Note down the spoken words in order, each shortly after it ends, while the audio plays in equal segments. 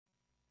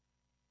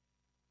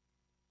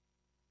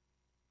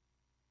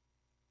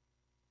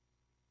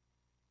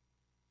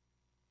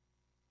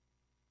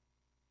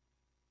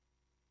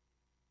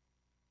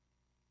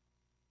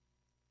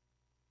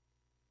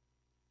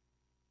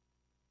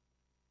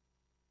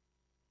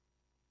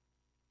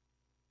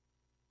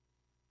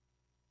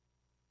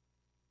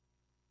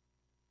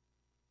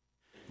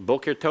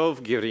Boker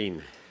Tov,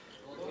 Girin.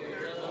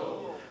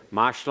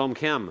 Ma Shlom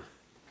Kem.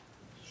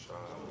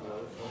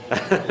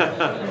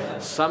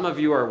 Some of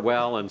you are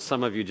well, and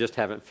some of you just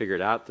haven't figured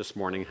out this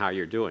morning how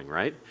you're doing,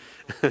 right?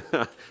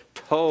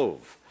 Tov.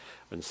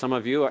 And some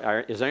of you,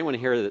 is there anyone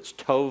here that's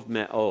Tov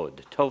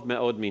Me'od? Tov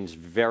Me'od means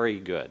very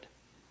good.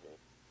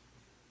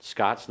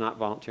 Scott's not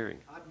volunteering.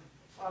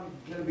 I'm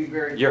going to be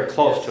very good. You're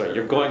close to it.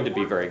 You're going to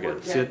be very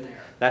good. See,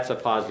 that's a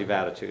positive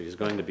attitude. He's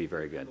going to be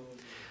very good.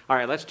 All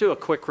right, let's do a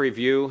quick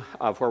review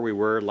of where we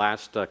were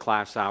last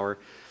class hour.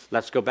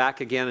 Let's go back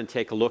again and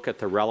take a look at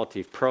the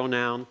relative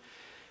pronoun.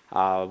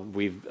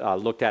 We've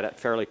looked at it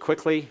fairly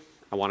quickly.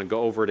 I want to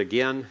go over it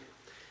again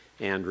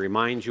and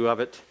remind you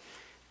of it.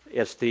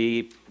 It's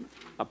a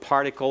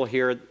particle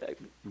here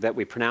that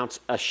we pronounce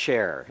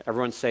asher.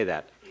 Everyone say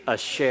that.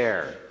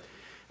 Asher.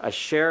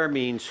 Asher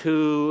means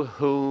who,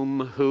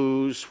 whom,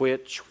 whose,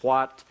 which,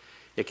 what.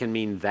 It can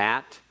mean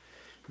that.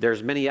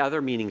 There's many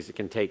other meanings it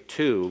can take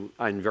too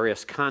in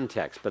various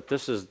contexts, but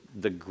this is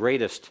the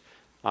greatest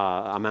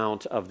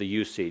amount of the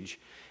usage.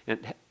 And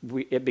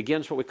it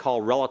begins what we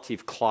call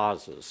relative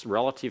clauses.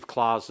 Relative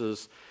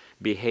clauses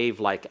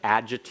behave like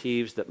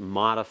adjectives that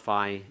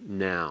modify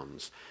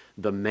nouns.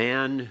 The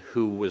man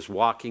who was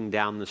walking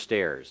down the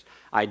stairs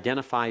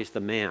identifies the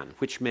man.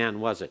 Which man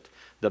was it?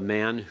 The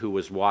man who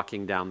was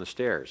walking down the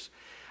stairs.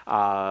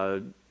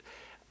 I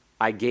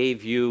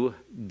gave you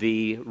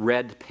the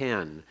red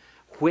pen.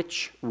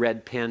 Which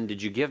red pen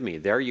did you give me?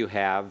 There you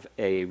have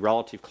a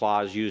relative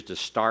clause used to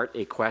start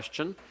a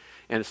question,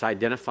 and it's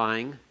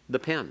identifying the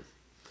pen.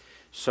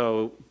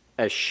 So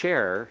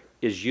asher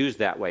is used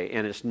that way,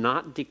 and it's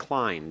not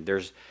declined.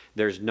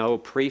 There's no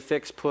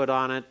prefix put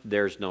on it.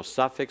 There's no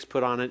suffix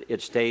put on it.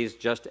 It stays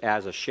just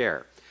as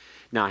asher.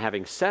 Now,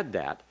 having said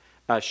that,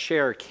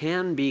 asher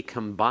can be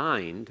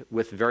combined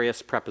with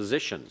various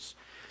prepositions.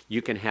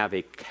 You can have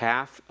a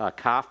kaf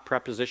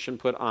preposition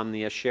put on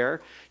the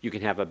asher. You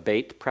can have a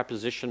bait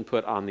preposition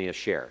put on the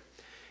asher.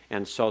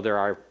 And so there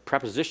are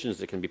prepositions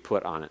that can be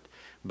put on it.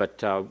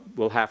 But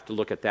we'll have to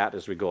look at that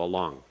as we go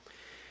along.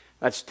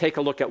 Let's take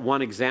a look at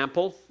one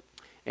example.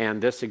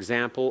 And this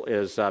example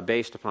is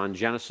based upon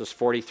Genesis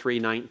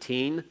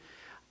 43:19.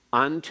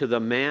 Unto the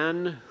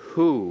man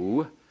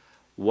who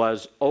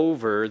was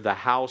over the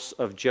house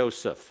of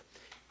Joseph.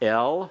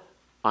 El,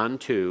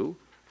 unto,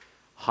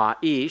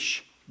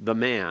 Ha'ish, the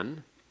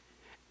man,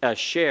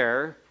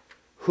 Asher,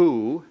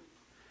 who,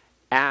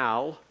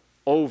 Al,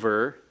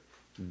 over,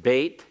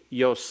 Beit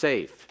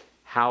Yosef,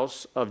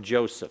 house of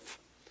Joseph.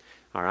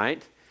 All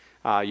right?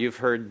 You've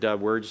heard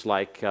words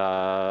like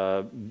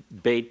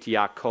Beit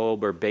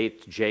Yaakov or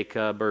Beit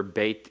Jacob or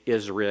Beit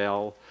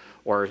Israel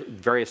or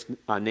various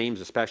names,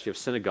 especially of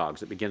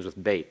synagogues that begins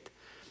with Beit.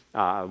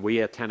 We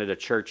attended a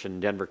church in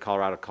Denver,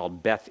 Colorado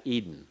called Beth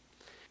Eden.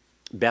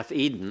 Beth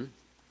Eden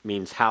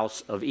means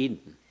house of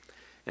Eden.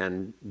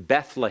 And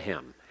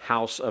Bethlehem,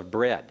 house of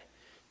bread.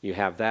 You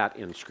have that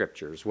in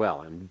Scripture as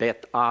well. And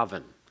Beth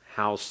Aven,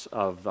 house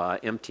of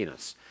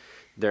emptiness.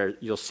 There,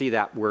 you'll see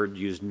that word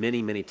used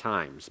many, many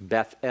times.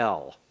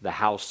 Beth-El, the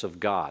house of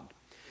God.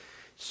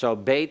 So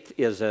Beit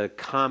is a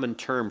common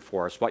term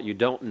for us. What you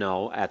don't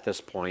know at this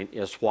point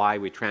is why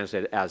we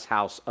translate it as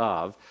house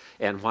of,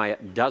 and why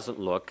it doesn't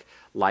look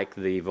like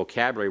the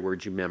vocabulary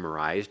words you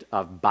memorized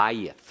of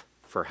bayith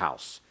for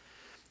house.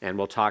 And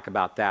we'll talk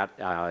about that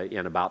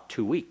in about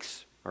 2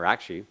 weeks, or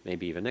actually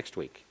maybe even next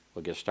week.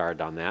 We'll get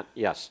started on that.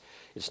 Yes,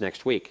 it's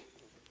next week,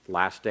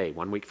 last day,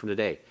 1 week from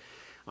today.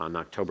 On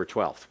October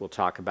 12th. We'll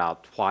talk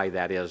about why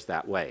that is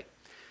that way.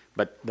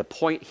 But the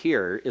point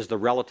here is the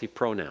relative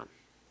pronoun.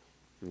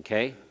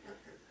 Okay?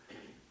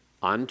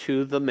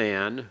 Unto the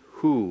man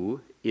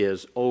who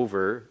is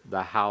over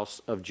the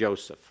house of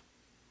Joseph.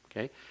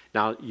 Okay?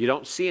 Now, you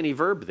don't see any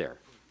verb there.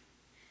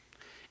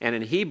 And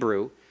in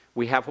Hebrew,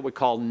 we have what we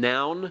call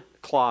noun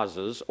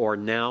clauses or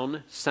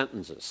noun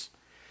sentences.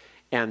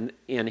 And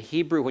in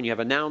Hebrew, when you have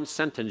a noun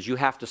sentence, you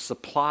have to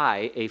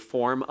supply a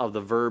form of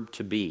the verb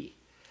to be.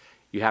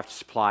 You have to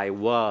supply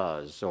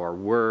was, or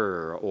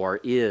were, or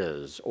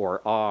is,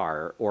 or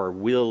are, or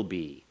will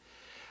be.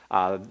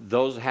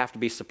 Those have to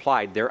be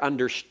supplied. They're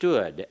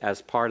understood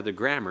as part of the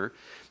grammar,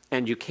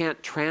 and you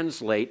can't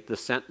translate the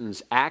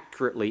sentence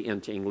accurately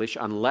into English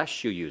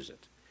unless you use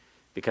it,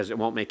 because it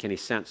won't make any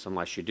sense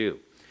unless you do.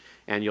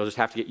 And you'll just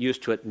have to get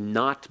used to it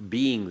not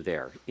being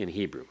there in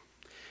Hebrew.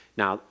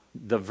 Now,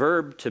 the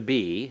verb to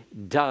be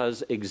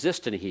does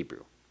exist in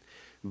Hebrew,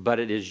 but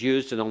it is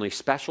used in only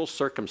special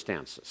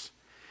circumstances.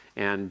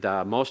 And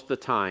most of the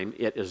time,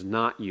 it is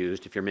not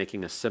used if you're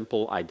making a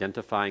simple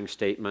identifying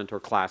statement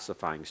or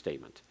classifying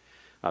statement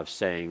of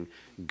saying,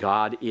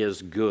 God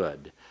is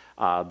good,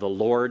 the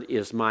Lord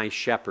is my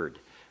shepherd.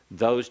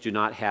 Those do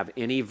not have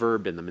any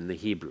verb in them in the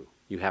Hebrew.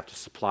 You have to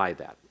supply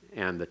that.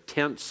 And the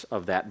tense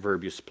of that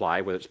verb you supply,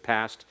 whether it's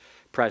past,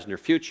 present, or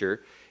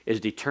future, is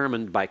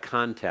determined by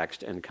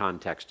context and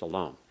context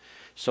alone.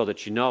 So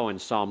that you know in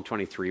Psalm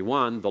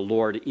 23:1, the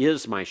Lord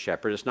is my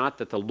shepherd. It's not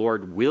that the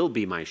Lord will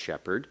be my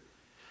shepherd,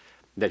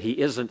 that he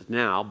isn't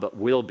now but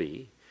will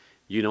be.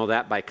 You know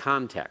that by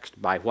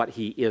context, by what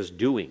he is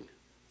doing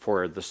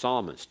for the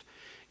psalmist.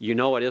 You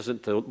know it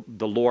isn't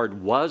the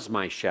Lord was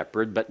my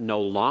shepherd, but no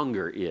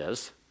longer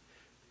is,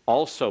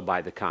 also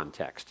by the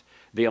context.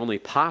 The only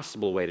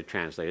possible way to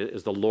translate it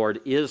is the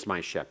Lord is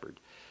my shepherd.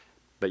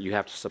 But you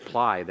have to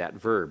supply that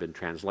verb in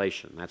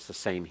translation. That's the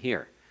same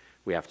here.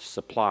 We have to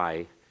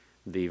supply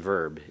the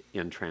verb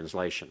in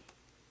translation.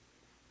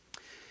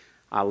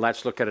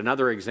 Let's look at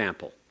another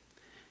example.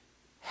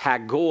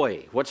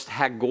 Hagoi. What's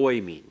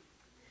Hagoi mean?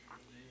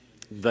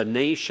 The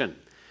nation.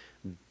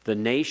 The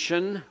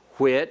nation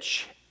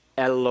which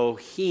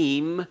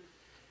Elohim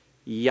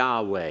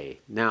Yahweh.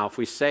 Now, if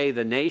we say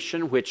the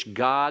nation which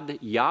God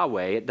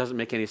Yahweh, it doesn't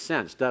make any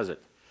sense, does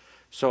it?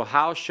 So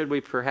how should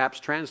we perhaps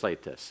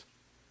translate this?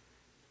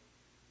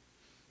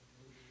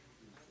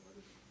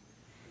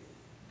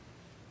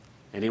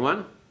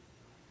 Anyone?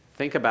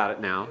 Think about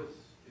it now.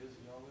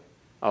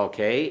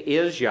 Okay,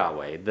 is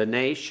Yahweh. The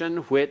nation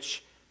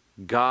which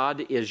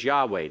God is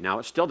Yahweh. Now,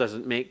 it still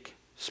doesn't make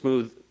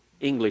smooth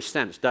English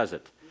sense, does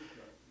it?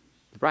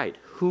 Right.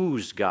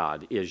 Whose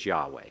God is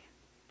Yahweh?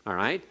 All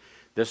right?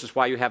 This is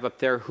why you have up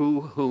there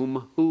who,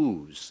 whom,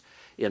 whose.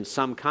 In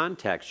some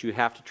context, you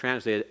have to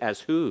translate it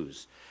as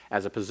whose,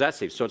 as a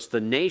possessive. So it's the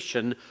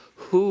nation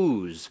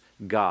whose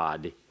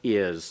God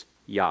is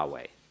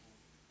Yahweh.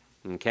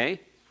 Okay?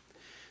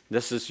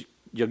 This is,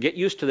 you'll get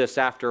used to this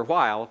after a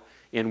while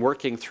in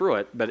working through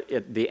it, but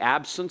the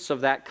absence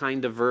of that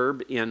kind of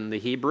verb in the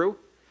Hebrew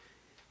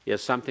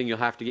is something you'll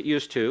have to get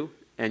used to,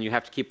 and you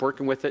have to keep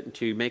working with it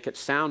until you make it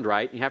sound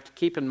right. You have to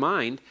keep in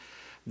mind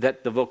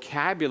that the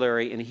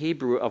vocabulary in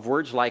Hebrew of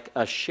words like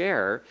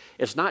asher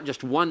is not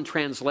just one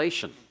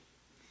translation.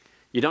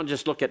 You don't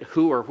just look at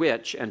who or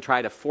which and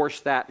try to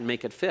force that and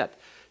make it fit.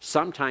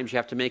 Sometimes you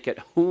have to make it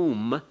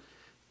whom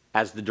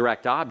as the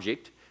direct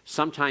object.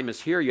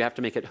 Sometimes here you have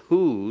to make it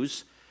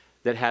whose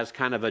that has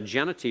kind of a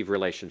genitive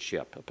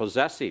relationship, a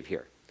possessive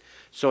here.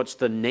 So it's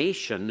the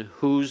nation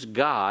whose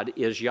God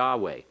is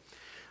Yahweh.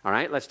 All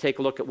right, let's take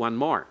a look at one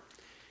more.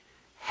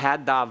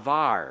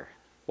 Hadavar.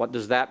 What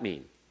does that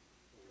mean?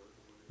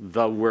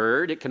 The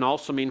word. It can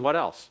also mean what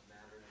else?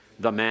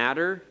 The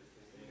matter,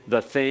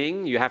 the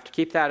thing. You have to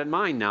keep that in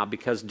mind now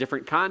because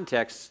different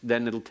contexts,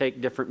 then it'll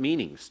take different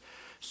meanings.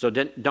 So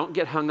don't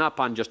get hung up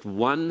on just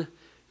one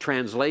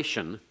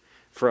translation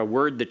for a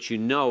word that you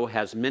know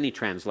has many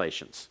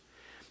translations.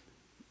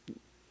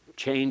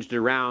 Change it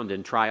around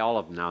and try all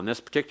of them. Now, in this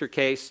particular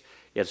case,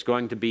 it's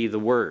going to be the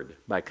word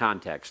by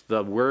context.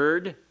 The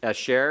word,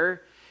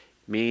 asher,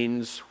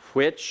 means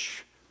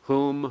which,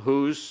 whom,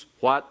 whose,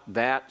 what,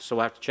 that. So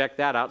we'll have to check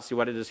that out, see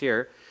what it is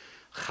here.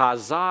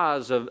 Chazah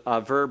is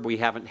a verb we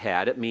haven't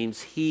had. It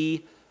means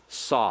he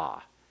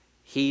saw.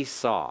 He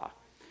saw.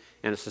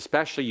 And it's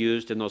especially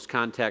used in those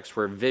contexts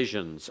where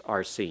visions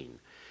are seen.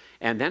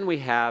 And then we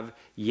have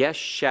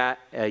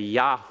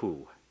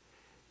Yeshayahu.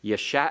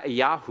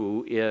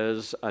 Yeshayahu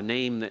is a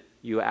name that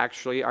you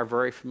actually are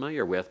very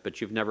familiar with,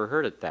 but you've never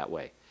heard it that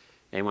way.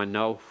 Anyone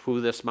know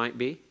who this might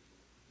be?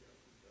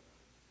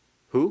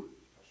 Who?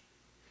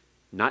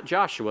 Not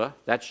Joshua.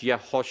 That's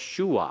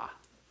Yehoshua.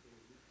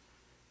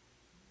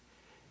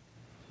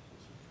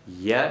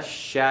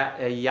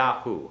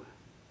 Yeshayahu.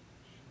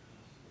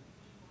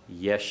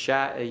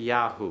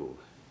 Yeshayahu.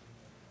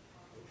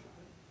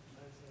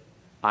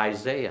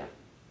 Isaiah.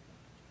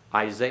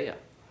 Isaiah.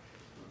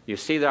 You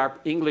see that our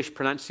English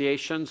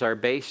pronunciations are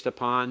based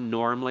upon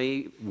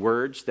normally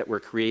words that were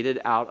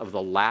created out of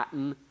the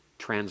Latin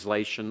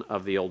translation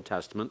of the Old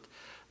Testament,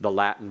 the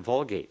Latin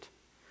Vulgate.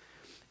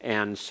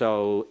 And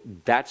so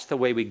that's the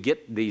way we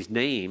get these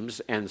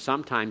names, and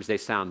sometimes they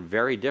sound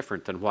very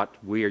different than what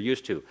we are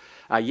used to.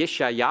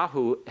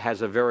 Yeshayahu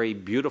has a very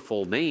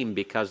beautiful name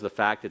because of the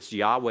fact it's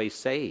Yahweh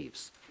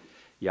saves.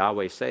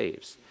 Yahweh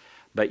saves.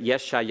 But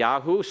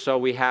Yeshayahu, so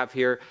we have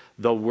here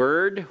the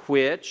word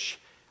which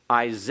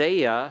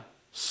Isaiah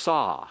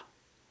saw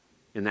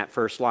in that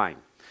first line.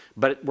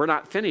 But we're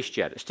not finished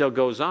yet. It still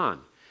goes on.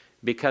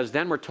 Because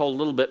then we're told a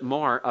little bit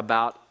more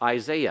about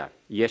Isaiah,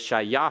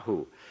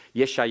 Yeshayahu.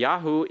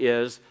 Yeshayahu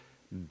is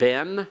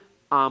Ben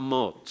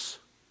Amoz,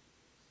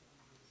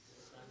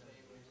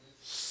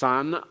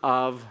 son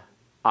of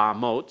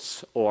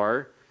Amoz,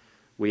 or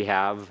we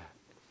have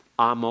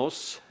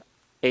Amos,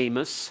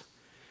 Amos,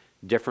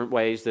 different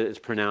ways that it's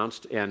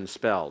pronounced and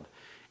spelled.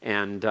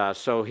 And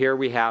so here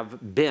we have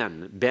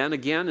Ben. Ben,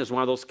 again, is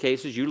one of those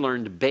cases you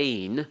learned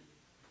Bane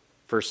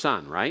for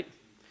son, right?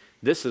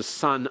 This is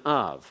son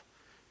of.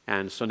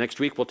 And so next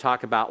week we'll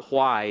talk about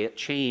why it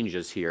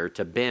changes here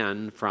to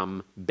Ben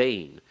from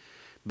Bane.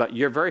 But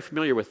you're very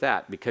familiar with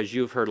that because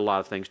you've heard a lot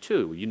of things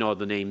too. You know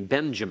the name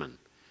Benjamin.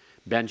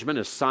 Benjamin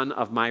is son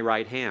of my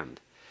right hand.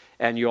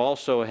 And you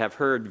also have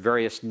heard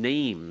various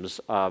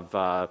names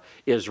of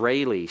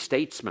Israeli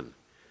statesmen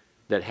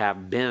that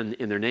have Ben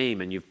in their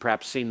name, and you've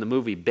perhaps seen the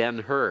movie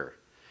Ben-Hur.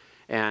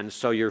 And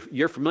so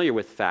you're familiar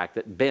with the fact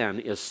that Ben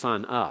is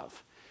son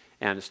of.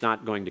 And it's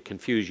not going to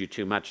confuse you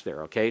too much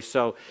there, okay?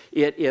 So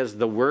it is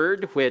the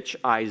word which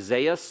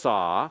Isaiah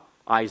saw,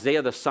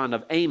 Isaiah the son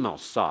of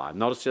Amos saw.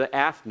 Notice the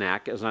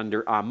Athnak is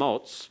under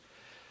Amos,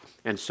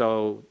 And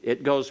so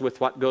it goes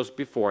with what goes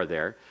before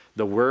there.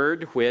 The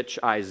word which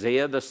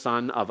Isaiah the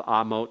son of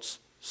Amoz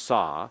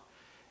saw,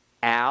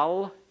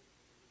 Al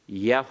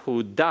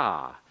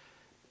Yehudah.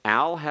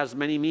 Al has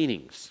many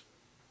meanings.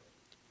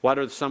 What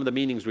are some of the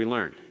meanings we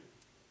learned?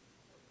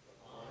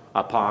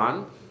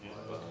 Upon,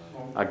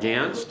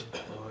 against,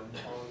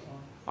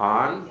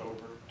 on,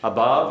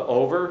 above,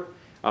 over.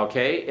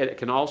 Okay, it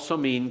can also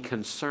mean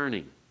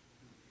concerning.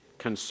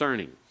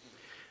 Concerning.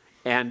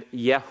 And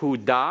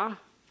Yehudah,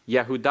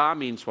 Yehudah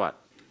means what?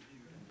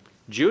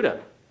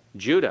 Judah.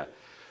 Judah.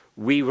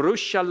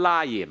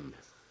 Yerushalayim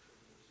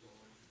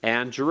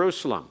and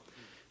Jerusalem.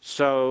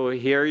 So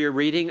here you're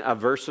reading a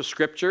verse of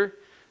Scripture.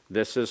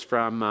 This is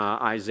from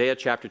Isaiah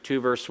chapter 2,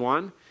 verse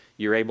 1.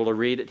 You're able to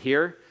read it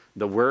here.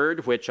 The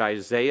word which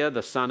Isaiah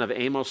the son of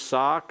Amoz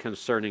saw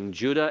concerning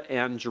Judah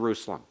and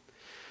Jerusalem.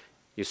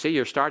 You see,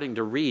 you're starting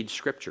to read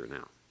Scripture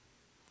now.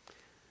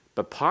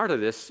 But part of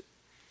this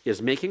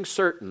is making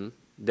certain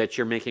that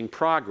you're making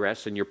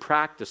progress and you're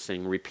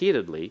practicing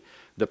repeatedly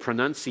the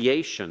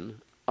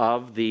pronunciation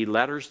of the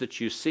letters that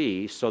you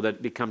see so that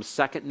it becomes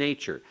second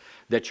nature,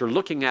 that you're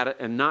looking at it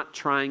and not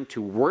trying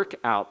to work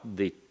out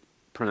the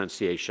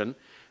pronunciation,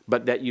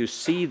 but that you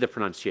see the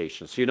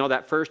pronunciation. So you know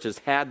that first is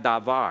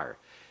hadavar.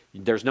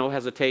 There's no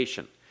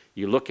hesitation.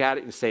 You look at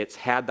it and say it's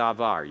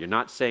hadavar. You're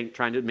not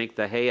trying to make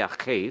the hey a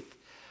cheth.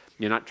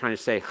 You're not trying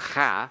to say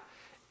ha.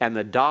 And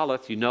the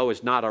daleth, you know,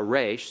 is not a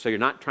resh, so you're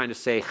not trying to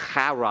say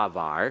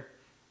haravar.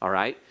 All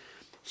right?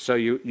 So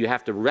you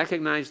have to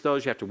recognize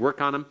those. You have to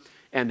work on them.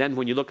 And then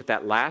when you look at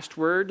that last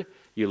word,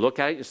 you look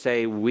at it and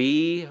say,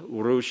 we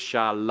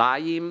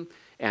Rushalayim,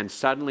 and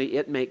suddenly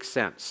it makes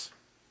sense.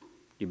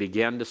 You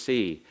begin to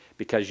see,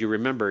 because you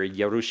remember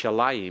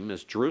Yerushalayim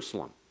is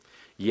Jerusalem.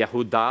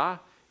 Yehudah,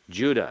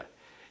 Judah.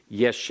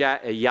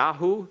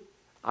 Yeshayahu,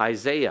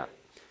 Isaiah.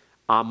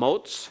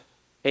 Amoz,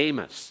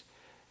 Amos.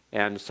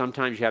 And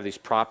sometimes you have these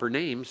proper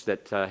names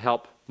that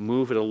help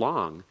move it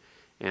along.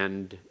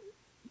 And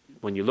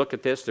when you look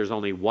at this, there's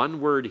only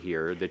one word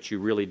here that you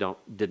really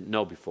didn't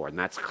know before, and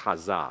that's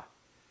chazah.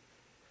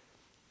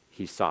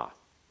 He saw.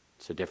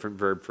 It's a different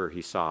verb for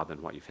he saw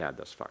than what you've had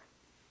thus far.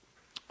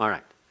 All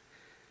right.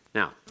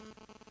 Now,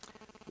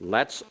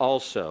 let's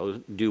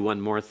also do one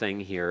more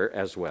thing here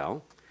as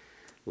well.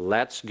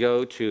 Let's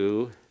go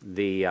to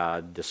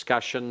the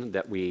discussion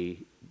that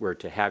we were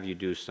to have you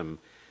do some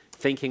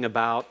thinking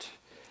about.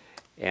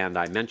 And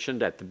I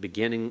mentioned at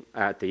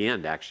the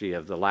end actually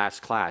of the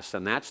last class,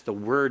 and that's the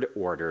word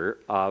order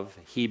of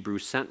Hebrew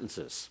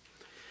sentences.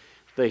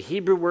 The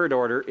Hebrew word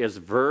order is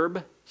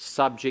verb,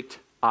 subject,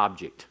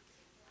 object.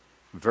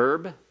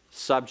 Verb,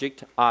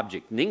 subject,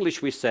 object. In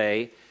English we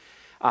say,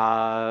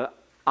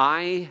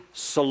 I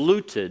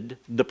saluted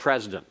the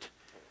president.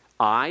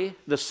 I,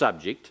 the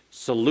subject,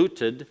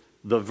 saluted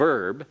the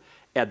verb,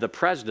 and the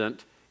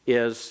president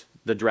is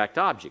the direct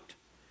object.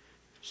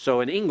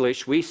 So in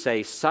English, we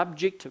say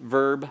subject,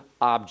 verb,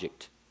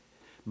 object.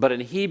 But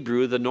in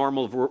Hebrew, the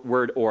normal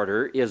word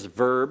order is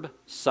verb,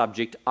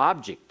 subject,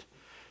 object.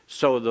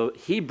 So the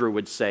Hebrew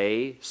would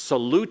say,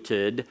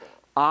 saluted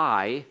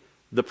I,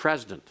 the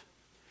president.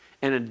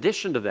 And in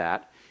addition to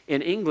that,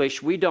 in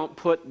English, we don't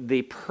put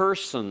the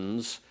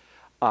persons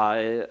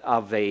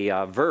of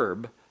a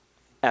verb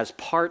as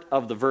part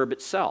of the verb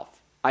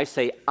itself. I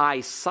say,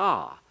 I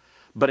saw.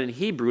 But in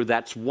Hebrew,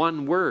 that's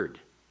one word.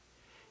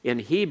 In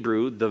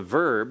Hebrew, the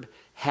verb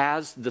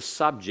has the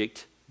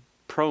subject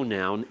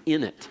pronoun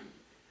in it.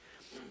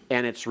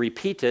 And it's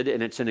repeated,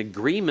 and it's in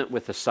agreement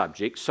with the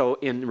subject. So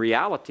in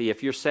reality,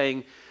 if you're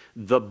saying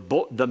the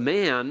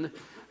man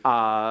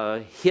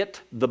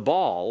hit the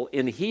ball,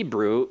 in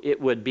Hebrew, it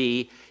would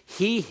be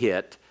he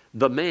hit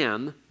the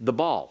man the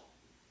ball.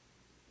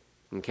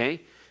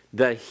 Okay?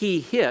 The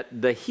he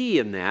hit, the he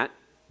in that,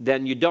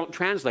 then you don't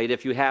translate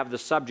if you have the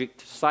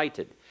subject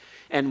cited.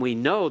 And we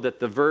know that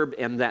the verb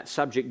and that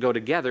subject go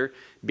together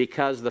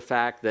because of the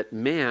fact that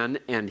man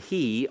and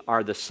he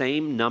are the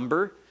same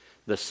number,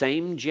 the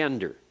same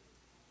gender.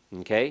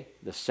 Okay?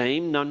 The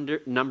same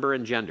number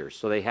and gender.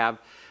 So they have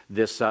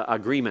this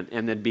agreement.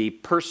 And then be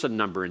person,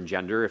 number, and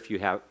gender if you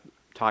have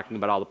talking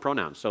about all the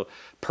pronouns. So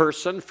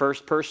person,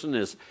 first person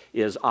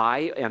is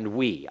I and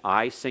we.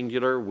 I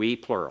singular, we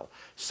plural.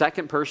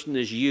 Second person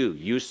is you.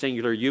 You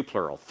singular, you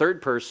plural.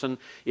 Third person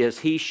is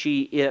he,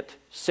 she, it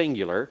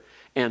singular,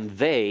 and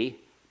they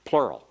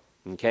plural.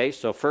 Okay,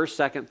 so first,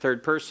 second,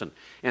 third person.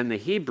 And the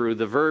Hebrew,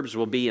 the verbs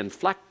will be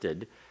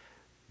inflected.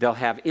 They'll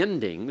have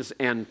endings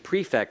and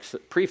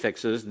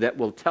prefixes that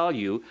will tell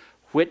you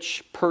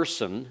which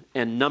person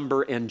and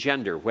number and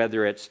gender,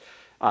 whether it's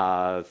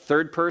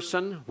third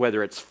person,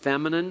 whether it's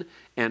feminine,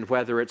 and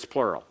whether it's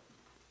plural.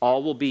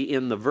 All will be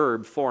in the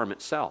verb form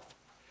itself.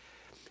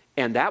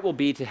 And that will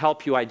be to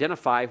help you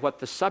identify what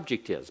the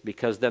subject is,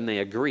 because then they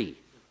agree.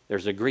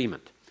 There's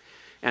agreement.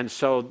 And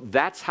so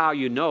that's how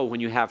you know when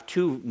you have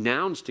two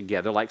nouns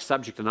together, like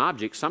subject and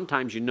object,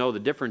 sometimes you know the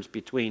difference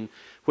between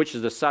which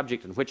is the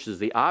subject and which is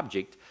the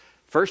object,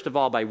 first of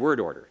all by word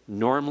order.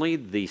 Normally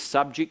the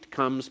subject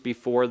comes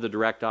before the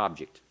direct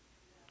object.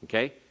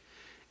 Okay?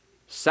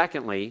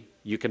 Secondly,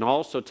 you can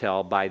also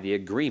tell by the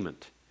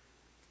agreement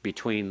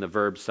between the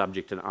verb,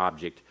 subject, and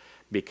object,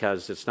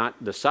 because it's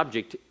not the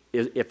subject.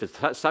 If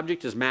the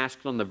subject is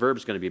masculine, the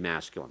verb's going to be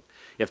masculine.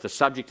 If the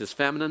subject is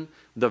feminine,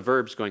 the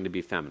verb's going to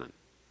be feminine.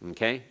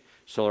 Okay?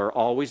 So there'll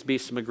always be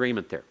some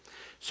agreement there.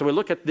 So we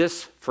look at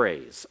this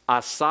phrase,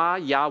 Asa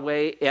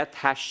Yahweh et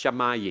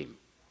hashamayim.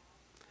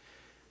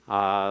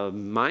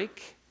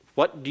 Mike,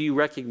 what do you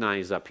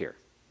recognize up here?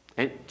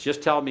 And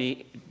just tell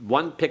me,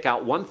 pick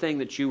out one thing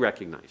that you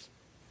recognize.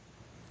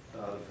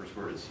 The first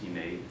word is he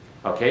made.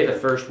 Okay, the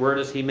first word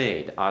is he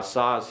made.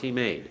 Asa is he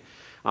made.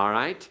 All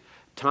right.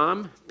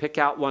 Tom, pick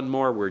out one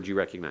more word you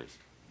recognize.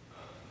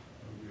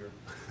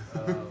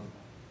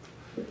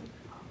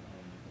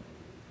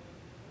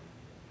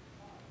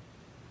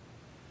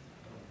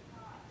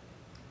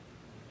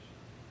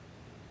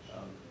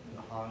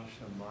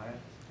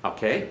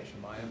 Okay.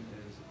 Shemayim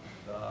is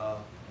the.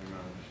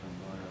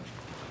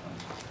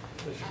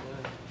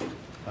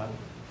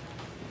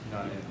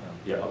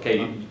 Yeah.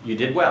 Okay. You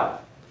did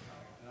well.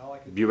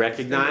 You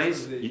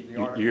recognize.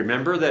 You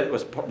remember that it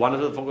was one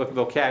of the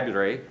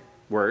vocabulary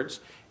words.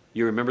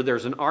 You remember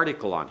there's an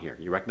article on here.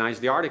 You recognize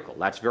the article.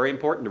 That's very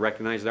important to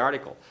recognize the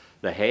article.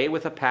 The hay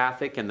with a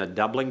pathic and the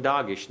doubling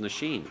dogish and the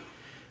sheen.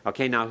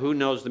 Okay. Now, who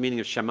knows the meaning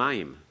of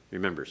Shemayim?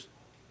 Remembers?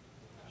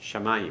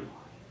 Shemayim.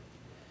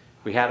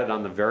 We had it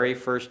on the very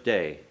first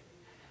day.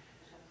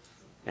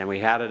 And we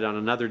had it on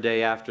another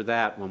day after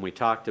that when we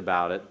talked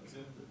about it.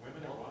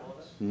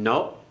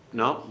 No,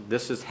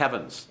 this is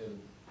heavens.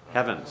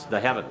 Heavens, the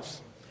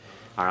heavens.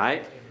 All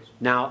right?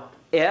 Now,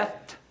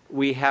 eth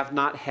we have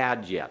not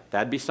had yet.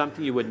 That'd be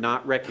something you would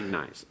not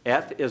recognize.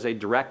 Eth is a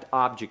direct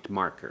object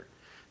marker.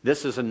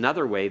 This is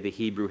another way the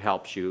Hebrew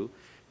helps you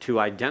to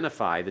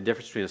identify the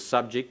difference between a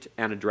subject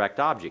and a direct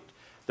object.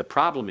 The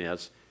problem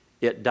is,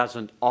 it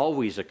doesn't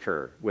always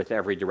occur with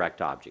every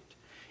direct object.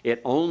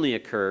 It only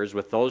occurs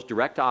with those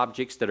direct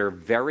objects that are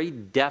very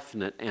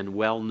definite and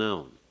well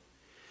known.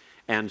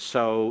 And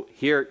so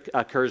here it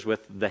occurs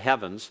with the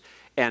heavens,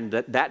 and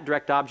that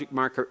direct object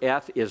marker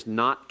eth is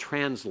not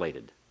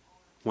translated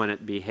when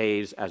it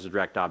behaves as a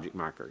direct object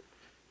marker.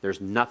 There's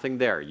nothing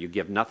there. You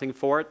give nothing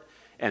for it,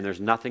 and there's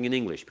nothing in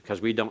English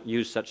because we don't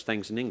use such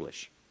things in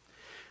English.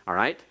 All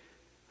right?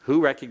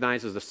 Who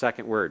recognizes the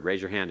second word?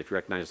 Raise your hand if you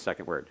recognize the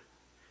second word.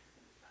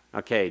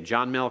 Okay,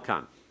 John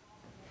Melcon.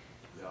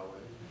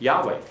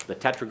 Yahweh, the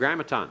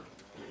Tetragrammaton,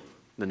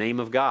 the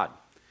name of God.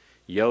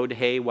 Yod,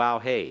 He, Waw,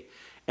 He.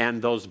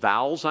 And those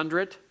vowels under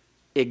it,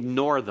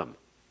 ignore them.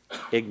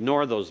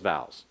 Ignore those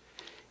vowels.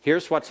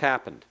 Here's what's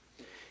happened.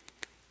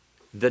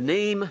 The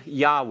name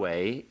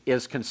Yahweh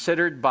is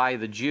considered by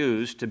the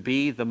Jews to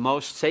be the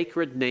most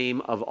sacred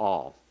name of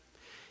all.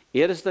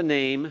 It is the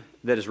name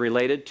that is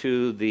related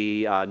to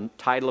the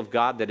title of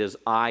God that is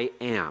I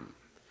am.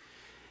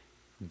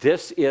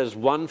 This is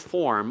one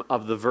form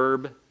of the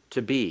verb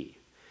to be.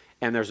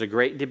 And there's a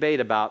great debate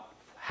about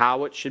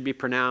how it should be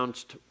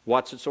pronounced,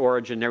 what's its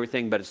origin, and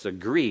everything, but it's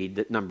agreed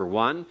that number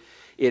one,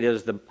 it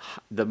is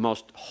the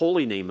most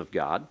holy name of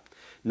God.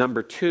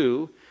 Number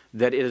two,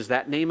 that it is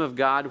that name of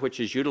God which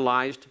is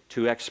utilized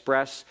to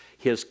express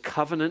his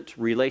covenant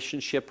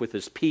relationship with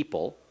his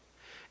people.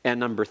 And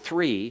number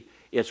three,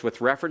 it's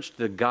with reference to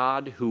the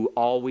God who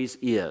always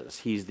is.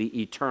 He's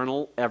the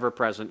eternal,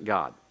 ever-present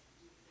God.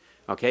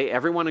 Okay,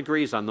 everyone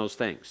agrees on those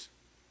things.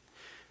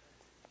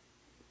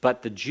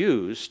 But the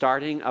Jews,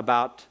 starting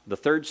about the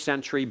 3rd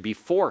century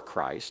before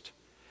Christ,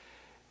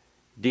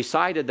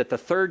 decided that the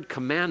third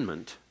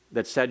commandment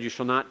that said you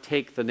shall not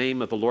take the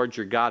name of the Lord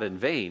your God in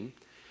vain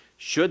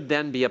should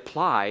then be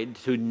applied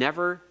to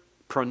never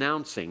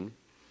pronouncing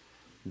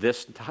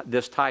this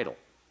title.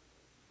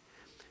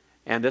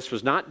 And this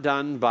was not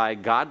done by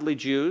godly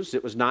Jews.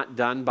 It was not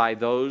done by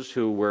those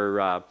who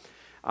were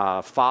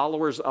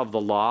followers of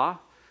the law.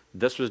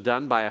 This was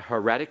done by a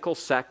heretical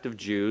sect of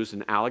Jews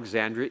in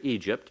Alexandria,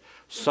 Egypt.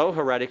 So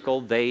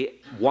heretical, they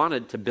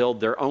wanted to build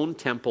their own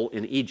temple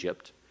in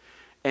Egypt.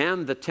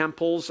 And the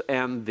temples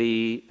and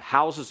the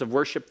houses of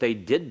worship they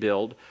did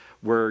build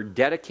were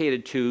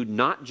dedicated to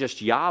not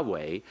just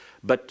Yahweh,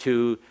 but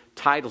to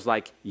titles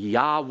like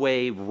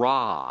Yahweh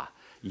Ra,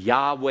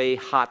 Yahweh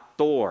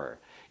Hathor.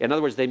 In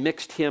other words, they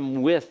mixed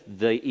him with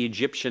the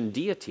Egyptian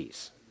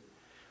deities.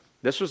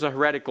 This was a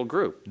heretical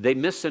group. They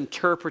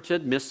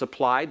misinterpreted,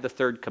 misapplied the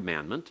third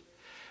commandment.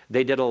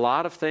 They did a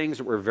lot of things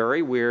that were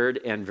very weird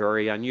and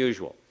very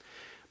unusual.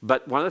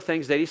 But one of the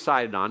things they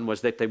decided on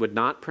was that they would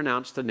not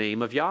pronounce the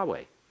name of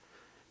Yahweh.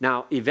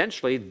 Now,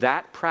 eventually,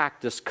 that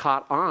practice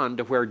caught on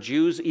to where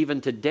Jews even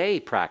today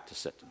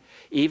practice it.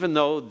 Even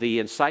though the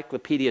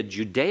Encyclopedia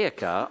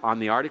Judaica, on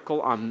the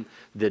article on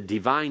the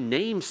divine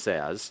name,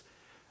 says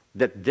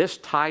that this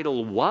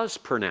title was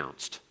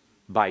pronounced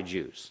by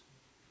Jews,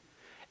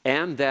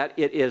 and that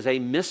it is a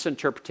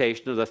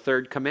misinterpretation of the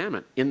third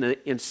commandment. In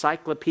the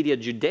Encyclopedia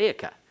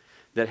Judaica,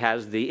 that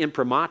has the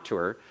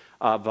imprimatur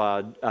of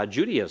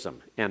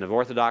Judaism and of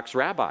Orthodox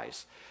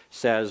rabbis,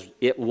 says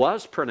it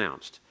was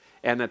pronounced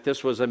and that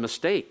this was a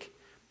mistake.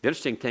 The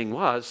interesting thing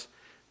was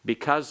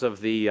because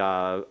of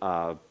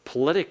the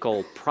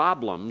political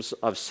problems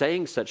of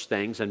saying such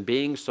things and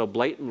being so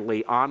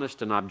blatantly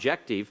honest and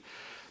objective,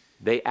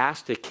 they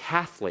asked a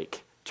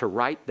Catholic to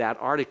write that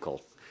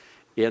article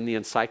in the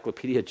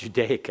Encyclopedia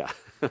Judaica.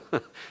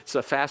 It's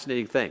a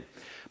fascinating thing.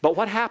 But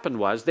what happened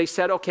was they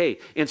said, okay,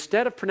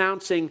 instead of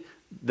pronouncing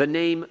the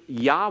name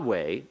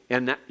Yahweh,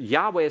 and that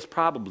Yahweh is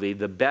probably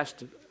the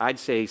best, I'd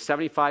say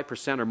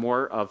 75% or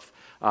more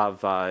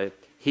of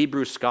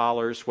Hebrew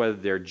scholars, whether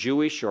they're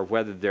Jewish or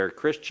whether they're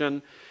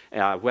Christian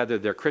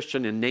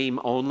in name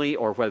only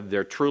or whether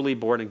they're truly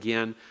born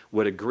again,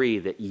 would agree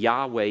that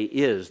Yahweh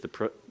is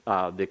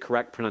the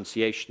correct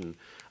pronunciation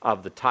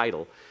of the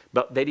title.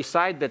 But they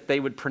decided that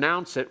they would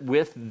pronounce it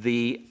with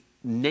the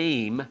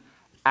name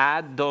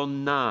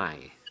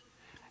Adonai.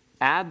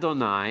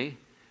 Adonai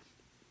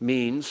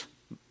means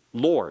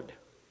Lord.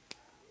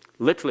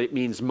 Literally, it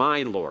means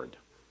my Lord.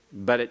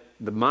 But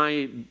the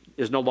my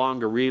is no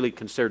longer really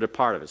considered a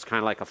part of it. It's kind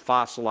of like a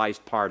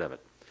fossilized part of it.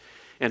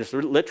 And it's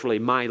literally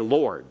my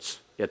Lord's.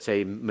 It's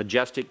a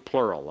majestic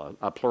plural,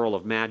 a plural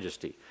of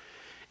majesty.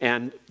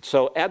 And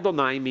so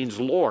Adonai means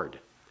Lord.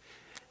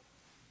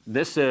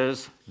 This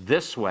is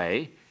this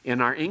way. In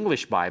our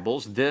English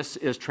Bibles, this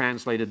is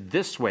translated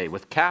this way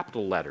with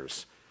capital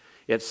letters.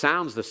 It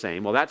sounds the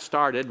same. Well, that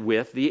started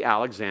with the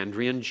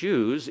Alexandrian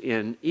Jews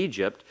in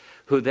Egypt,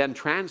 who then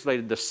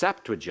translated the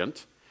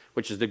Septuagint,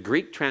 which is the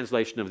Greek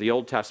translation of the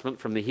Old Testament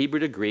from the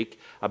Hebrew to Greek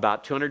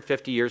about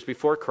 250 years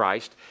before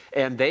Christ.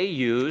 And they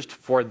used,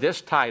 for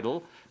this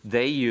title,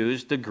 they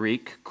used the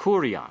Greek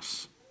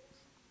kurios.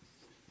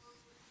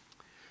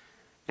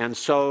 And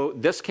so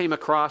this came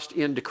across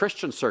into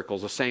Christian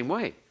circles the same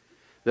way.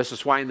 This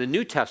is why in the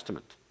New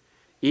Testament,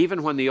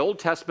 even when the Old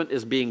Testament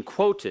is being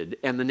quoted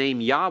and the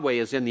name Yahweh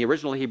is in the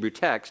original Hebrew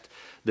text,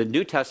 the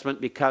New Testament,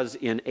 because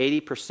in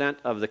 80%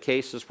 of the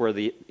cases where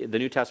the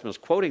New Testament is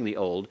quoting the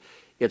Old,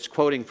 it's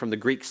quoting from the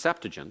Greek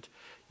Septuagint,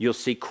 you'll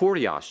see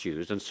kurios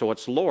used, and so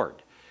it's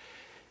Lord.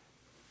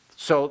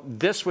 So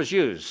this was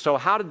used. So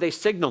how did they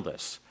signal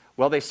this?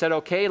 Well, they said,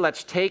 okay,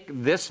 let's take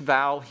this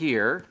vowel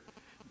here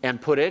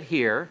and put it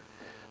here.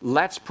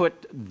 Let's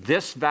put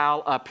this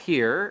vowel up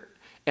here,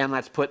 and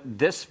let's put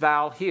this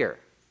vowel here.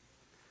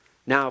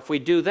 Now, if we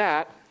do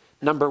that,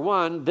 number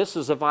one, this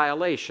is a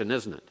violation,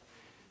 isn't it?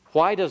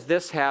 Why does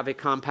this have a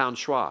compound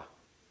schwa?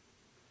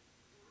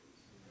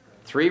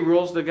 3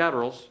 rules of the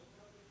gutturals.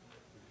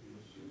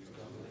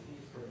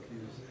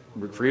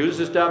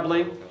 Refuses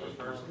doubling,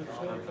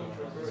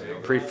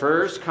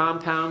 prefers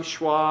compound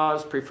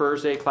schwas,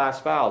 prefers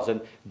A-class vowels.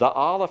 And the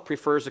aleph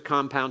prefers a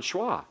compound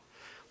schwa.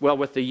 Well,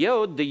 with the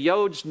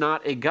yod's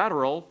not a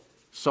guttural,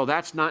 so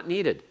that's not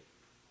needed.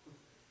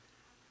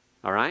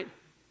 All right?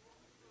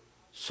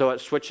 So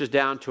it switches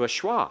down to a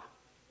schwa.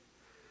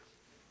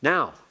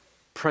 Now,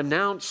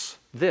 pronounce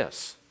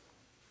this.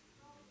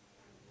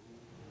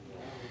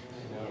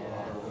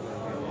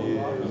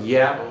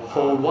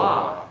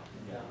 Yehovah.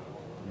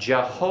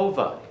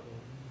 Jehovah.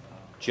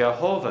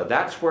 Jehovah.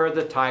 That's where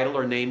the title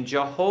or name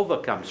Jehovah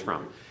comes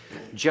from.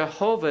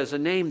 Jehovah is a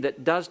name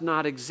that does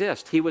not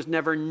exist. He was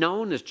never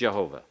known as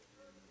Jehovah.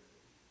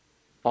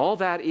 All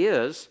that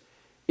is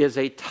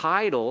a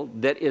title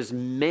that is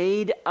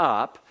made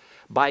up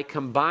by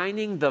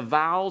combining the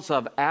vowels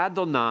of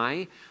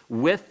Adonai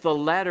with the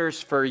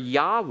letters for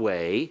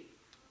Yahweh,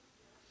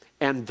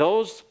 and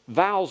those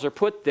vowels are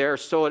put there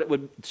so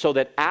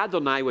that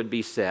Adonai would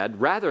be said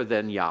rather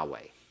than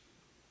Yahweh.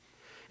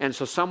 And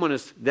so someone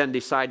has then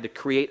decided to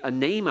create a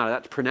name out of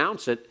that, to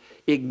pronounce it,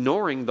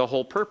 ignoring the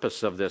whole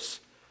purpose of this,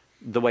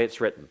 the way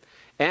it's written.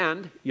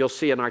 And you'll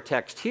see in our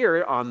text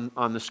here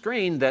on the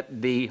screen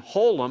that the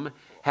holum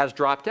has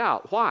dropped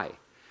out. Why?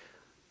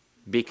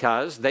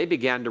 Because they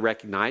began to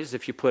recognize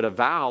if you put a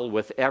vowel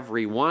with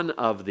every one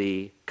of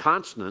the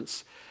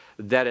consonants,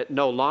 that it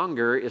no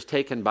longer is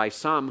taken by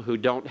some who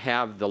don't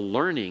have the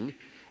learning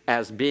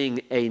as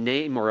being a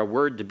name or a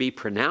word to be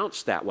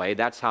pronounced that way.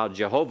 That's how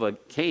Jehovah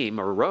came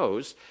or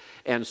arose.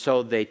 And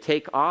so they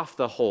take off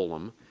the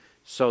holum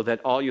so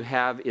that all you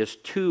have is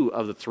 2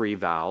 of the 3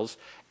 vowels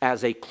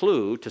as a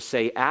clue to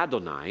say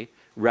Adonai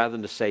rather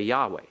than to say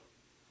Yahweh.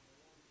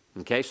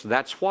 Okay, so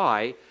that's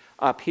why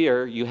up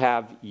here you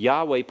have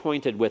Yahweh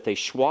pointed with a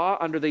schwa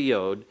under the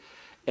yod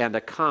and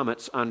a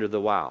comets under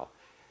the waw.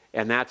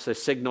 And that's a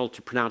signal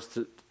to pronounce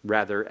it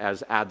rather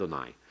as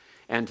Adonai.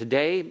 And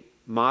today,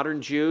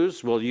 modern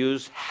Jews will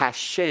use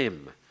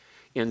Hashem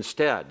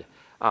instead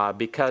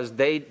because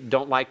they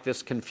don't like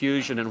this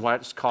confusion in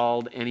what it's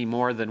called any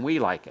more than we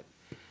like it.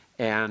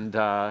 And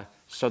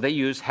so they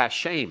use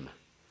Hashem.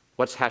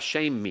 What's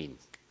Hashem mean?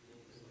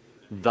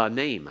 The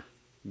name.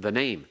 The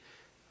name.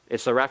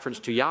 It's a reference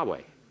to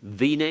Yahweh.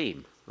 The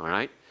name. All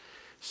right?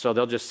 So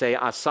they'll just say,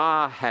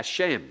 Asa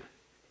Hashem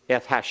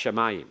eth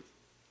Hashemayim.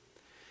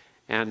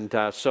 And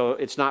so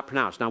it's not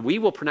pronounced. Now we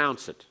will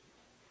pronounce it.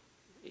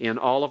 In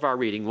all of our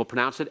reading, we'll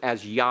pronounce it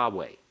as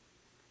Yahweh.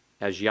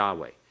 As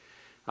Yahweh.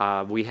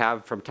 We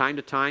have, from time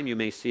to time, you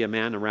may see a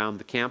man around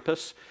the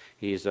campus.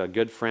 He's a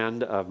good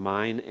friend of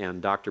mine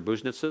and Dr.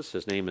 Buznitz's.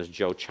 His name is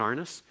Joe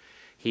Charnas.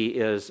 He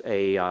is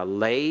a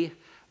lay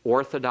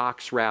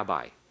Orthodox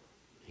rabbi.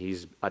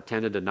 He's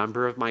attended a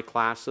number of my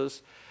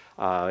classes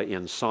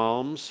in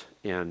Psalms,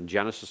 in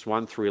Genesis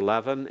 1 through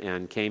 11,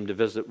 and came to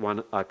visit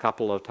a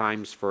couple of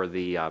times for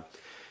the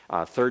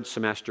third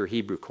semester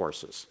Hebrew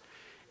courses.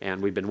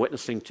 And we've been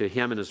witnessing to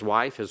him and his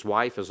wife. His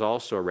wife is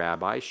also a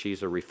rabbi.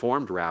 She's a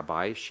Reformed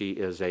rabbi. She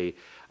is a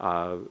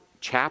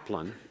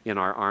chaplain in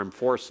our armed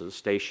forces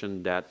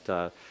stationed at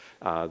the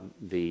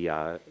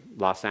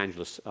Los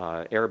Angeles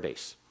Air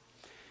Base.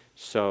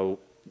 So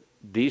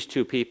these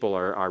two people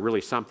are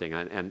really something,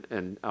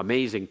 and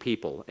amazing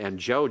people. And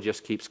Joe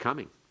just keeps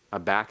coming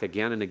back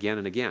again and again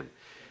and again.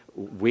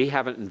 We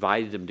haven't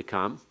invited him to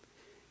come.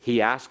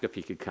 He asked if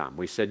he could come.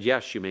 We said,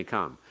 yes, you may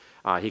come.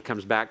 He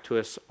comes back to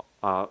us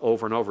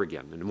over and over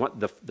again. And what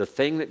the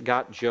thing that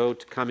got Joe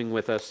to coming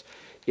with us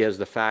is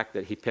the fact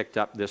that he picked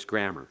up this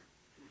grammar.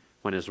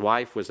 When his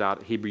wife was out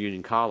at Hebrew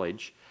Union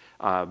College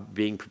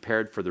being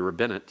prepared for the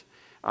rabbinate,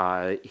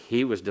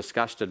 he was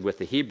disgusted with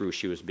the Hebrew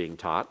she was being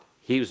taught.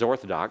 He was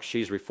Orthodox,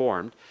 she's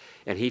Reformed,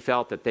 and he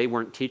felt that they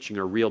weren't teaching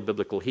her real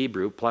biblical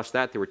Hebrew. Plus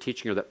that, they were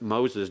teaching her that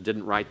Moses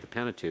didn't write the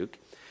Pentateuch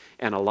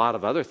and a lot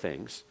of other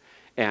things.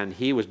 And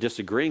he was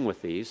disagreeing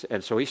with these,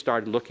 and so he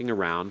started looking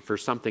around for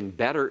something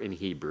better in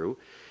Hebrew.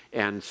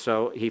 And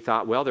so he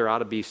thought, well, there ought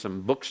to be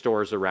some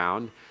bookstores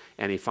around,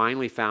 and he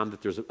finally found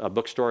that there's a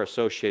bookstore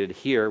associated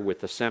here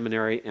with the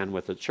seminary and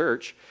with the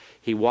church.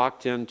 He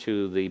walked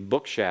into the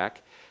book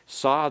shack,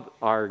 saw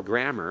our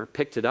grammar,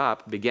 picked it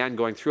up, began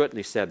going through it, and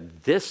he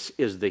said, this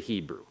is the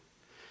Hebrew.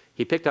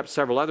 He picked up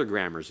several other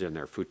grammars in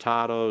there,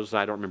 Futatos,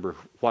 I don't remember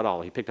what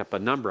all. He picked up a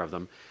number of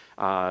them,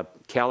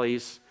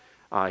 Kelly's.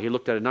 He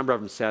looked at a number of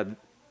them and said,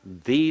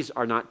 these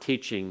are not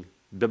teaching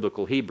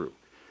biblical Hebrew.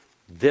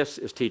 This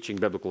is teaching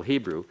biblical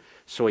Hebrew.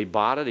 So he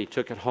bought it, he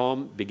took it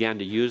home, began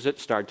to use it,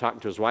 started talking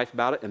to his wife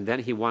about it, and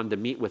then he wanted to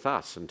meet with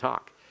us and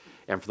talk.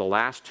 And for the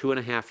last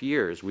 2.5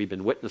 years, we've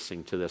been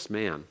witnessing to this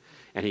man,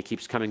 and he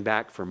keeps coming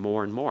back for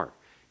more and more.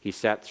 He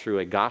sat through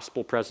a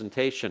gospel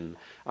presentation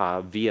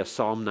via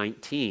Psalm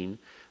 19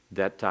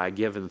 that I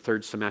give in the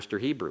third semester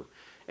Hebrew,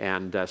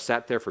 and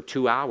sat there for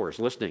 2 hours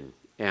listening.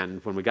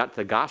 And when we got to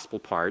the gospel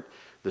part,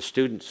 the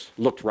students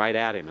looked right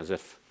at him as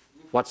if,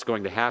 what's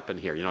going to happen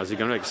here? You know, is he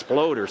going to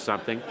explode or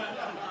something?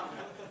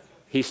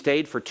 He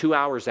stayed for 2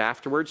 hours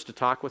afterwards to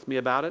talk with me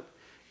about it,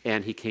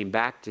 and he came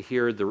back to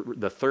hear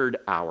the third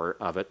hour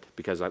of it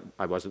because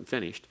I wasn't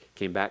finished.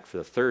 Came back for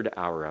the third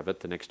hour of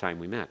it the next time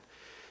we met.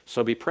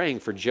 So be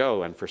praying for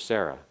Joe and for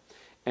Sarah.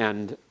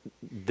 And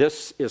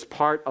this is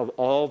part of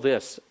all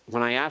this.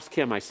 When I asked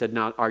him, I said,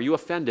 now, are you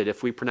offended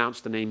if we pronounce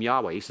the name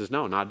Yahweh? He says,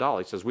 no, not at all.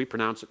 He says, we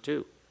pronounce it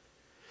too.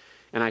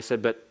 And I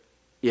said, but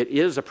it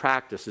is a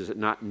practice, is it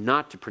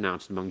not to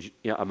pronounce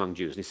it among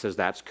Jews? And he says,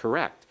 that's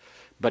correct.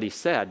 But he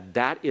said,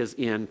 that is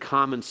in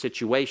common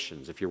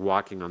situations, if you're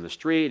walking on the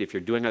street, if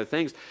you're doing other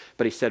things.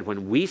 But he said,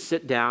 when we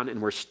sit down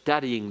and we're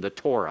studying the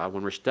Torah,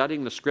 when we're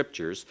studying the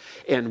Scriptures,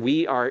 and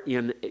we are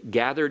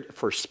gathered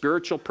for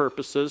spiritual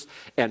purposes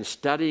and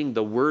studying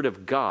the Word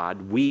of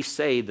God, we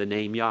say the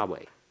name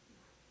Yahweh.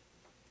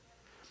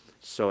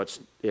 So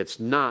it's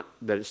not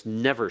that it's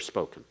never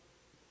spoken.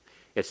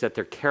 It's that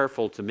they're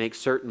careful to make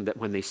certain that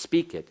when they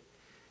speak it,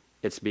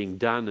 it's being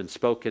done and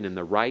spoken in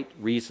the right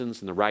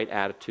reasons and the right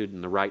attitude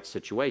and the right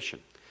situation.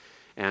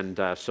 And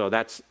so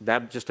that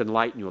just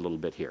enlighten you a little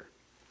bit here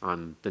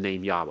on the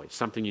name Yahweh.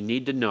 Something you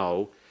need to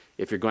know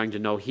if you're going to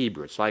know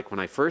Hebrew. It's like when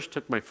I first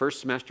took my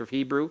first semester of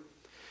Hebrew,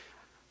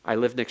 I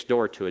lived next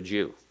door to a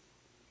Jew.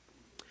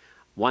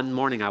 One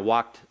morning I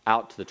walked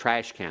out to the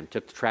trash can,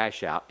 took the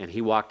trash out, and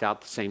he walked out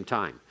at the same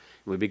time.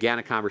 And we began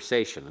a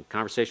conversation. The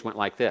conversation went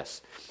like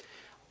this.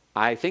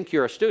 I think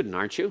you're a student,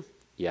 aren't you?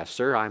 Yes,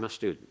 sir, I'm a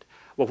student.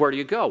 Well, where do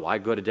you go? I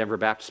go to Denver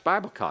Baptist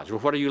Bible College. Well,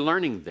 what are you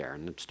learning there?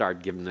 And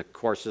started giving the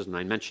courses, and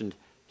I mentioned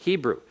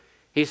Hebrew.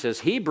 He says,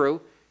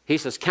 Hebrew? He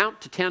says,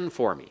 count to 10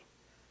 for me.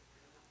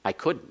 I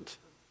couldn't.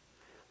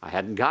 I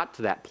hadn't got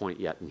to that point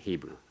yet in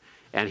Hebrew.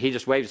 And he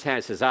just waved his hand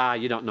and says,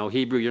 you don't know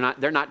Hebrew.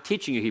 They're not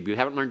teaching you Hebrew. You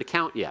haven't learned to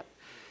count yet.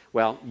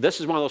 Well, this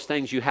is one of those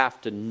things you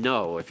have to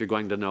know if you're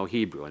going to know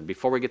Hebrew. And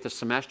before we get this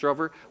semester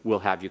over, we'll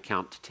have you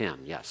count to 10,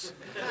 yes.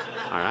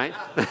 All right?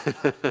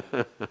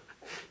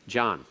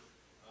 John.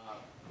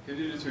 Could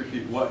you just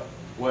repeat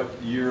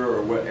what year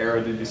or what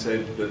era did you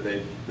say that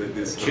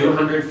this?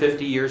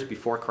 250 years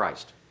before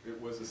Christ.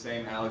 It was the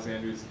same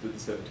Alexandrians that did the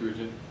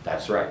Septuagint?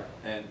 That's right.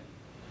 And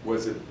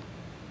was it,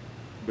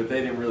 but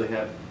they didn't really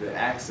have the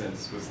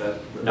accents, was that?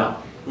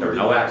 No, there were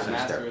no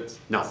accents there.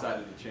 No.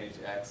 Decided to change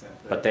the accent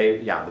there. But the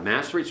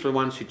Masoretes were the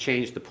ones who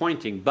changed the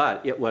pointing,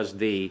 but it was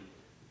the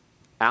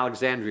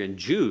Alexandrian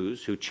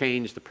Jews who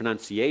changed the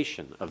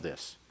pronunciation of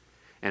this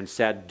and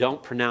said,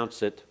 don't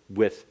pronounce it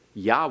with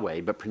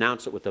Yahweh, but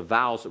pronounce it with the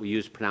vowels that we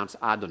use to pronounce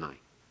Adonai.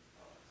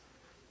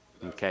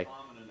 Okay?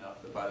 Common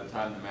enough that by the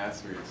time the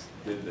Masoretes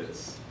did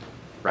this,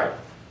 right,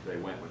 they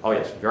went with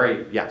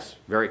yes,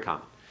 very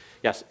common.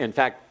 Yes, in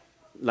fact,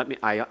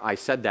 I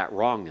said that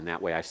wrong in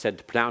that way. I said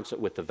to pronounce it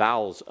with the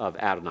vowels of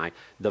Adonai.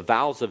 The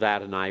vowels of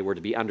Adonai were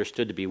to be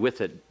understood to be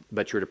with it,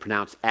 but you were to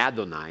pronounce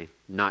Adonai,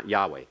 not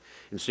Yahweh.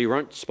 And so you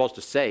weren't supposed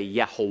to say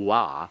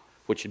Yehovah,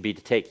 which would be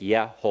to take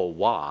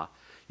Yehovah.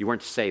 You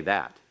weren't to say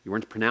that. You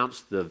weren't to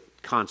pronounce the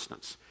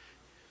consonants.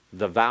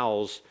 The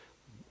vowels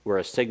were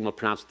a signal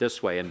pronounced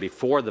this way, and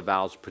before the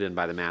vowels were put in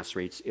by the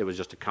Masoretes, it was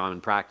just a common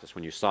practice.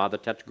 When you saw the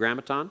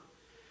Tetragrammaton,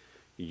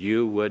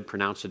 you would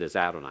pronounce it as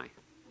Adonai.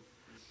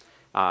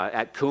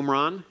 At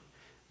Qumran,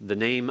 the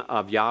name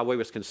of Yahweh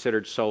was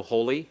considered so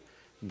holy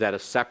that a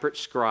separate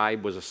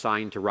scribe was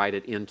assigned to write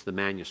it into the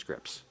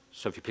manuscripts.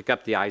 So if you pick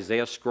up the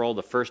Isaiah scroll,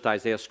 the first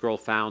Isaiah scroll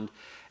found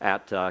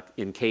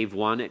in Cave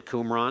 1 at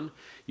Qumran,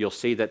 you'll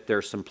see that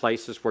there's some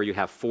places where you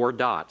have 4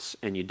 dots,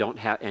 and you don't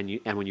have, and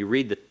when you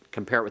read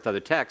compare it with other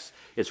texts,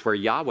 it's where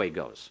Yahweh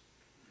goes.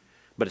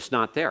 But it's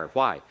not there.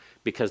 Why?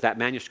 Because that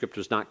manuscript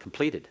was not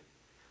completed.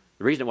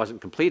 The reason it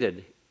wasn't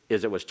completed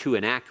is it was too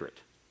inaccurate.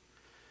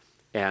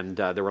 And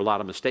there were a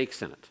lot of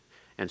mistakes in it.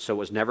 And so it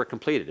was never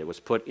completed. It was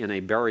put in a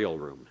burial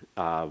room.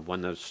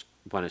 When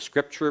a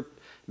scripture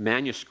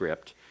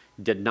manuscript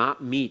did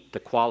not meet the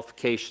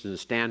qualifications and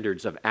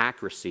standards of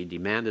accuracy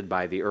demanded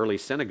by the early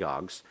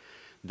synagogues,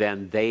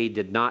 then they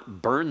did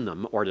not burn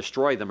them or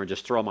destroy them or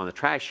just throw them on the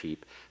trash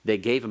heap. They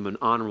gave them an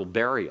honorable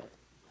burial.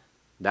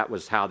 That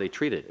was how they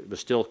treated it. It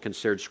was still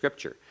considered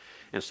scripture.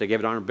 And so they gave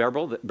it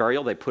honorable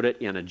burial. They put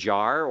it in a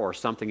jar or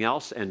something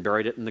else and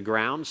buried it in the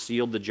ground,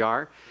 sealed the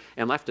jar,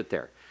 and left it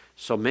there.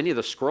 So many of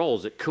the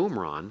scrolls at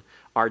Qumran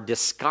are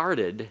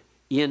discarded,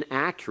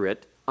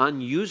 inaccurate,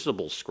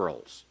 unusable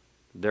scrolls.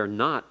 They're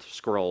not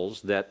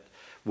scrolls that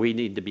we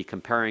need to be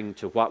comparing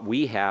to what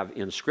we have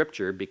in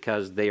Scripture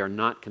because they are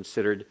not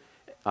considered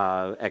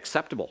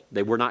acceptable.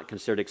 They were not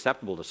considered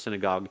acceptable to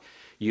synagogue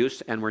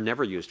use and were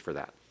never used for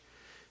that.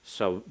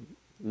 So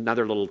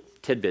another little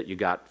tidbit you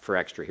got for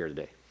extra here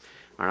today.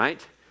 All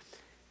right?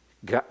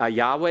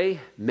 Yahweh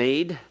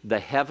made the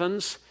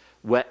heavens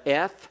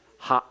we'eth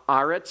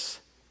haaretz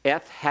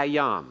eth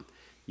hayam.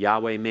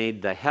 Yahweh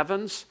made the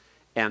heavens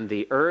and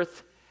the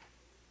earth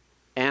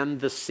and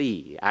the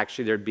sea.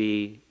 Actually, there'd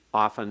be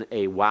often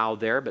a wow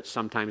there, but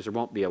sometimes there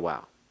won't be a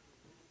wow.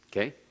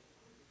 Okay?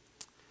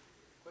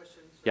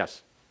 Questions?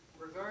 Yes?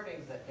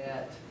 Regarding the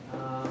et,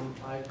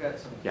 I've got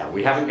some... Yeah,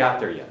 we haven't got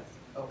there yet.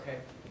 Okay.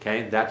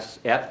 Okay? That's,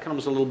 et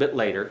comes a little bit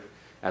later.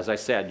 As I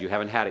said, you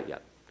haven't had it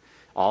yet.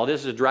 All it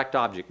is a direct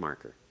object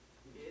marker.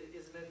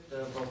 Isn't it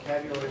the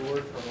vocabulary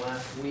word from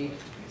last week,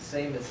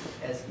 same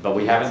as But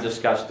we haven't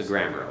discussed the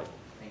grammar.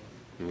 Thank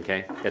you.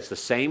 Okay? It's the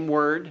same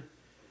word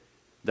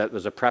that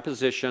was a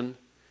preposition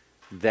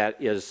that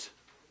is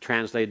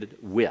translated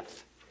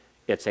with.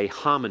 It's a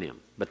homonym,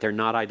 but they're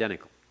not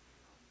identical.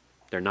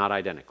 They're not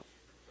identical.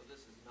 So this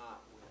is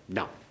not with.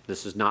 No,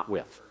 this is not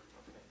with.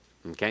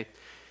 Okay?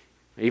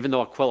 Even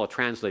though Aquila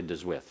translated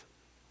as with.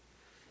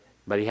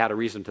 But he had a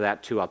reason to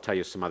that too. I'll tell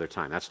you some other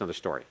time. That's another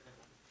story.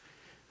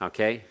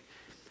 Okay?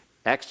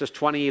 Exodus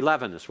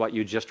 20:11 is what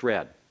you just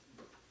read.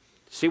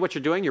 See what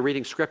you're doing? You're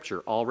reading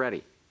Scripture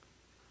already.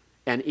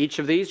 And each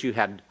of these, you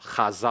had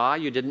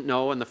chazah, you didn't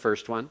know in the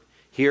first one.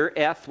 Here,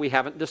 eth, we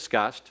haven't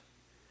discussed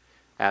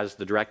as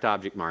the direct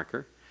object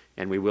marker,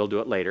 and we will do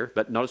it later.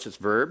 But notice it's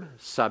verb,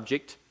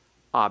 subject,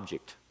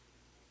 object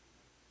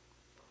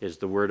is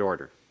the word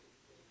order.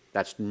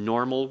 That's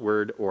normal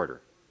word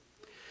order.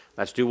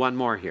 Let's do one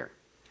more here.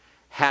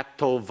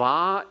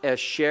 Hatovah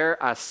esher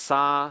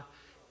asa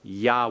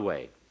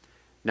Yahweh.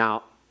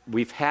 Now,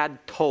 we've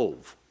had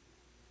tov.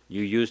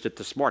 You used it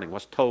this morning.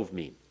 What's tov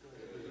mean?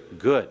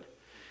 Good.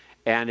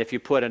 And if you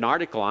put an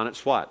article on it,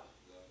 it's what?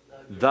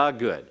 The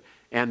good.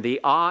 And the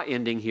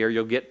ending here,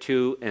 you'll get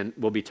to, and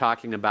we'll be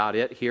talking about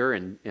it here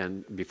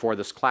and before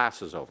this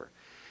class is over.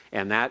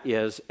 And that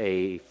is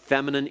a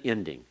feminine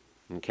ending.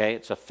 Okay?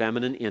 It's a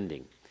feminine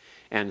ending.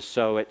 And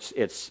so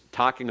it's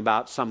talking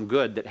about some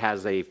good that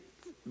has a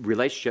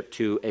relationship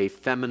to a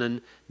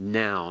feminine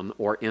noun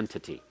or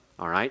entity.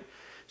 All right?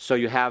 So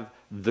you have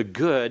the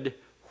good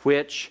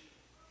which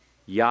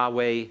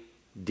Yahweh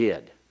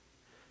did.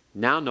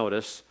 Now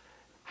notice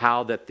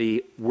how that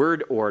the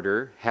word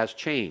order has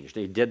changed.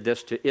 He did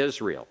this to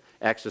Israel.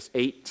 Exodus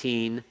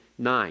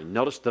 18:9.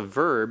 Notice the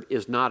verb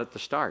is not at the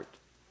start.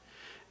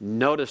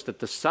 Notice that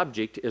the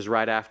subject is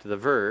right after the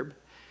verb.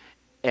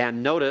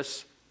 And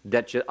notice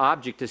that the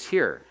object is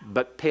here.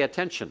 But pay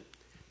attention.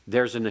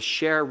 There's an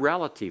asher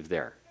relative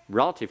there.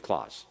 Relative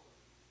clause.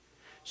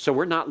 So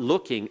we're not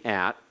looking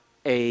at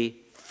a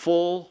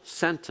full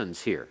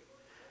sentence here.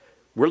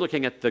 We're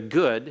looking at the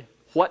good.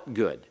 What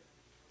good?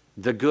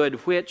 The good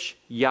which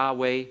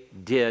Yahweh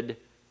did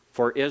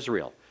for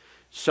Israel.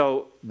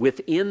 So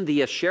within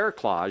the asher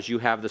clause, you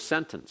have the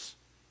sentence.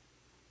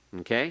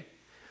 Okay?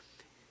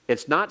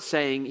 It's not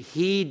saying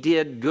he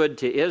did good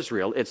to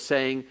Israel. It's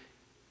saying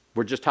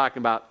we're just talking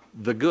about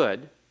the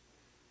good,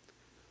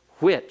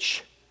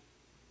 which.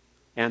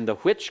 And the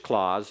which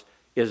clause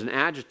is an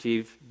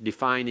adjective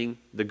defining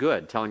the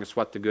good, telling us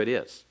what the good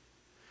is.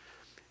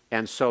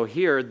 And so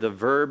here, the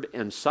verb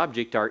and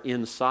subject are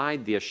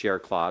inside the asher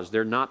clause.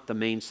 They're not the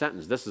main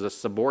sentence. This is a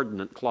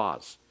subordinate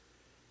clause.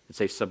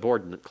 It's a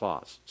subordinate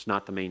clause. It's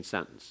not the main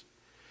sentence.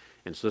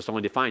 And so this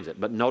only defines it.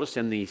 But notice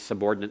in the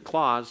subordinate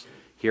clause,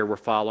 here we're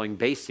following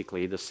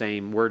basically the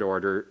same word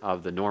order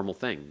of the normal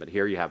thing. But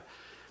here you have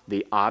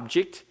the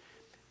object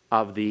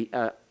of the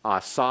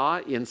saw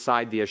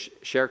inside the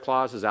asher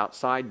clause is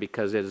outside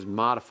because it is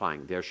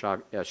modifying.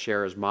 The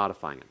asher is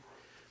modifying it.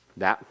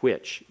 That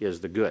which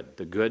is the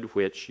good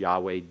which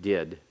Yahweh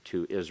did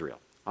to Israel.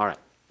 All right,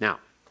 now,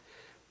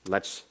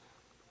 let's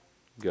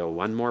go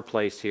one more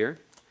place here.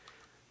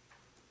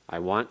 I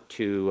want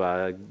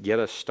to get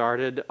us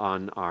started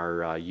on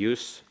our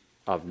use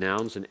of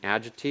nouns and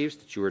adjectives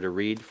that you were to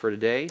read for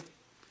today.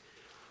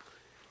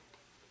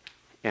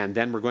 And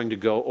then we're going to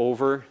go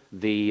over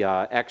the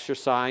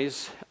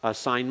exercise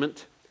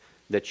assignment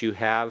that you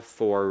have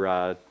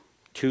for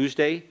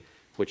Tuesday,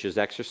 which is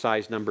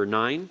exercise number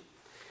 9.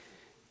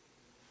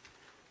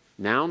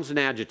 Nouns and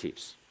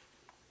adjectives.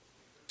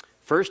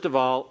 First of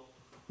all,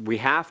 we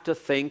have to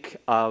think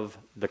of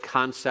the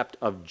concept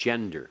of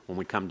gender when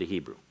we come to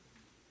Hebrew.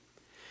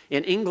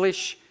 In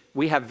English,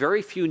 we have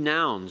very few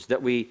nouns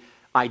that we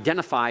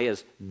identify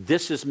as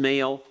this is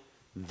male,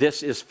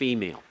 this is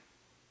female.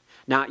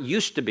 Now, it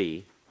used to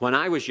be, when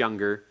I was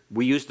younger,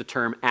 we used the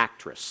term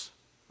actress,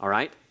 all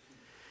right,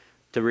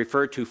 to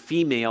refer to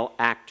female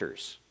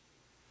actors.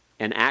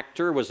 An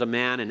actor was a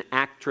man, an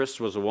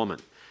actress was a woman.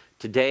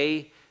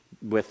 Today,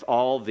 with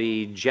all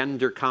the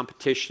gender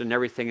competition and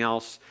everything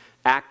else,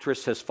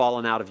 actress has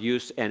fallen out of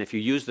use, and if you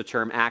use the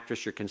term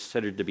actress, you're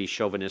considered to be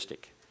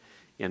chauvinistic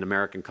in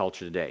American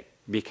culture today.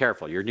 Be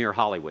careful, you're near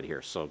Hollywood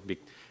here, so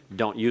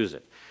don't use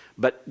it.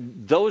 But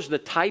those are the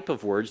type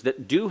of words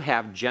that do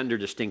have gender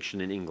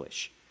distinction in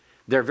English.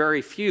 They're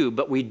very few,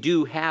 but we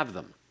do have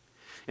them.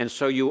 And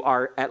so you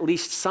are at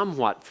least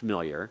somewhat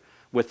familiar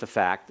with the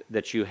fact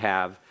that you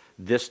have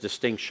this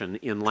distinction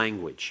in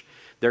language.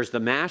 There's the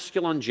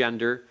masculine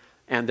gender,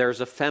 and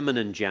there's a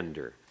feminine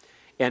gender.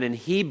 And in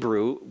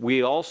Hebrew,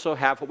 we also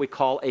have what we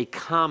call a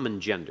common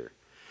gender.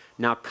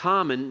 Now,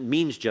 common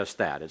means just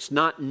that. It's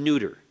not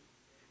neuter.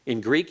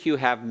 In Greek, you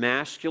have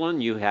masculine,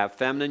 you have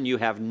feminine, you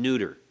have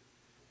neuter.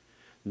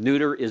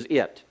 Neuter is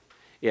it.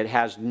 It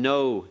has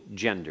no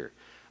gender.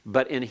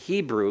 But in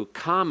Hebrew,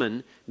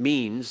 common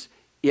means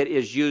it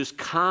is used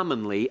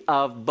commonly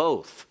of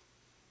both,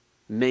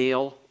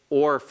 male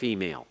or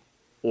female,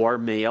 or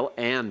male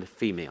and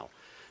female.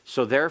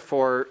 So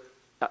therefore,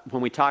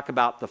 when we talk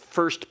about the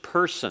first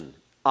person,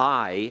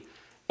 I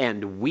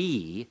and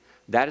we,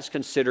 that is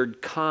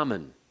considered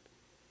common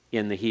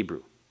in the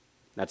Hebrew.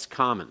 That's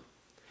common.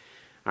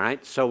 All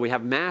right, so we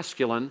have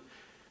masculine.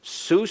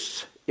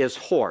 Sus is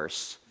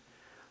horse,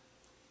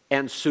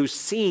 and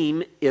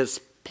susim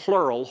is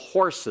plural,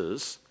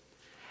 horses,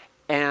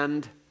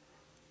 and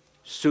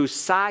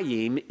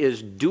susayim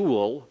is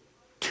dual,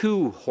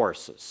 2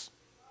 horses.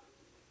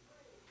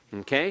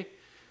 Okay?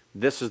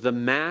 This is the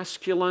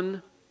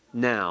masculine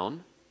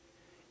noun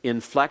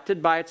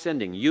inflected by its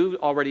ending. You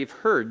already have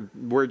heard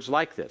words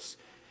like this.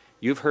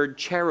 You've heard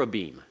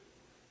cherubim.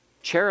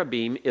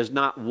 Cherubim is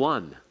not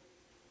one.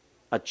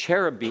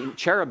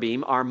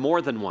 Cherubim are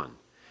more than one.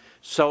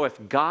 So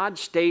if God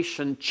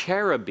stationed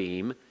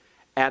cherubim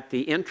at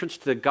the entrance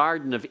to the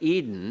Garden of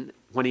Eden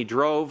when he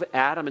drove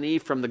Adam and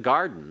Eve from the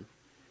garden,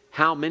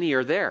 how many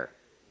are there?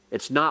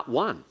 It's not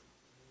one.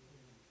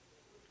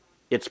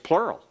 It's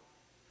plural.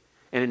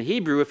 And in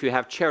Hebrew, if you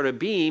have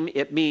cherubim,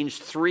 it means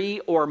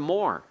 3 or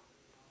more,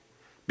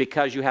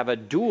 because you have a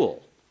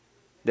dual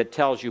that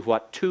tells you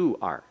what 2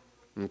 are.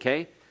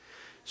 Okay?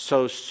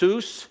 So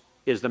sus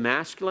is the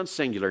masculine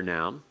singular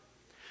noun.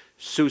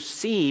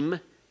 Susim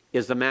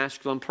is the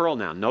masculine plural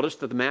noun. Notice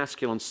that the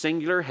masculine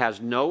singular has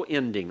no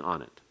ending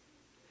on it.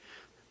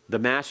 The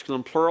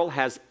masculine plural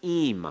has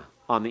im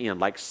on the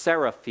end, like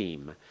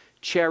seraphim,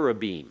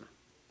 cherubim.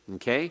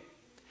 Okay?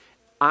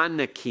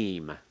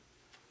 Anakim,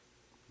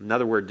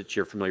 another word that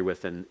you're familiar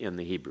with in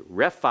the Hebrew.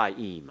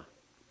 Rephaim.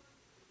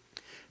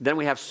 Then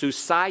we have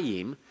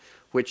susayim,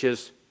 which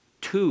is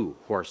 2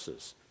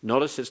 horses.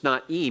 Notice it's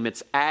not im,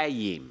 it's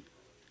ayim.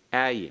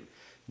 Ayim.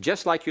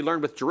 Just like you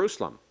learned with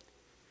Jerusalem.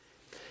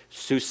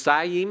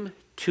 Susayim,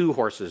 2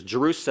 horses.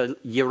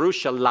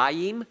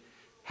 Yerushalayim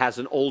has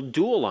an old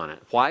dual on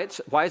it. Why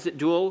is it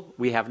dual?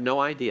 We have no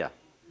idea.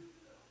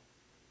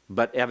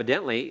 But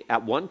evidently,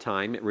 at one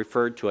time, it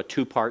referred to a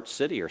 2-part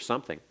city or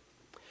something.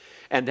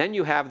 And then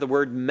you have the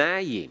word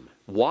mayim,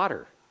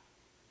 water.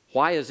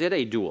 Why is it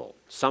a dual?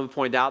 Some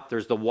point out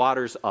there's the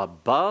waters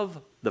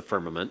above the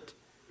firmament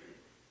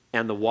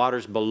and the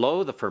waters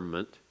below the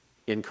firmament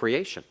in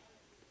creation.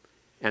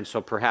 And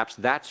so perhaps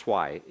that's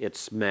why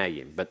it's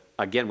mayim. But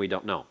again, we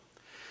don't know.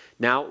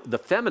 Now, the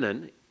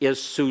feminine is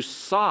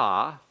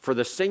susah for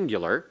the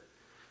singular.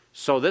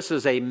 So this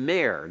is a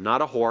mare,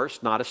 not a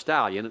horse, not a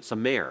stallion. It's a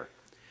mare.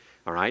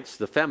 All right, it's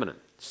the feminine,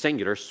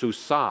 singular,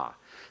 susah.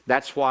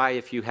 That's why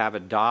if you have a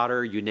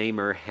daughter, you name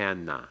her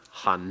Hannah,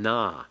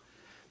 Hannah,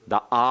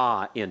 the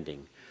ah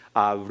ending.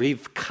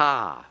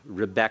 Rivka,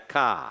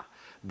 Rebecca.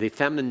 The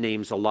feminine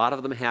names, a lot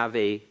of them have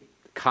a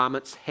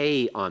comets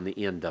hey on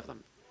the end of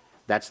them.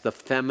 That's the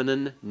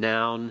feminine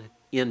noun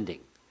ending.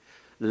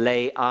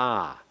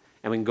 Leah.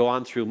 And we can go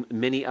on through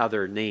many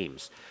other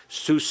names.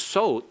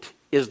 Susot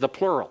is the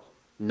plural.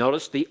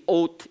 Notice the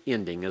ot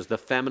ending is the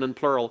feminine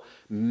plural,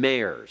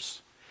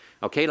 mares.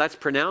 Okay, let's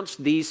pronounce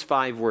these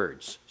 5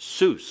 words.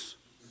 Sus.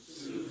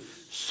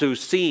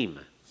 Susim.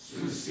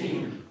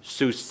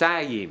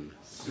 Susayim.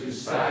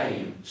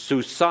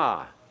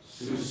 Susa.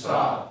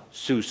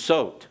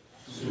 Susot.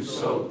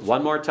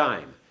 One more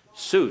time.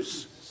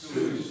 Sus.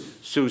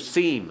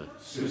 Susim.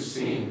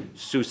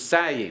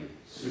 Susayim.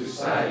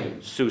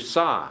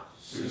 Susa.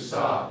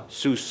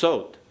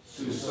 Susot.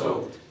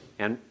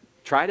 And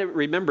try to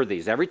remember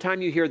these. Every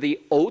time you hear the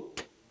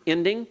ot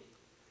ending,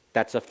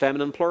 that's a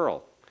feminine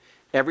plural.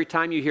 Every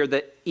time you hear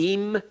the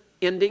im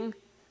ending,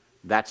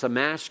 that's a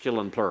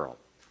masculine plural.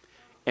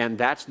 And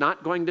that's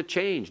not going to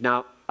change.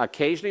 Now,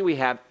 occasionally we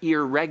have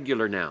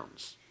irregular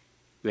nouns.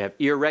 We have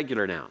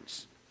irregular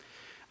nouns.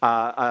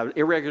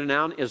 Irregular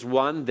noun is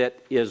one that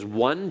is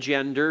one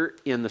gender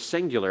in the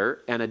singular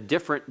and a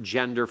different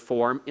gender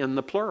form in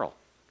the plural.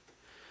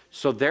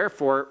 So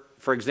therefore,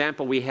 for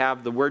example, we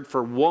have the word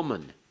for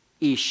woman,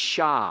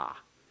 isha.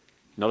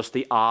 Notice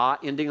the ah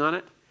ending on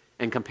it,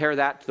 and compare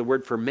that to the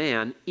word for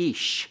man,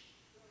 ish,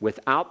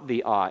 without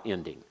the ah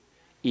ending.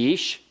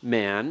 Ish,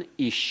 man,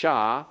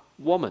 isha,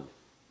 woman.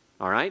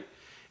 All right?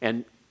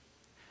 And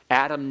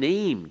Adam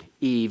named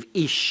Eve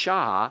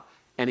Isha,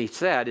 and he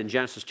said in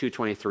Genesis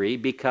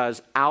 2:23,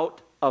 because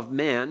out of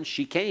man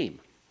she came.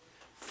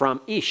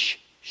 From Ish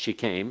she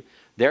came.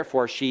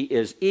 Therefore she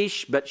is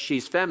Ish, but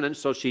she's feminine,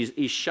 so she's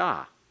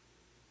Isha.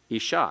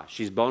 Isha.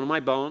 She's bone of my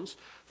bones,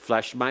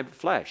 flesh of my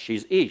flesh.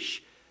 She's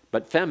Ish.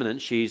 But feminine,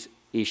 she's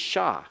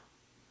Isha.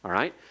 All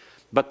right?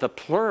 But the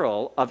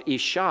plural of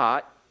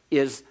Isha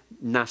is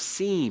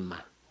Nasim.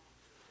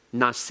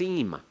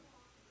 Nasim.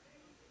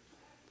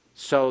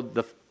 So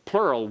the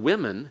plural,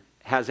 women,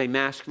 has a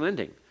masculine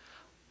ending.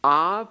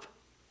 Av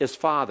is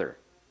father.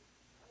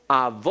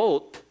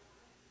 Avot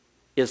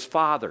is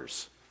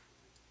fathers.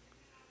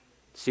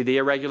 See the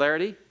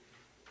irregularity?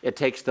 It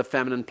takes the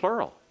feminine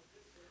plural.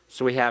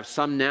 So we have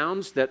some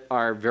nouns that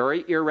are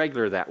very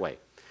irregular that way.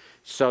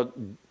 So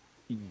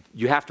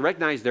you have to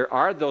recognize there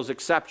are those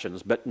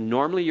exceptions, but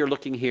normally you're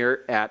looking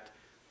here at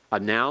a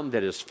noun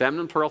that is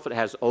feminine plural if it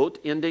has ot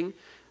ending,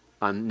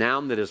 a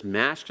noun that is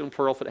masculine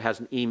plural if it has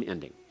an im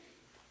ending.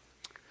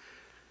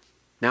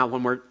 Now,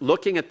 when we're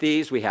looking at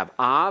these, we have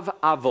av,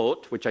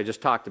 avot, which I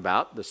just talked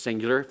about, the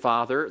singular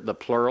father, the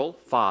plural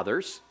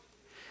fathers.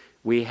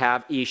 We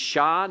have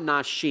isha,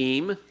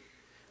 nashim,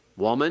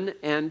 woman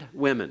and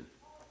women.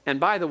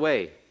 And by the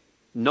way,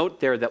 note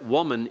there that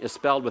woman is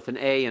spelled with an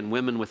A and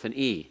women with an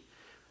E.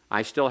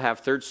 I still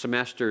have third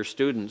semester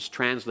students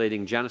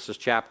translating Genesis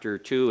chapter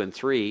 2 and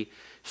 3,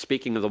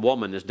 speaking of the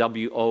woman as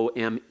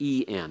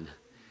W-O-M-E-N.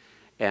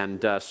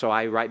 And so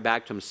I write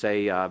back to them and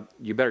say,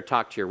 you better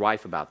talk to your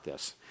wife about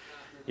this.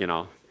 You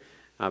know,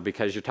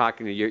 because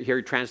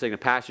you're translating a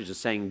passage and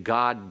saying,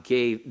 God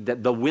gave,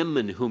 the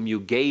women whom you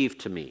gave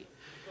to me,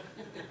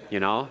 you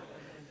know.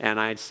 And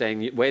I'm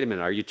saying, wait a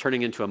minute, are you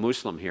turning into a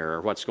Muslim here,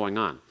 or what's going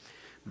on?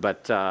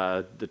 But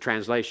the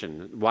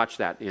translation, watch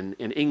that. In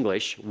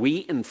English,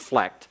 we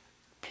inflect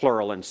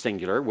plural and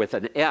singular with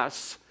an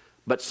S,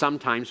 but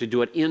sometimes we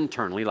do it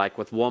internally, like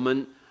with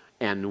woman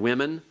and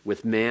women,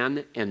 with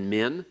man and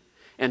men.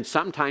 And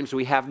sometimes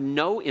we have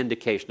no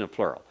indication of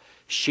plural.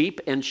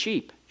 Sheep and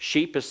sheep.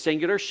 Sheep is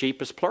singular,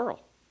 sheep is plural.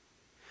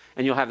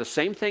 And you'll have the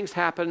same things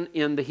happen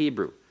in the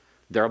Hebrew.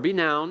 There will be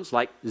nouns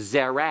like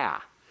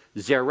zerah.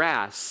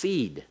 Zerah,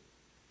 seed.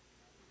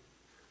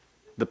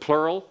 The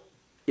plural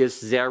is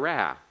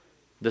zerah.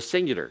 The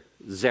singular,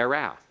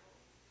 zerah.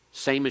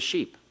 Same as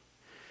sheep.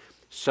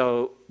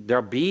 So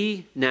there'll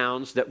be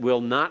nouns that will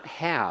not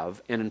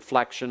have an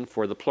inflection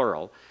for the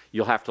plural.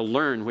 You'll have to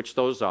learn which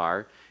those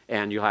are,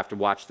 and you'll have to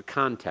watch the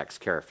context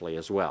carefully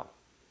as well.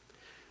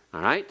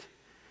 All right?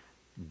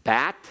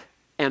 Bat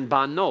and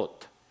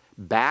banot.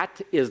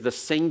 Bat is the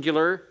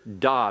singular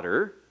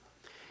daughter,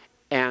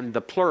 and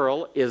the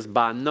plural is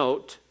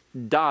banot,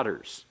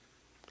 daughters.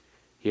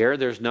 Here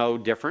there's no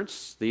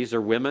difference. These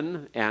are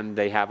women, and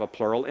they have a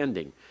plural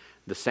ending.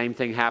 The same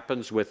thing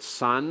happens with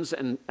sons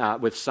and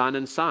with son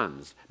and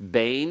sons.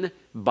 Bain,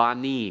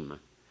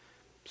 banim.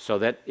 So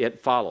that it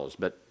follows.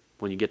 But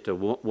when you get to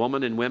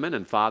woman and women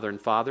and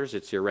fathers,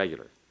 it's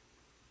irregular.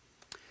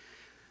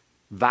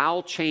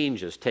 Vowel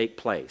changes take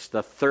place.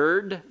 The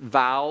third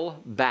vowel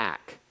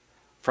back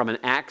from an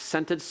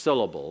accented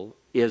syllable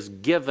is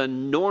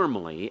given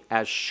normally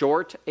as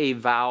short a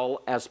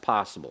vowel as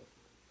possible.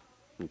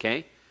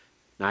 Okay?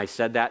 Now I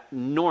said that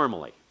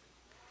normally.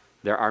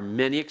 There are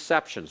many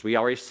exceptions. We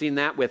already seen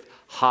that with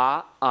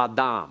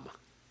ha-adam.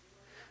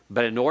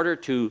 But in order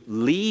to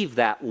leave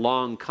that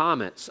long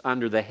comments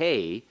under the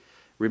hay,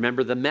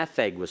 remember the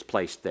metheg was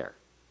placed there.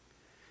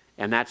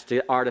 And that's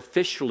to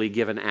artificially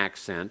give an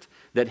accent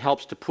that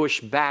helps to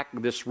push back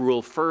this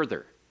rule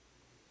further.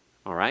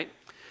 All right?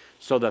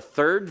 So the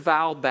third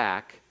vowel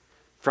back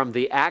from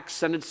the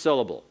accented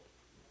syllable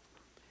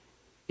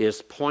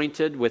is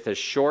pointed with as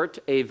short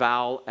a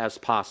vowel as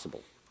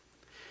possible.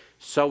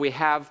 So we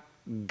have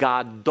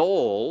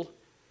gadol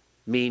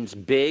means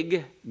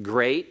big,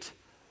 great,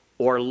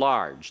 or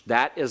large.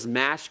 That is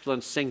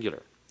masculine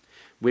singular.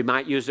 We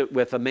might use it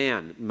with a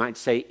man. We might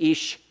say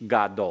ish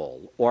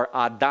gadol or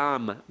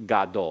adam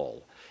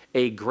gadol,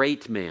 a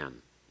great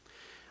man.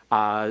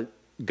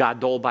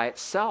 Gadol by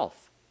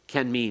itself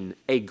can mean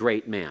a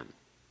great man,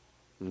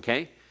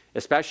 okay?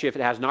 Especially if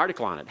it has an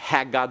article on it.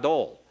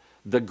 Hagadol,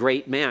 the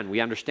great man. We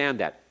understand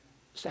that.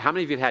 So how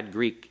many of you have had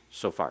Greek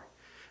so far?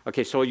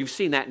 Okay, so you've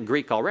seen that in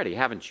Greek already,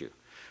 haven't you?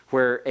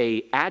 Where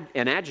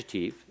an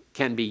adjective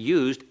can be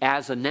used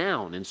as a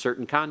noun in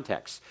certain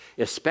contexts,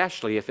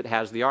 especially if it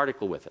has the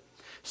article with it.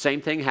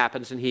 Same thing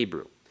happens in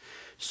Hebrew.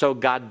 So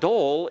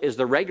gadol is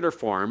the regular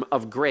form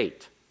of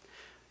great.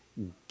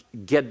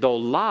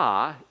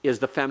 Gedolah is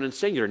the feminine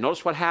singular.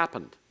 Notice what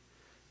happened.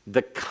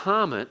 The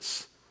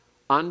comets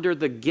under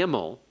the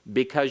gimel,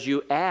 because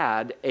you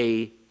add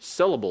a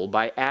syllable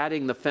by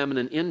adding the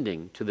feminine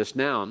ending to this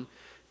noun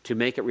to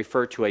make it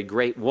refer to a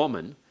great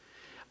woman,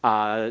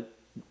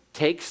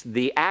 takes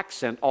the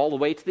accent all the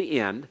way to the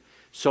end.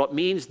 So it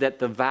means that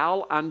the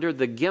vowel under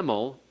the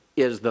gimel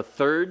is the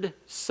third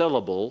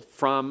syllable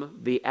from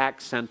the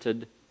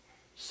accented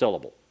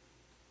syllable.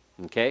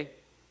 Okay?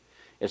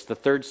 It's the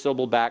third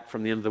syllable back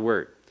from the end of the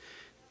word.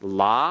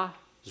 La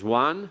is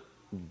one,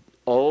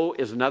 O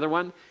is another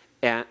one,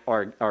 and,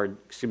 or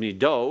excuse me,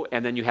 do,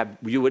 and then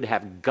you would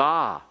have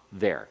ga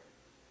there.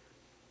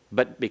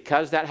 But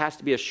because that has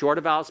to be as short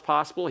a vowel as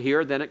possible,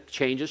 here then it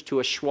changes to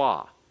a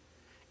schwa,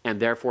 and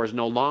therefore is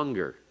no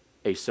longer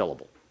a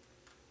syllable.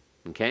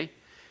 Okay?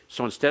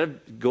 So instead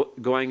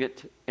of going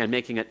it and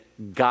making it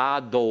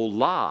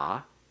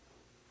gadolah,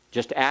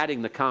 just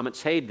adding the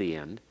comets hey to the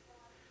end,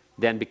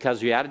 then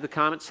because you added the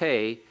comets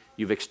hey,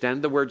 you've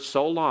extended the word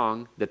so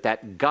long that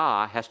that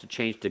ga has to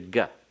change to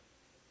g.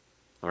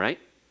 All right?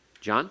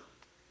 John?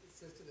 It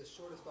says to the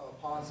shortest vowel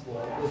possible.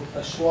 A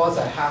schwa is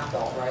a half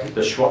vowel, right?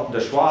 The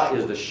schwa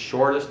is the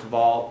shortest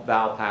vowel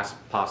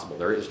possible.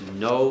 There is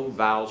no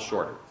vowel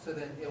shorter. So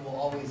then it will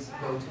always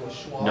go to a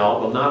schwa? No,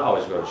 it will not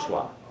always go to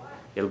schwa.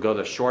 It'll go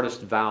the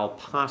shortest vowel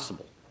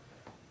possible,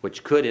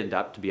 which could end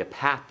up to be a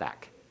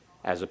pathak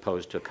as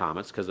opposed to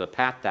comets, because a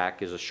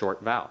pathak is a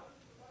short vowel.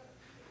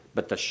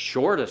 But the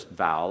shortest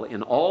vowel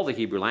in all the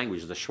Hebrew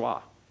language is a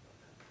schwa.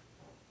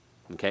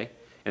 Okay?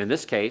 And in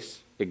this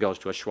case, it goes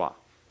to a schwa.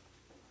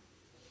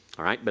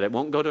 All right? But it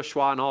won't go to a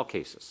schwa in all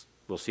cases.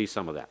 We'll see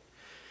some of that.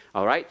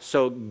 All right?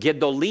 So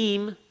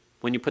gedolim,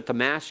 when you put the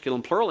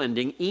masculine plural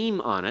ending, im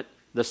on it,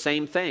 the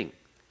same thing.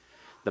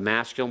 The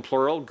masculine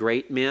plural,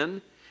 great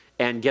men,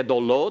 and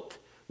gedolot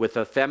with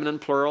the feminine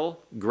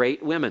plural,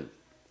 great women.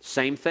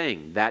 Same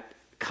thing. That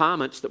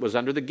comets that was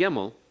under the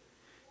gimel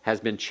has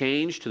been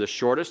changed to the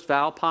shortest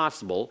vowel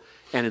possible,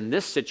 and in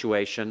this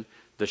situation,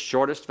 the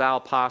shortest vowel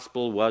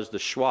possible was the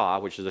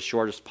schwa, which is the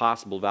shortest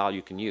possible vowel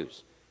you can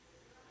use.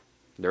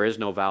 There is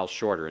no vowel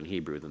shorter in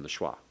Hebrew than the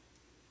schwa.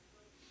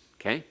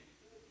 Okay?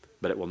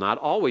 But it will not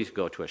always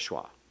go to a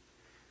schwa.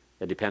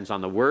 It depends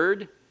on the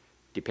word,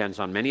 depends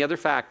on many other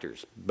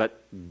factors,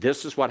 but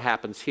this is what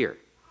happens here.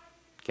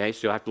 Okay, so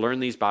you'll have to learn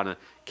these on a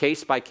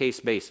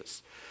case-by-case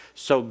basis.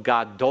 So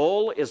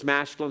gadol is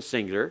masculine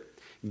singular,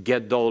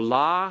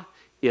 gedolah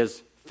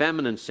is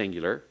feminine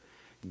singular,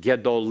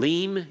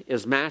 gedolim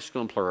is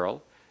masculine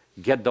plural,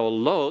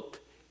 gedolot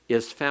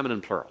is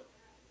feminine plural.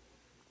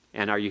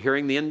 And are you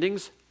hearing the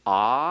endings?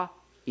 A,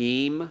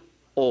 im,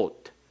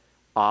 ot.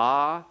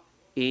 A,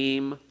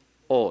 im,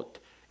 ot.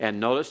 And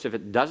notice if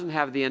it doesn't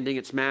have the ending,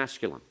 it's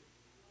masculine.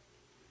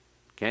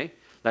 Okay,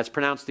 let's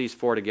pronounce these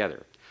four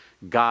together.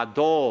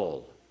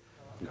 Gadol.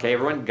 Okay,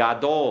 everyone?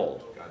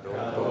 Gadol.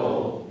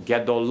 Gadol.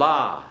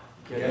 Gedolah.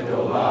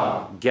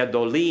 Gedolah.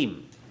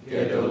 Gedolim.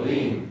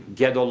 Gedolim.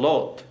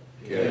 Gedolot.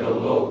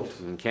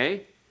 Gedolot.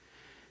 Okay?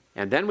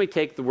 And then we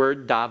take the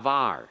word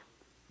davar.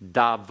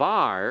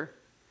 Davar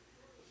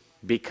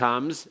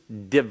becomes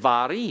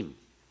divarim.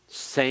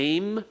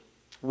 Same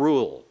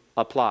rule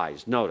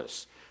applies.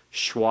 Notice.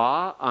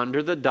 Schwa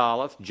under the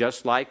daleth,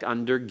 just like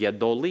under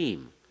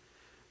gedolim.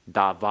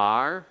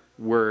 Davar,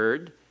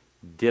 word.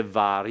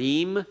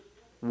 Divarim,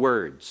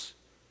 words.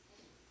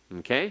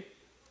 Okay?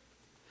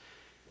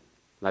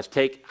 Let's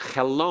take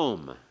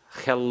chelom.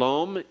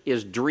 Chelom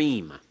is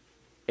dream,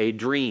 a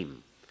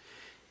dream.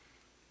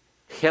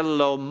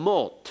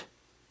 Chelomot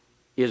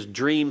is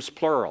dreams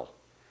plural.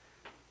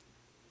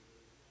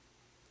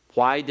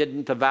 Why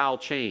didn't the vowel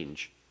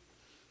change?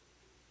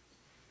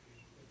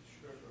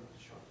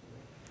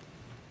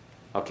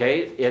 Okay,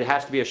 it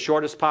has to be as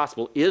short as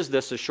possible. Is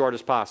this as short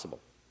as possible?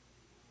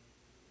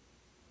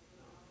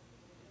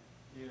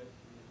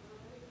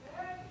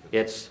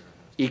 It's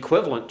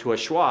equivalent to a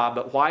schwa,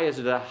 but why is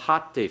it a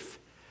hatif,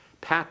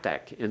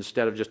 patek,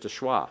 instead of just a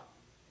schwa?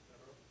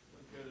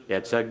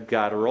 It's a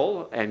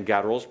guttural, and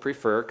gutturals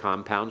prefer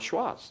compound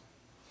schwas.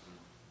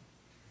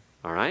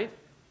 All right?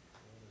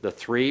 The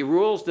three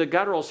rules the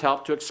gutturals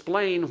help to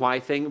explain why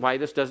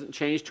this doesn't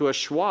change to a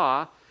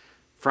schwa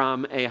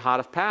from a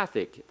hatif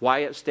pathik, why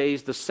it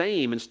stays the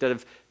same instead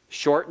of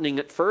shortening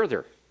it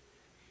further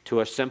to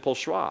a simple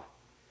schwa.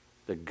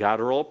 The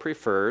guttural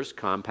prefers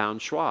compound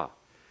schwa.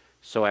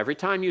 So every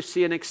time you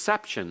see an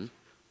exception,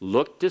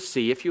 look to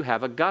see if you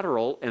have a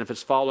guttural and if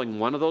it's following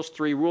one of those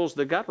three rules,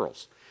 the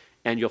gutturals.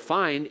 And you'll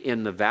find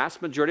in the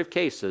vast majority of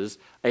cases,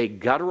 a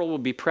guttural will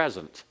be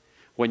present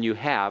when you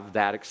have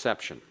that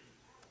exception.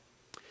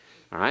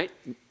 All right?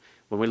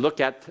 When we look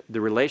at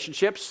the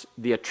relationships,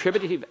 the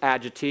attributive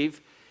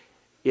adjective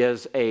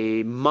is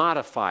a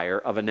modifier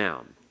of a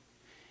noun.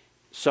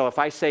 So if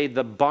I say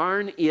the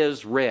barn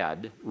is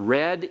red,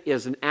 red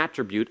is an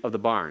attribute of the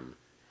barn.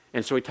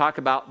 And so we talk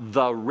about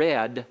the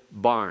red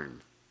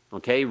barn.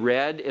 Okay,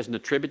 red is an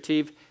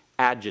attributive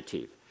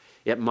adjective.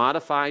 It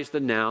modifies the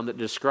noun that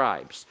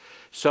describes.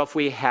 So if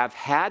we have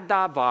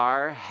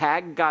hadavar,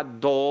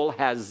 hagadol,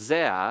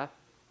 hazeh,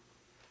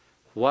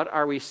 what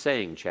are we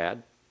saying,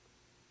 Chad?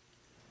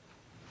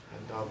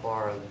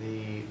 Hadavar,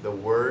 the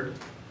word.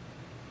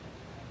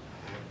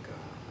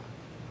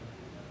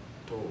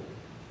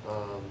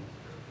 Hagadol.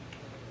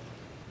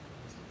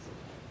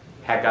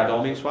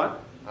 Hagadol means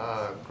what?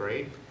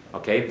 Great.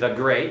 Okay, the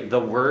great, the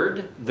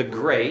word, the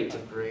great. The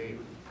great.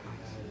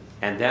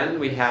 And then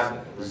we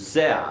have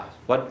zeh.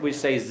 What did we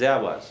say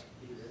zeh was?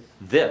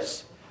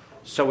 This.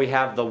 So we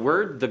have the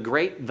word, the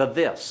great, the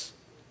this.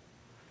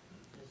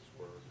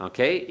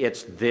 Okay,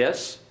 it's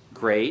this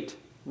great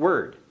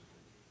word.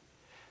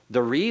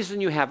 The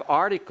reason you have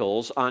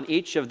articles on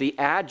each of the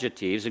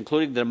adjectives,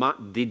 including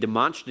the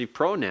demonstrative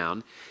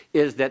pronoun,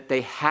 is that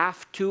they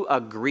have to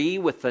agree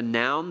with the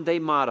noun they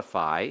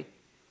modify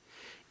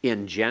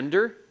in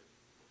gender.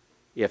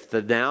 If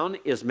the noun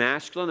is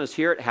masculine, as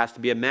here, it has to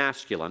be a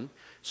masculine.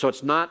 So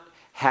it's not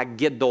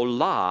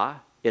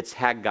hagidolah, it's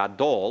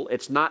hagadol.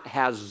 It's not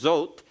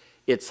hazot,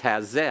 it's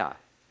hazeh.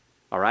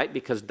 All right?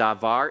 Because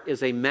davar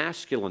is a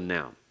masculine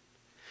noun.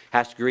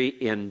 Has to agree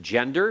in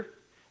gender,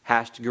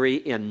 has to agree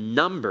in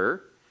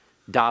number.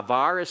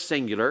 Davar is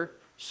singular,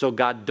 so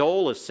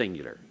gadol is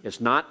singular. It's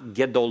not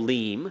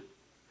gedolim,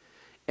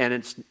 and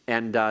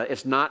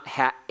it's not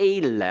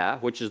ha'ela,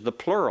 which is the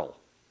plural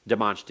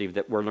demonstrative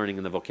that we're learning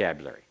in the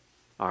vocabulary.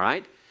 All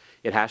right?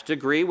 It has to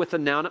agree with the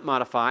noun it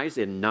modifies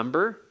in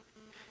number,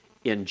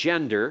 in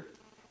gender,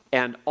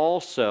 and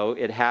also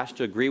it has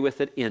to agree with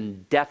it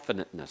in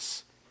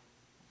definiteness.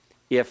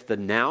 If the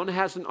noun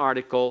has an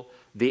article,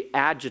 the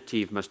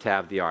adjective must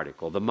have the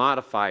article. The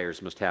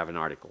modifiers must have an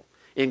article,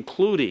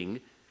 including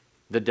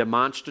the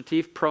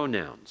demonstrative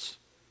pronouns,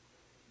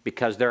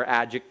 because they're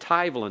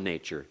adjectival in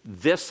nature.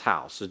 This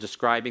house is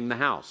describing the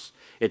house.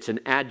 It's an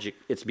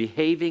adjective. It's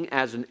behaving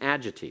as an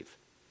adjective.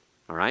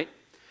 All right?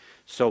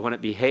 So when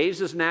it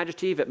behaves as an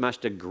adjective, it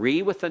must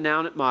agree with the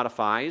noun it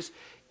modifies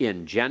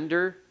in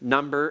gender,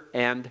 number,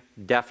 and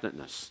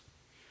definiteness.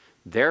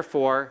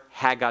 Therefore,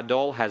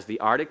 hagadol has the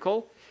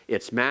article.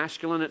 It's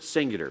masculine, it's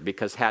singular,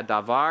 because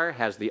hadavar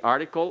has the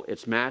article,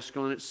 it's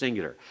masculine, it's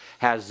singular.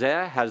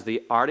 Hazeh has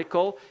the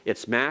article,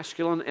 it's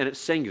masculine, and it's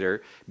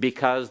singular,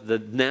 because the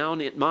noun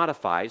it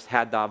modifies,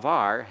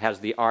 hadavar, has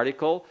the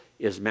article,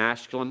 is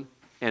masculine,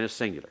 and is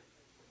singular.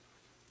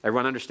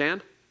 Everyone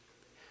understand?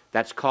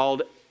 That's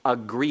called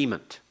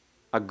agreement.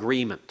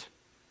 Agreement.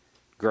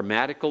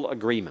 Grammatical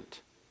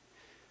agreement.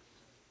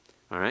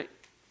 All right?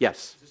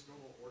 Yes? Is this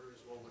normal order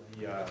as well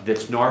with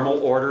That's normal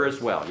order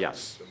as well,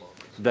 yes.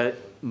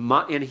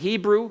 In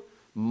Hebrew,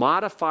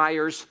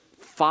 modifiers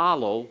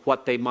follow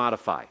what they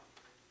modify.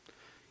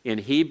 In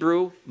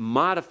Hebrew,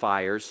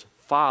 modifiers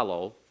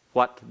follow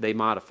what they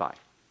modify.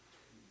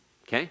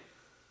 Okay?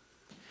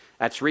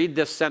 Let's read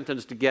this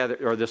sentence together,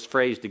 or this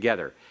phrase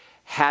together.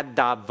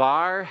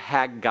 Hadavar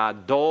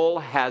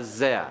hagadol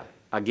hazeh.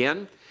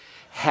 Again.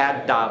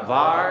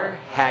 Hadavar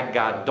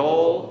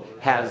hagadol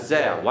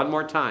hazeh. One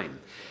more time.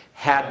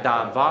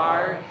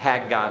 Hadavar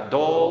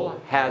hagadol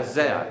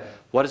hazeh.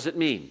 What does it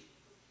mean?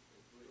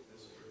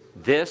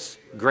 This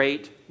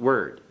great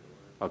word.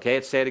 Okay,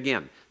 let's say it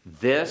again.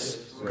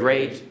 This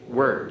great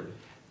word.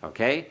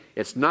 Okay?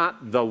 It's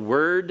not the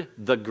word,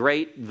 the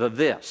great, the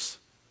this.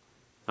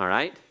 All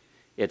right?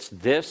 It's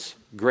this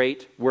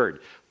great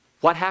word.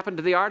 What happened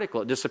to the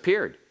article? It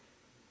disappeared.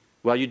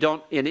 Well, you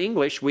don't, in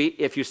English,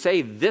 if you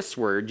say this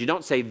word, you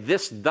don't say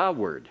this the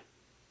word.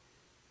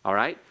 All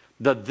right?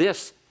 The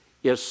this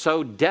is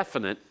so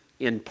definite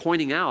in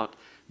pointing out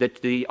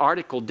that the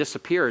article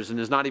disappears and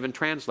is not even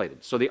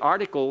translated. So the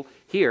article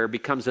here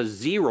becomes a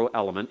zero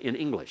element in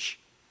English.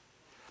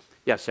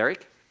 Yes,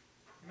 Eric?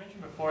 You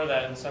mentioned before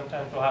that, and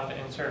sometimes we'll have to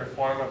insert a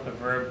form of the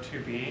verb to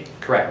be.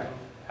 Correct.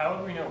 How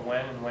would we know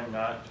when and when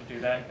not to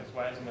do that? Because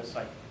why isn't this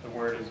like the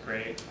word is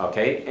great?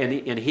 Okay, and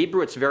in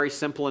Hebrew it's very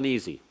simple and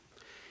easy.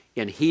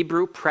 In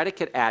Hebrew,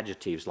 predicate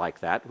adjectives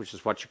like that, which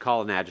is what you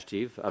call an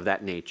adjective of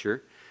that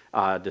nature,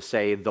 to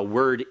say the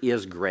word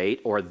is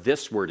great or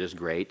this word is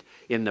great,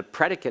 in the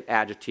predicate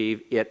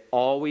adjective it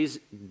always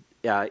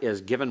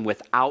is given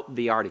without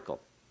the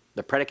article.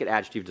 The predicate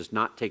adjective does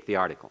not take the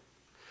article.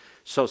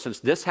 So since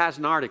this has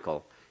an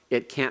article,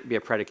 it can't be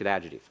a predicate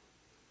adjective.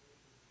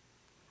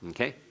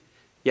 Okay?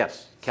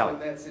 Yes, So Kelly. in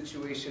that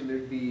situation,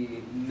 there'd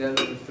be none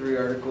of the three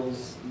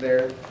articles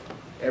there?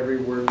 Every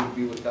word would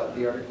be without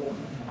the article?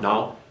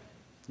 No.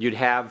 You'd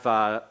have,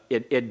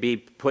 it'd be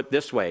put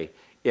this way.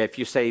 If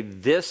you say,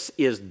 this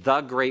is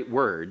the great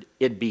word,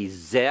 it'd be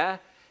Ze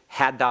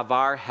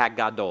Hadavar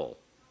Hagadol.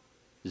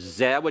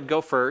 Ze would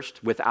go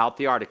first without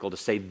the article to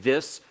say,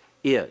 this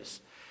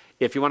is.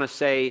 If you want to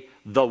say,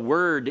 the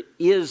word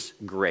is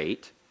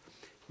great,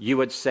 you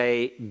would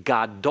say,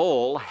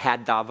 Gadol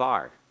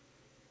Hadavar.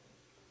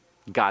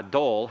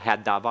 Gadol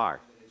Hadavar.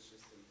 It's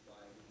just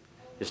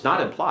implied. It's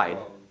not implied.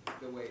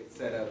 The way it's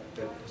set up,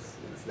 that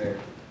it's there.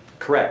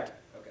 Correct.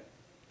 Okay.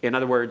 In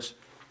other words,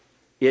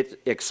 it's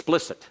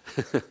explicit.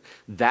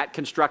 That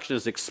construction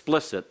is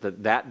explicit,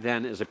 that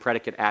then is a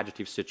predicate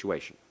adjective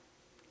situation.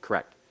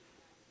 Correct.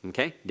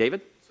 Okay,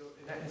 David? So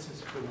in that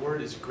instance, if the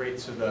word is great,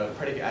 so the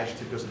predicate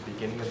adjective goes at the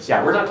beginning of the sentence?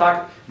 Yeah, we're not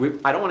talking,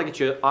 I don't want to get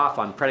you off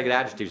on predicate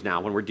adjectives now.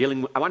 When we're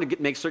dealing, I want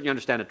to make certain you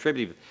understand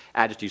attributive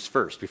adjectives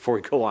first before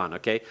we go on,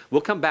 okay?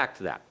 We'll come back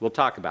to that. We'll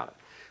talk about it.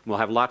 We'll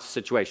have lots of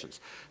situations.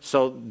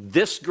 So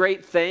this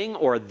great thing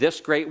or this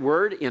great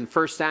word in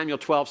 1 Samuel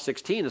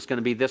 12:16 is going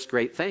to be this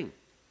great thing.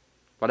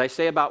 What I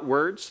say about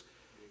words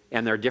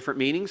and their different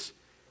meanings,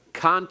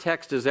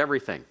 context is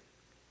everything.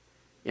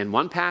 In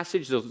one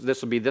passage,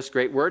 this will be this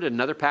great word, in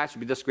another passage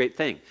will be this great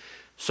thing.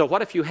 So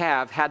what if you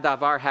have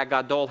Hadavar,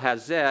 Hagadol,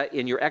 Hazeh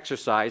in your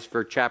exercise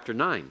for chapter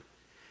 9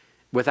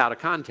 without a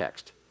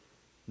context?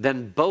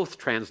 Then both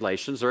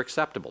translations are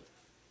acceptable.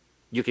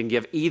 You can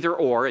give either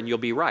or and you'll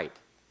be right.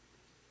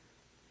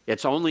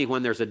 It's only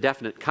when there's a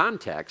definite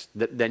context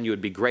that then you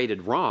would be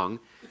graded wrong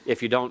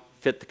if you don't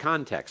fit the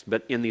context.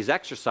 But in these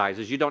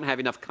exercises, you don't have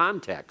enough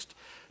context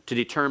to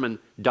determine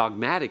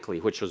dogmatically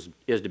which is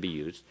to be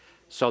used.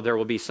 So there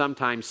will be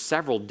sometimes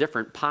several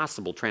different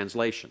possible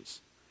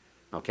translations.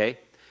 Okay?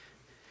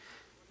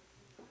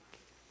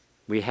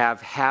 We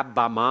have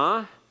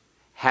Habama,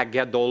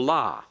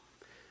 Hagedolah.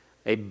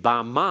 A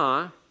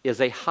Bama is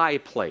a high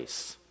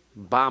place.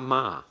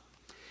 Bama.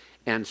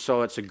 And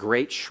so it's a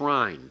great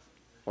shrine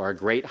or a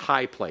great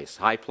high place.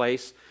 High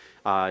place,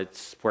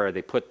 it's where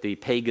they put the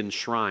pagan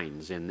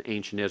shrines in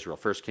ancient Israel,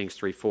 1 Kings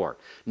 3:4.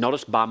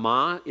 Notice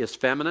Bama is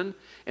feminine,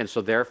 and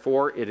so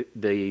therefore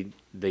the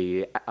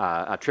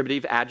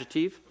attributive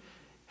adjective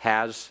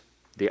has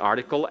the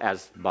article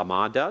as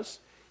Bama does.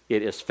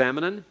 It is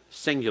feminine,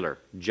 singular,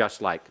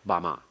 just like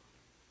Bama.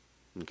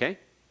 Okay?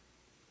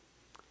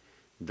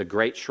 The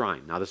great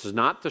shrine. Now this is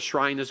not the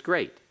shrine is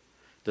great.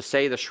 To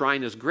say the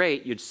shrine is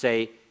great, you'd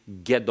say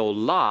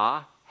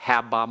Gedolah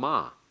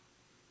Habama.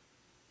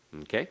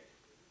 Okay?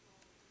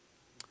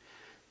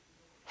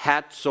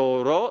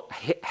 Hatzarot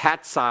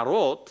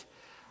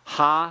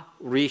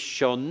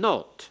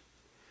ha-rishonot.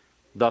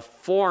 The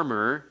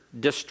former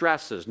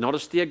distresses.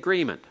 Notice the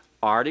agreement.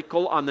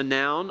 Article on the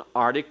noun,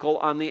 article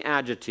on the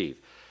adjective.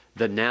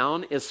 The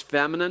noun is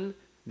feminine,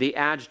 the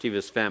adjective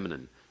is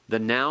feminine. The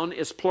noun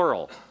is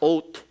plural,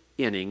 ot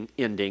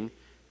ending.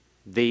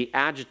 The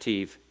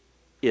adjective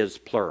is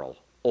plural,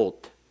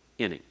 ot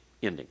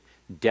ending.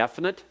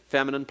 Definite,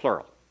 feminine,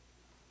 plural.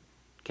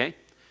 Okay?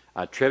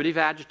 Attributive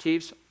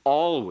adjectives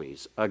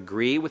always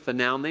agree with the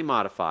noun they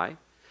modify,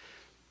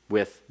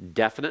 with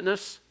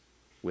definiteness,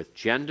 with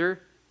gender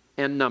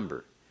and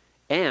number.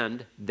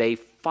 And they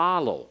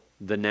follow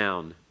the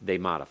noun they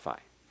modify.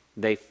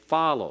 They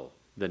follow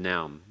the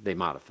noun they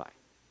modify.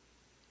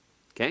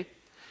 Okay?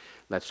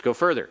 Let's go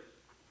further.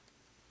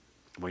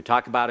 When we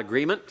talk about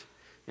agreement,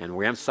 and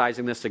we're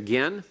emphasizing this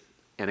again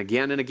and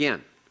again and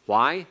again.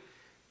 Why?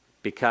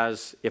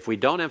 Because if we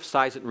don't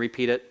emphasize it and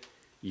repeat it,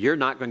 you're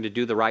not going to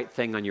do the right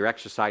thing on your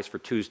exercise for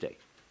Tuesday.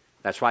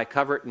 That's why I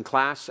cover it in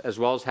class as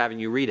well as having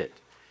you read it.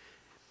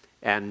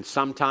 And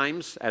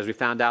sometimes, as we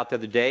found out the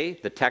other day,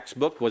 the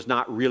textbook was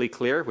not really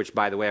clear, which,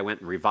 by the way, I went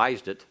and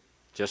revised it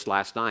just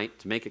last night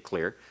to make it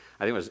clear.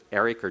 I think it was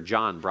Eric or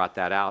John brought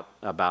that out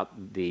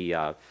about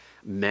the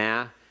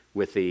ma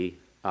with the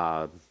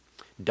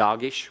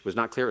doggish was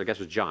not clear. I guess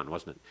it was John,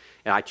 wasn't it?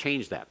 And I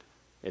changed that.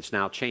 It's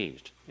now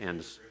changed.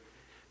 And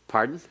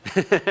pardon?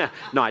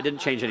 No, I didn't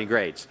change any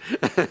grades.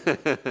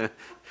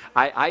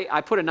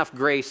 I put enough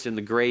grace in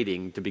the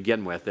grading to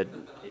begin with that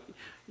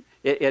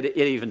it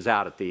evens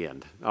out at the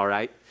end. All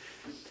right?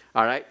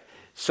 All right?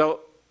 So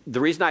the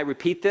reason I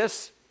repeat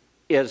this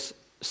is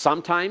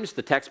sometimes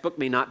the textbook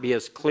may not be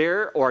as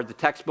clear, or the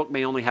textbook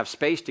may only have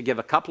space to give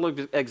a couple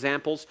of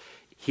examples.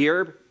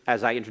 Here,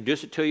 as I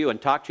introduce it to you and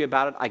talk to you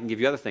about it, I can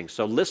give you other things.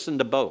 So listen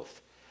to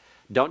both.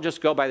 Don't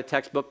just go by the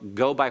textbook,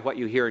 go by what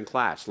you hear in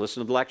class.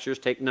 Listen to the lectures,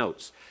 take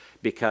notes,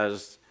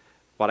 because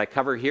what I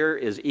cover here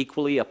is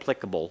equally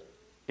applicable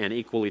and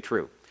equally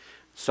true.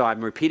 So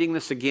I'm repeating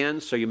this again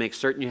so you make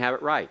certain you have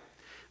it right.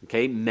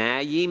 Okay,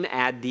 Mayim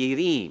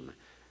Adirim.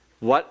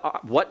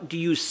 What do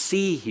you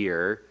see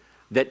here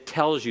that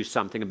tells you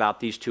something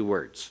about these two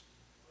words?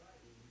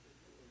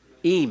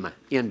 Im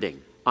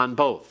ending on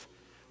both.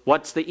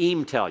 What's the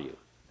im tell you?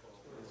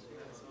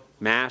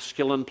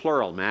 Masculine,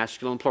 plural,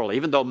 masculine, plural.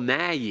 Even though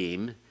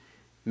Mayim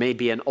may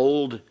be an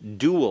old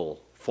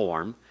dual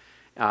form,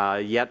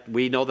 yet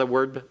we know the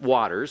word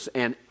waters,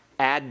 and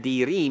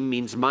Adirim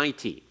means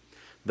mighty.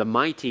 The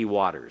mighty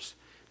waters.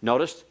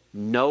 Notice,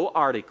 no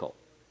article.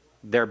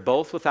 They're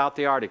both without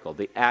the article.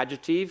 The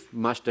adjective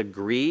must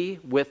agree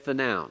with the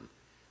noun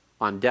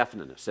on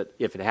definiteness.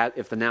 If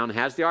the noun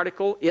has the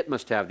article, it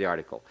must have the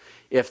article.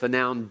 If the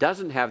noun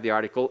doesn't have the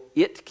article,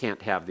 it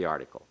can't have the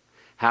article.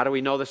 How do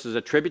we know this is a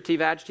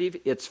attributive adjective?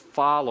 It's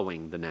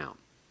following the noun.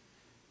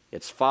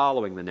 It's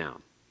following the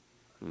noun.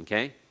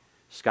 Okay?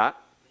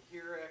 Scott? The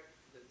hurech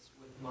that's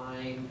with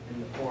mine in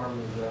the form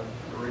of the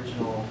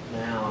original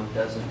noun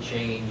doesn't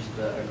change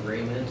the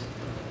agreement?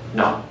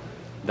 No,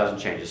 doesn't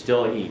change. It's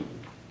still im.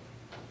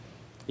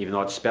 Even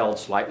though it's spelled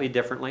slightly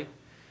differently,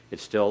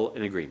 it's still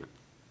an agreement.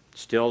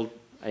 Still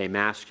a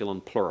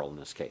masculine plural in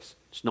this case.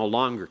 It's no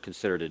longer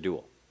considered a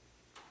dual.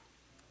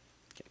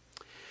 Okay.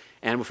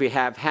 And if we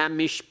have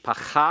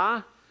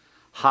hamishpacha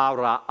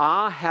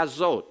hara'ah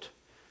hazot,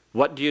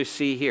 what do you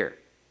see here?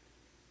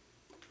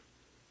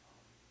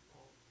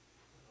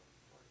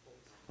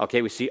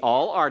 Okay, we see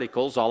all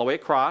articles all the way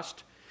across,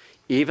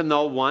 even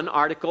though one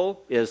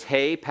article is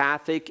hey,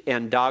 pathic,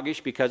 and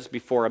dogish because it's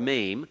before a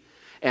mame,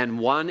 and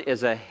one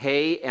is a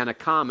hey and a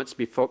comets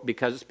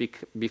because it's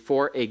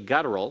before a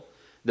guttural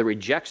that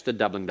rejects the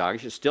doubling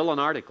dogish. It's still an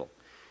article.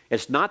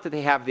 It's not that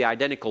they have the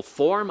identical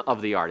form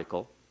of the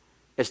article,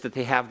 it's that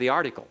they have the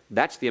article.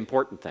 That's the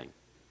important thing.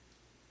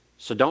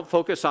 So don't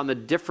focus on the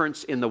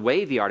difference in the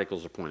way the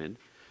articles are pointed.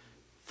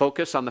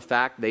 Focus on the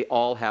fact they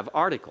all have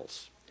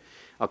articles.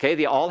 Okay,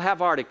 they all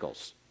have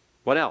articles.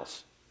 What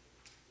else?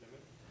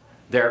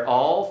 They're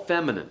all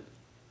feminine.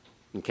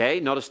 Okay,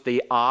 notice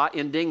the ah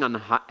ending on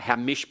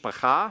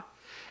hamishpacha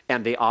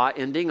and the ah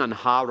ending on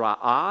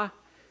hara'ah.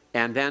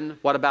 And then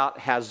what about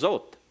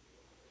hazot?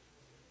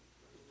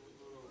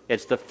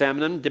 It's the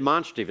feminine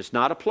demonstrative. It's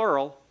not a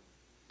plural.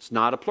 It's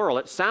not a plural.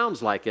 It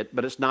sounds like it,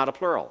 but it's not a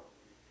plural.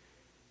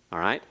 All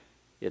right?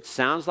 It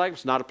sounds like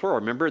it's not a plural.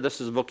 Remember, this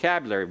is a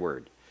vocabulary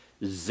word.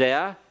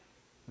 Ze,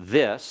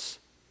 this,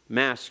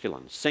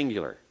 masculine,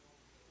 singular.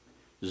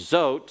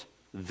 Zot,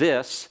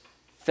 this,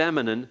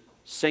 feminine,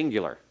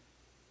 singular.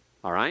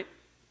 All right?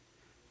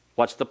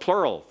 What's the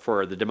plural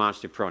for the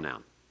demonstrative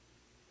pronoun?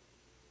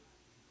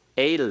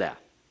 Ele.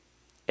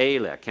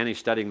 Ele. Kenny's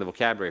studying the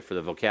vocabulary for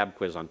the vocab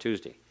quiz on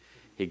Tuesday.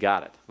 He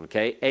got it.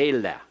 Okay?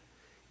 Ele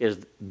is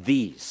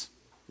these.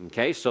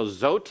 Okay? So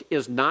zot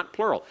is not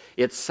plural.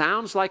 It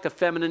sounds like a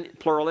feminine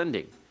plural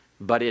ending,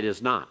 but it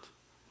is not.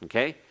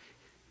 Okay?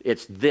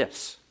 It's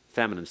this,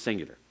 feminine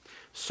singular.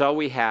 So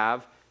we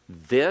have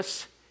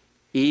this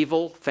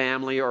evil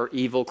family or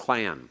evil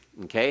clan.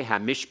 Okay?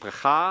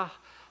 Hamishpacha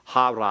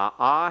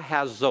hara'ah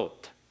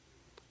hazot.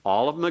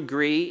 All of them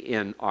agree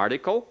in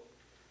article,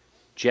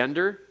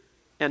 gender,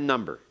 and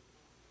number.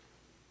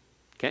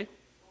 Okay?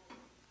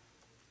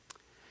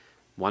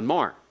 One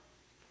more.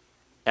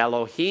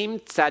 Elohim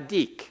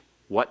tzaddik.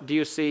 What do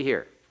you see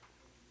here?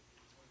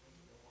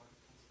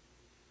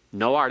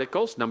 No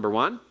articles, number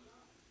one.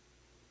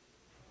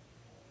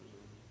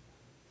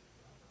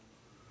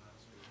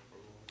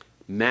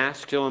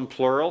 Masculine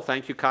plural,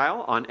 thank you,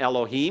 Kyle, on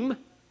Elohim.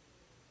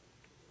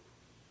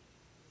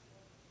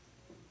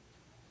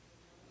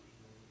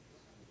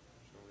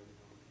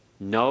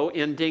 No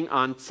ending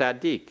on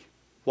tzaddik.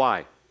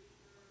 Why?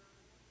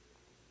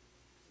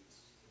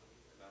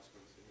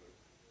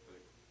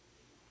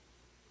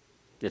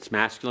 It's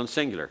masculine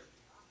singular.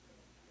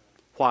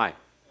 Why?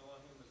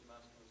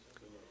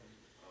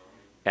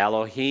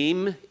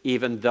 Elohim,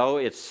 even though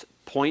it's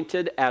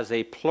pointed as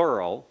a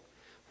plural,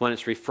 when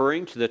it's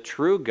referring to the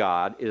true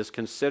God, it is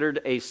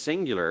considered a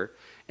singular,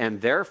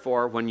 and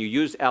therefore when you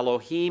use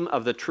Elohim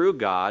of the true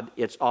God,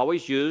 it's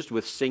always used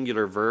with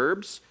singular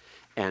verbs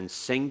and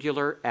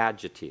singular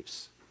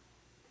adjectives.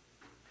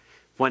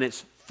 When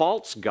it's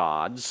false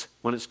gods,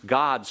 when it's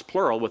gods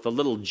plural with a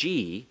little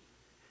g,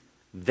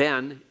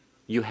 then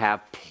you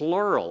have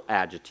plural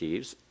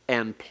adjectives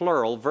and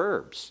plural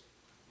verbs.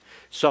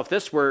 So if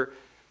this were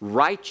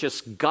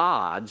righteous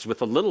gods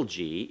with a little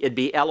g, it'd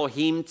be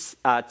Elohim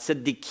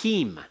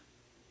tzaddikim.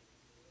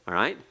 All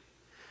right?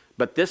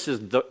 But this is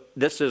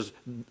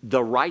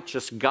the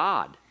righteous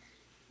God.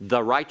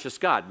 The righteous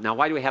God. Now,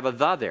 why do we have a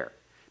the there?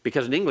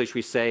 Because in English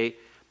we say,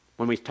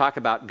 when we talk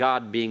about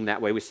God being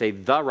that way, we say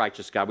the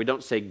righteous God. We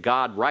don't say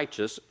God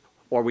righteous,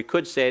 or we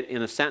could say it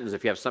in a sentence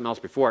if you have something else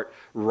before it,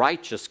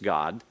 righteous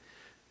God.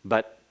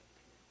 But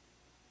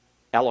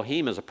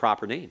Elohim is a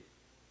proper name.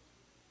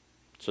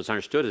 So it's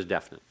understood as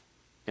definite.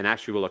 And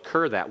actually will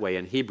occur that way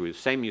in Hebrew.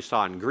 Same you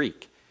saw in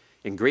Greek.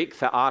 In Greek,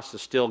 theos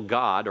is still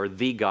God, or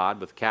the God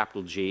with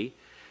capital G,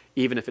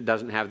 even if it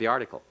doesn't have the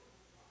article.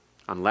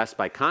 Unless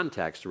by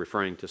context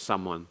referring to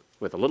someone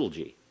with a little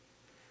g.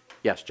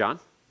 Yes, John?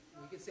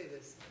 We could say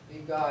this, the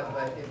God,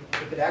 but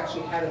if it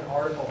actually had an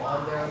article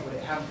on there, would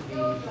it have to be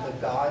the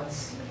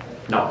gods?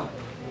 No.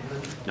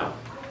 No.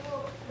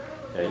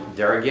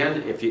 There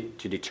again,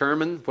 to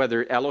determine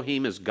whether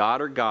Elohim is God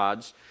or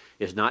gods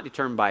is not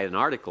determined by an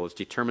article. It's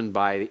determined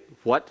by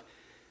what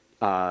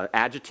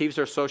adjectives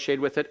are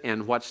associated with it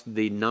and what's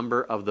the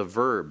number of the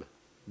verb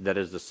that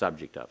is the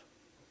subject of.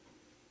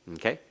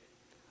 Okay?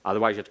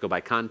 Otherwise, you have to go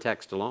by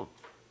context alone.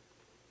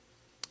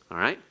 All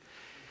right?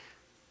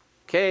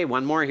 Okay,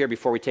 one more here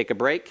before we take a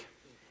break.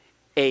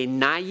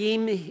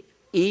 Einayim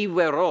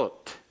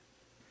iwerot.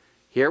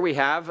 Here we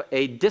have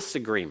a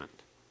disagreement.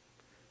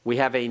 We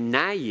have a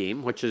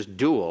nayim, which is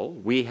dual.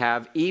 We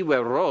have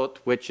iwerot,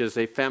 which is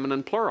a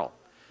feminine plural.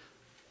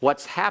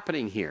 What's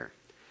happening here?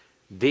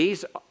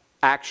 These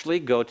actually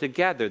go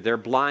together. They're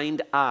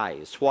blind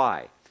eyes.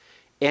 Why?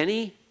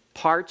 Any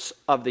parts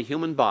of the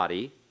human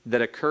body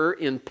that occur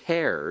in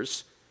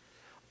pairs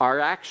are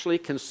actually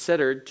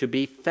considered to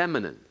be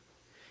feminine,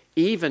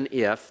 even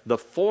if the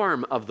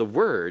form of the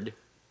word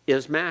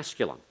is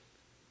masculine.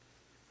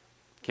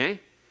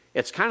 Okay?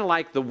 It's kind of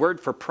like the word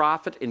for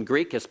prophet in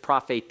Greek is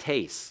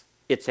prophetes.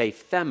 It's a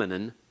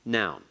feminine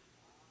noun.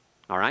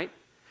 All right?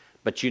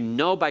 But you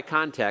know by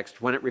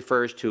context when it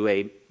refers to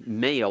a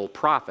male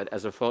prophet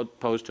as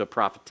opposed to a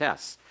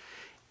prophetess.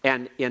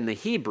 And in the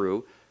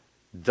Hebrew,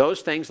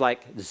 those things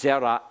like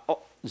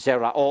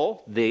zera'o,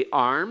 the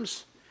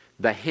arms,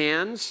 the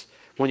hands,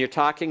 when you're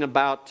talking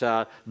about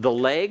the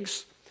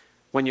legs,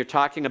 when you're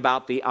talking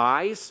about the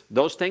eyes,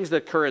 those things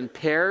that occur in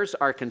pairs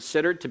are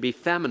considered to be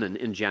feminine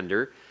in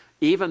gender,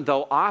 even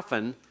though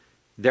often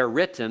they're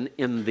written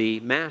in the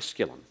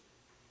masculine.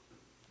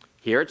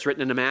 Here it's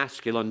written in a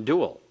masculine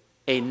dual,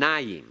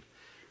 einayim,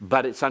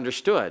 but it's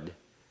understood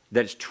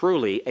that it's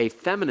truly a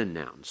feminine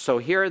noun. So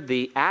here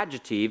the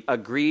adjective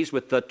agrees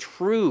with the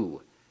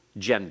true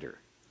gender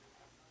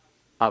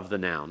of the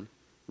noun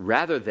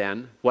rather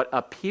than what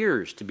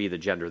appears to be the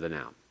gender of the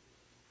noun.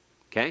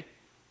 Okay?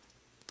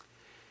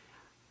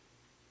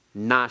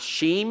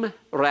 Nashim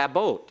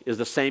rabot is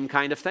the same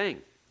kind of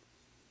thing.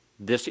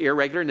 This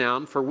irregular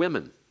noun for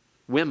women.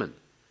 Women.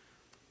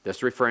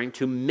 This referring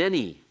to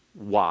many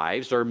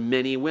wives or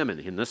many women.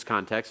 In this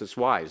context, it's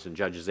wives in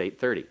Judges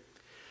 8:30.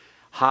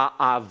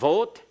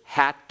 Ha'avot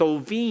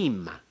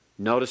hatovim.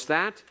 Notice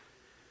that?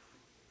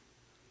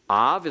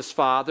 Av is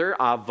father,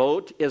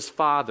 avot is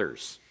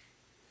fathers.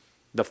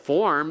 The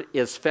form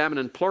is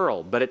feminine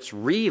plural, but it's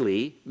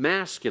really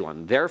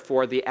masculine.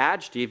 Therefore, the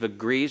adjective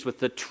agrees with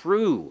the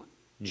true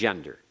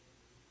gender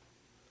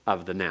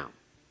of the noun.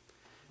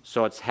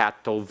 So it's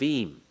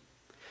hatovim.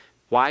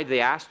 Why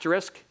the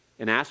asterisk?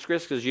 An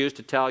asterisk is used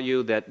to tell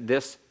you that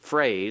this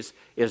phrase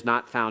is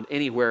not found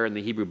anywhere in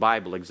the Hebrew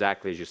Bible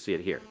exactly as you see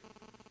it here.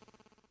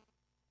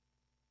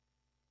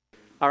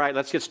 All right,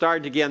 let's get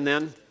started again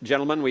then.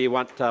 Gentlemen, we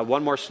want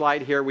one more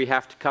slide here we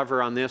have to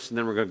cover on this, and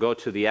then we're going to go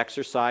to the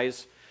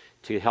exercise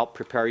to help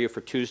prepare you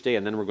for Tuesday,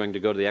 and then we're going to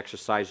go to the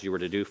exercise you were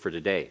to do for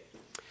today.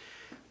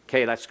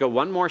 Okay, let's go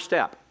one more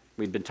step.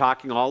 We've been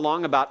talking all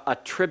along about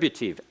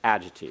attributive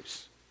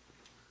adjectives.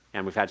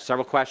 And we've had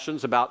several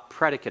questions about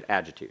predicate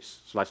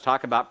adjectives. So let's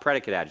talk about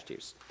predicate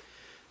adjectives.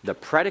 The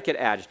predicate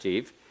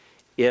adjective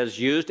is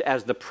used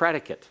as the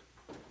predicate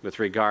with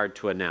regard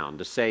to a noun.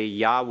 To say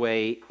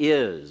Yahweh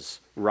is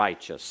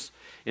righteous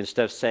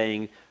instead of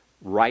saying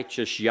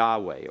righteous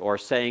Yahweh, or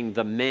saying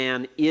the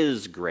man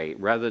is great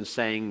rather than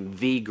saying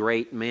the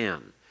great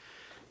man.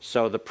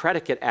 So the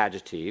predicate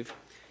adjective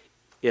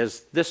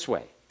is this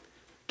way.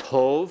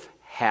 Tov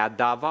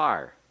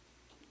hadavar.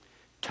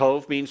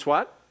 Tov means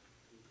what?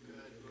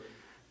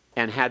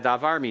 And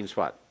hadavar means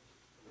what?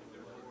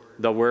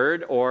 The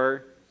word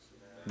or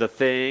the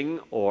thing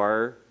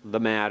or the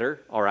matter.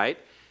 All right.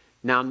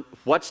 Now,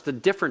 what's the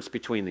difference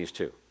between these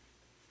two?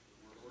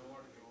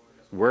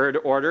 Word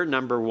order,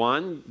 number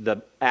one,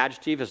 the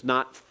adjective is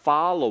not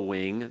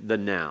following the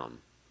noun.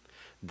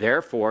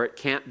 Therefore, it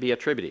can't be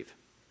attributive.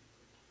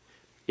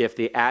 If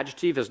the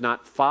adjective is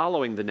not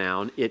following the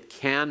noun, it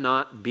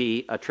cannot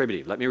be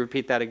attributive. Let me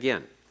repeat that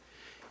again.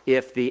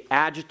 If the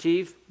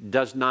adjective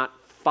does not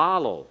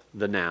follow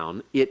the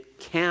noun, it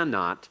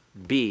cannot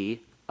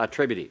be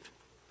attributive.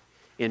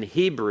 In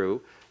Hebrew,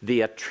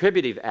 the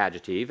attributive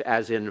adjective,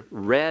 as in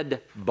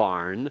red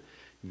barn,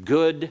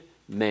 good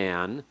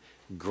man,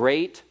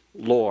 great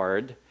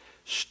Lord,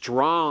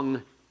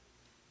 strong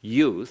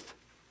youth,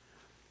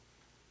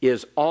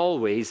 is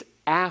always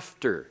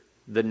after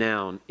the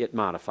noun it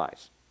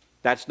modifies.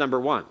 That's number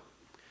one.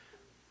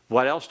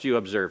 What else do you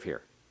observe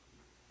here?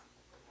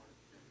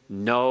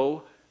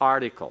 No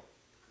article.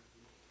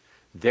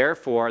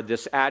 Therefore,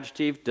 this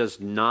adjective does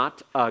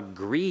not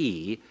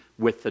agree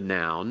with the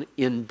noun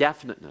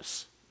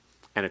indefiniteness.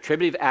 An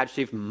attributive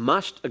adjective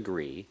must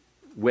agree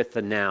with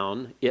the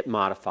noun it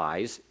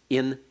modifies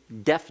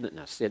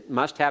indefiniteness. It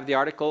must have the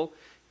article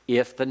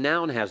if the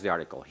noun has the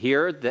article.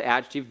 Here, the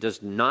adjective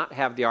does not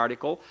have the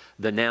article.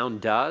 The noun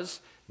does.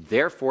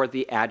 Therefore,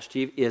 the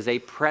adjective is a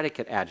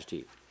predicate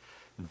adjective.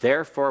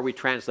 Therefore, we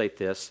translate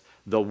this,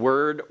 the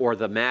word or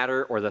the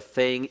matter or the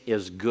thing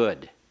is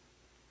good.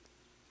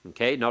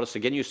 Okay, notice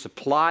again, you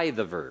supply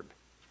the verb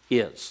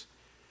is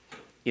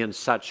in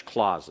such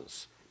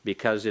clauses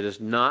because it is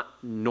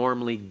not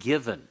normally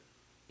given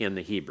in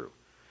the Hebrew.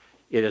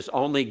 It is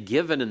only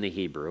given in the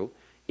Hebrew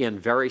in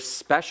very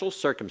special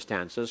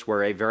circumstances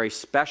where a very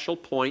special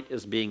point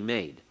is being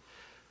made.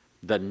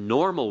 The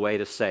normal way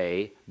to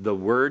say the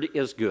word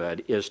is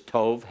good is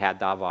tov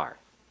hadavar.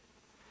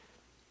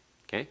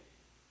 Okay?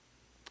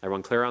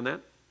 Everyone clear on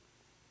that?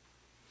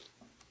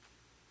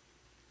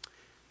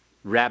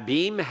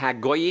 Rabim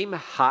hagoyim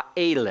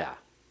ha'ele.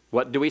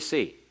 What do we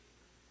see?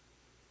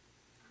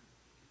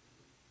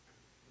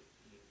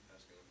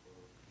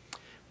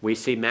 We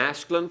see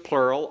masculine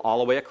plural all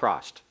the way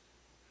across.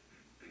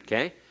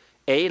 Okay?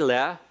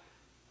 Ele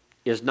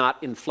is not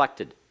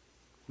inflected,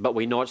 but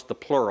we know it's the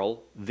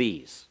plural,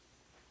 these.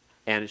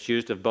 And it's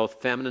used of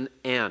both feminine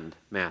and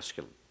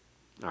masculine.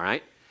 All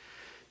right?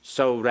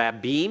 So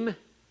Rabim,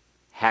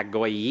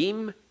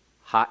 Hagoyim,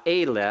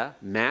 Ha'ele,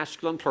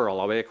 masculine plural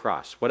all the way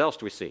across. What else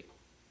do we see?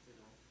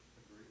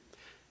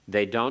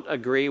 They don't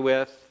agree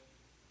with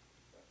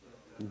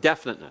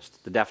definiteness,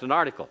 the definite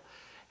article.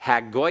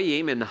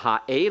 Hagoyim and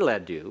Ha'ele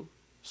do,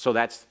 so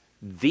that's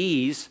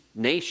these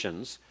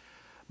nations,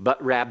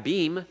 but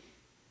Rabim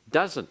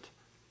doesn't.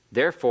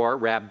 Therefore,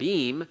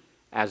 Rabim,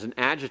 as an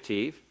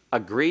adjective,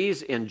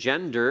 agrees in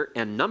gender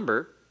and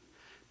number,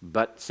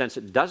 but since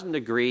it doesn't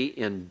agree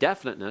in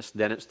definiteness,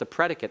 then it's the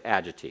predicate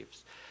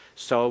adjectives.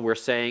 So we're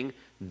saying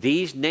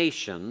these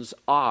nations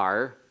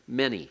are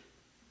many.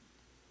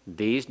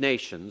 These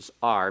nations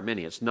are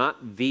many. It's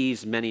not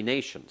these many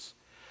nations.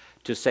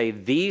 To say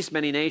these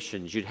many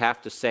nations, you'd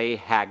have to say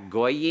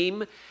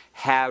Hagoyim,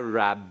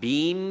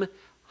 Harabim,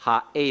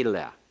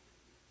 Ha'ele.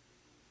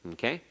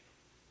 Okay?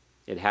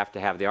 It'd have to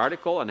have the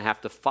article and have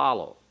to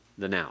follow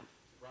the noun.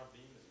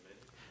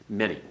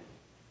 Many.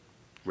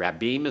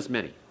 Rabim is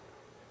many.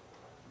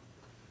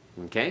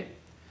 Okay?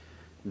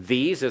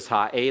 These is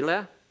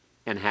Ha'ele,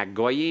 and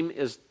Hagoyim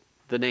is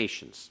the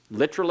nations.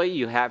 Literally,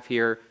 you have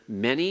here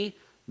many,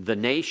 the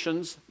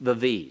nations, the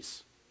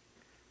these.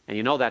 And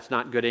you know that's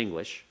not good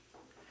English.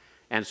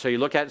 And so you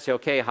look at it and say,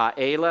 okay,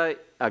 Ha'ele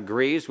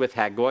agrees with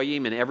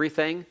Hagoyim in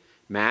everything,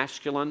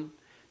 masculine,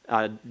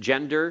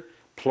 gender,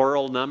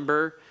 plural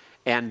number,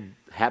 and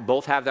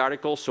both have the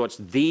article, so it's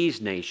these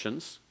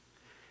nations.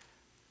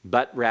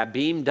 But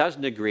Rabim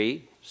doesn't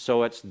agree,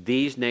 so it's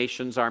these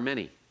nations are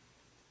many.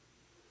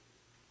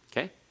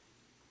 Okay?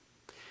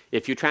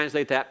 If you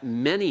translate that,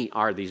 many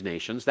are these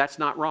nations, that's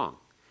not wrong.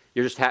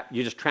 You're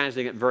just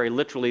translating it very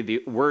literally,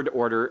 the word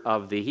order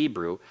of the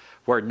Hebrew,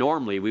 where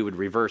normally we would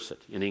reverse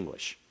it in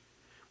English.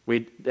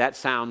 That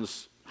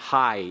sounds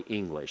high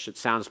English. It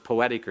sounds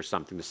poetic or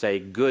something to say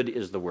good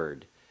is the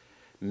word.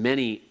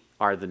 Many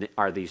are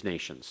these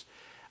nations.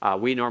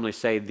 We normally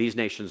say these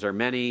nations are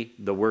many,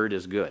 the word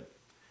is good.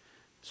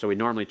 So we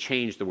normally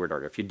change the word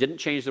order. If you didn't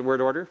change the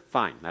word order,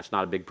 fine. That's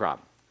not a big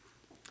problem.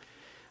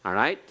 All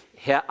right.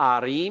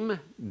 He'arim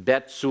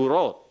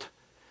betsurot.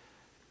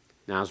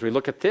 Now, as we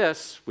look at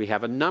this, we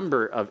have a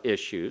number of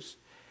issues.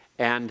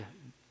 And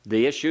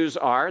the issues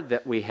are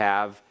that we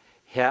have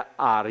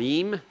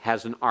He'arim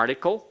has an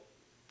article.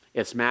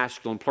 It's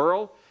masculine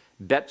plural.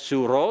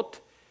 Betsurot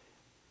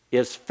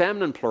is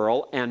feminine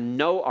plural and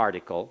no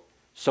article.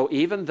 So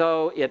even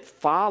though it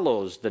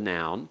follows the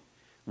noun,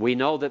 we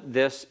know that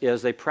this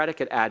is a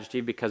predicate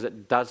adjective because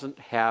it doesn't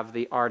have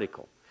the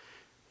article.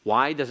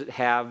 Why does it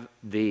have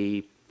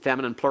the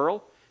feminine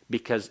plural?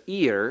 Because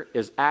ear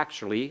is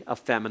actually a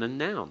feminine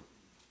noun.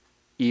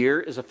 Ear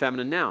is a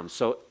feminine noun.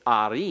 So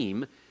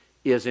arim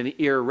is an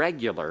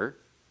irregular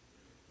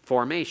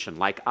formation,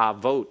 like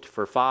avot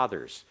for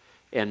fathers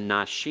and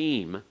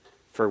nashim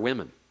for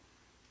women.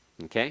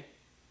 Okay?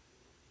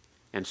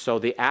 And so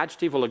the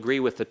adjective will agree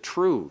with the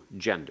true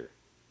gender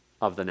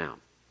of the noun.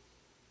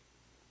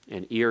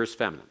 And ear is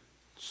feminine.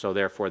 So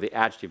therefore the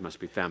adjective must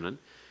be feminine.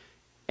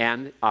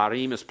 And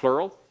arim is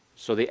plural,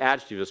 so the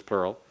adjective is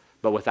plural.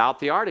 But without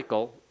the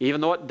article,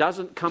 even though it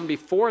doesn't come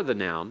before the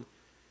noun,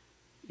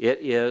 it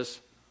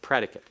is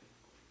predicate.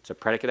 It's a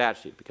predicate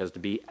adjective, because to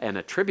be an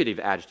attributive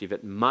adjective,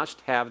 it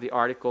must have the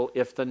article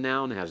if the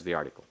noun has the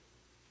article.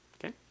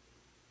 Okay?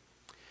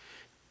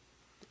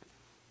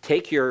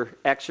 Take your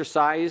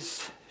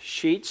exercise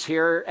sheets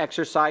here,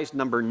 exercise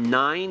number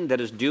 9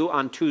 that is due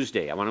on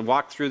Tuesday. I want to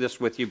walk through this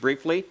with you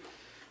briefly,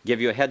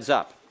 give you a heads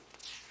up.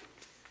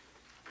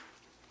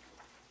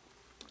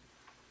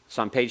 It's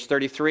on page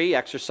 33,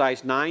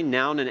 exercise 9,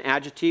 noun and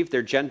adjective,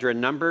 their gender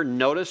and number.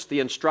 Notice the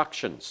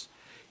instructions.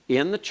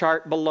 In the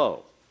chart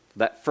below,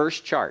 that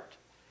first chart,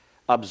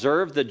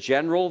 observe the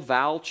general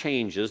vowel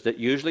changes that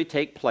usually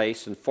take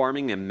place in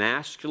forming a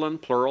masculine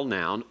plural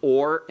noun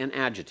or an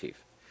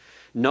adjective.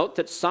 Note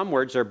that some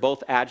words are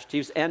both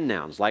adjectives and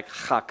nouns, like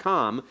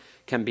chakam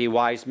can be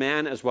wise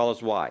man as well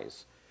as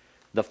wise.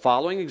 The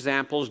following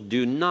examples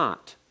do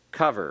not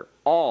cover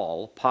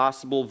all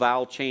possible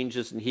vowel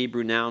changes in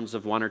Hebrew nouns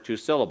of 1 or 2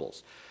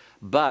 syllables,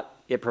 but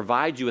it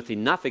provides you with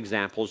enough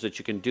examples that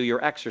you can do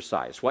your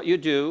exercise. What you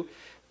do,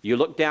 you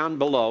look down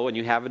below and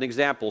you have an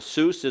example.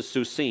 Sus is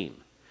susim.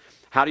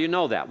 How do you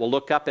know that? Well,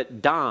 look up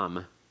at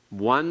dam,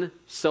 1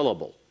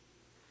 syllable.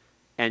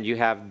 And you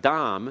have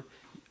dam.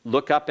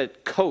 Look up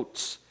at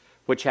coats,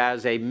 which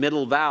has a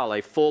middle vowel,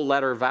 a full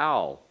letter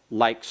vowel,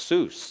 like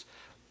sus.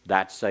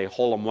 That's a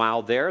holem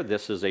wow there.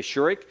 This is a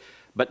shurik.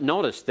 But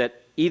notice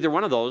that either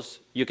one of those,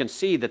 you can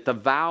see that the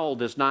vowel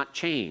does not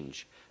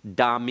change.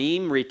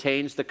 Damim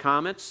retains the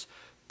comets.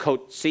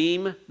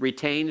 Kotsim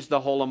retains the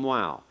holem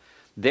wow.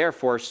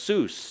 Therefore,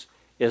 sus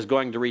is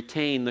going to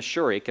retain the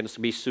shurik, and it's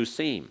going to be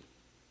susim.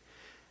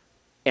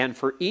 And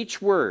for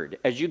each word,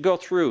 as you go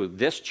through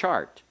this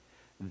chart,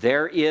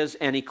 there is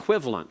an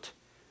equivalent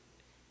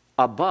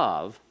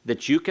above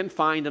that you can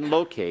find and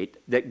locate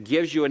that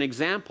gives you an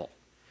example.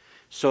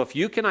 So if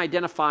you can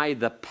identify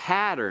the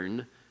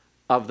pattern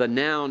of the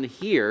noun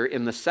here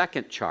in the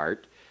second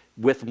chart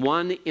with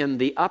one in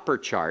the upper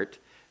chart,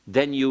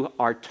 then you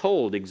are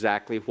told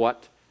exactly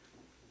what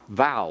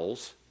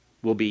vowels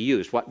will be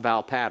used, what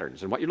vowel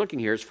patterns. And what you're looking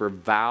here is for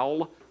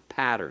vowel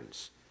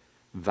patterns.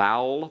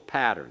 Vowel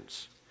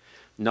patterns.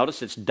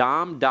 Notice it's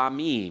dam,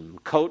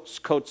 damim, kots,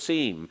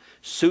 kotsim,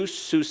 sus,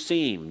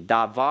 susim,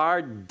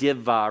 davar,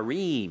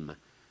 divarim.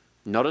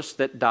 Notice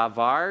that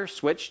davar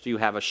switched, you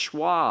have a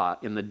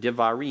schwa in the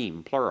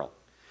divarim, plural.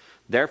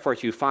 Therefore,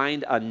 if you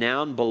find a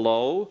noun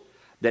below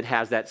that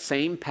has that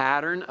same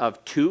pattern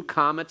of two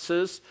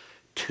commas,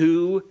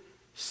 two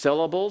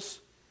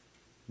syllables,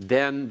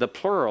 then the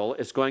plural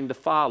is going to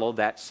follow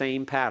that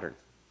same pattern.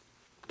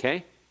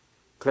 Okay?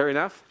 Clear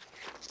enough?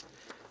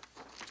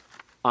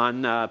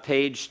 On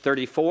page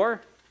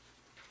 34,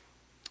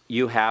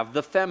 you have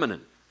the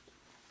feminine.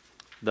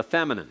 The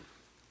feminine.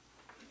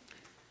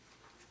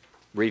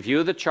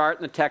 Review the chart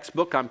in the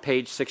textbook on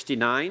page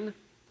 69.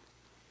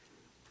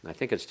 I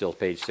think it's still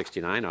page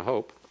 69, I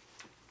hope.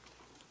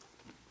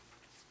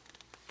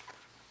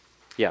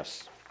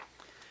 Yes.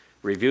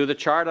 Review the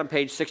chart on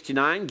page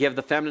 69. Give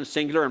the feminine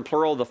singular and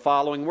plural the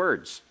following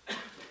words.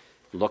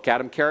 Look at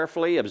them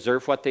carefully,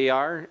 observe what they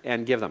are,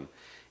 and give them.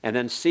 And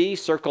then C,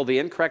 circle the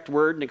incorrect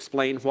word and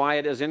explain why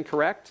it is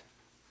incorrect.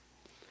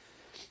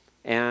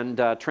 And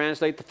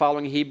translate the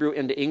following Hebrew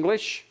into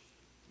English.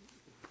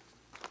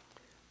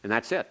 And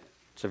that's it.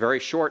 It's a very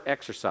short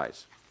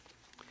exercise.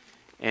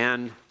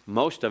 And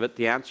most of it,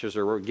 the answers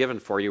are given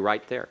for you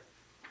right there.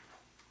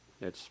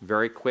 It's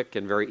very quick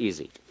and very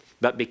easy.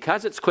 But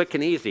because it's quick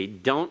and easy,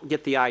 don't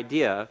get the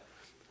idea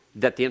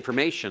that the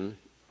information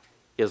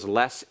is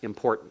less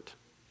important.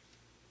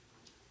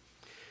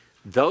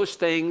 Those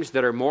things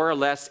that are more or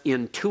less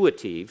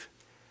intuitive,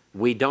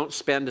 we don't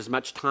spend as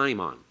much time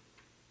on.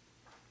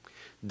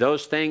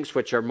 Those things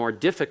which are more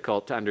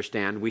difficult to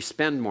understand, we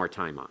spend more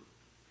time on.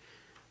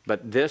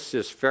 But this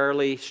is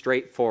fairly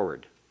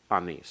straightforward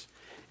on these.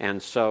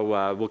 And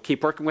so we'll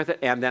keep working with it,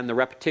 and then the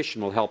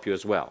repetition will help you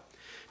as well.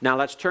 Now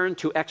let's turn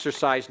to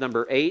exercise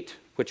number 8,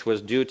 which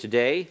was due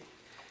today,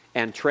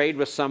 and trade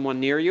with someone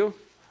near you.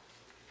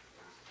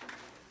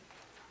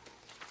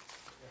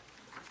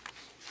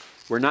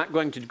 We're not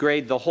going to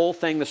grade the whole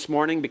thing this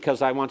morning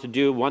because I want to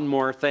do one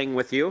more thing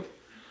with you,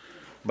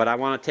 but I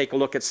want to take a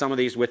look at some of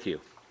these with you.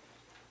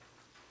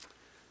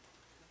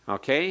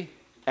 Okay,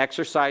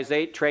 exercise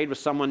 8, trade with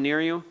someone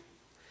near you.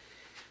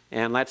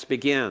 And let's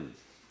begin.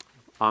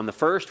 On the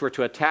first, we're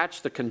to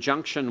attach the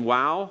conjunction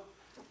wow,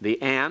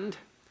 the and,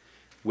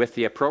 with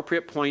the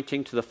appropriate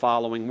pointing to the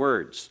following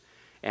words.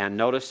 And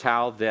notice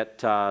how that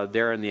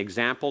there in the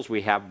examples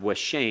we have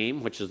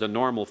washem, which is the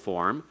normal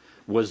form,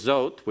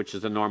 wazot, which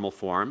is the normal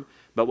form,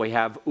 but we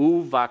have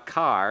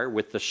uvakar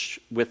with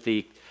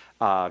the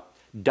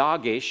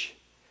dagish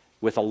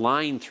with a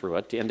line through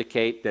it to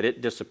indicate that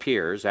it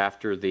disappears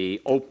after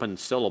the open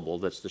syllable,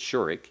 that's the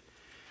shurik.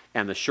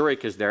 And the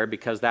shurik is there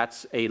because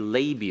that's a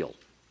labial.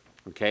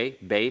 Okay,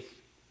 Beith,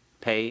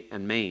 Pei,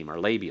 and Maim are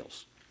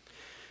labials.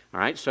 All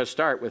right, so let's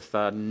start with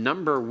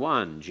number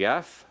 1,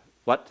 Jeff.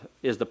 What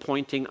is the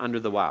pointing under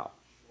the wow?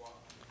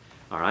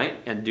 All right,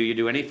 and do you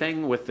do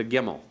anything with the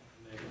gimel?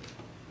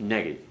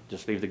 Negative.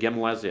 Just leave the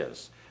gimel as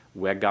is.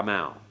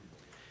 Wegamau.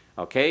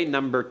 Okay,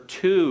 number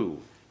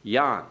 2,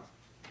 Jan.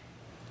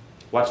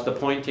 What's the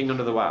pointing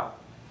under the wow?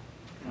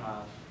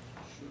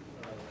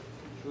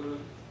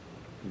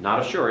 Not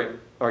a shurik.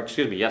 Or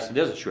excuse me, yes, it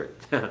is a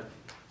shurik.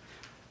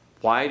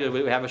 Why do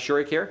we have a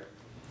shurik here?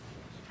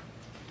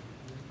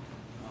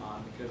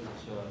 Because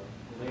it's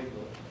a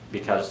label.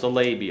 Because it's the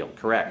labial,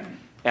 correct.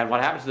 And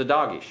what happens to the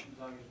dogish?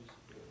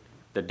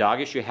 The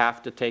dogish you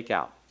have to take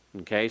out.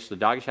 Okay, so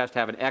the dogish has to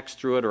have an X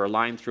through it or a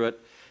line through it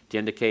to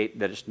indicate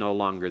that it's no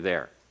longer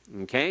there.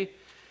 Okay?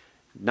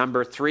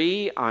 Number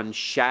 3 on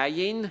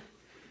shayin.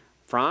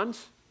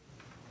 Franz?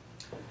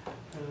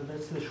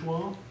 That's the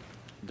schwa.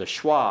 The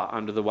schwa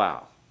under the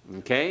wow.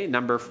 Okay,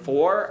 number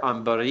 4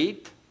 on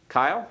barit.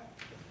 Kyle?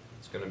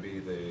 It's going to be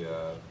the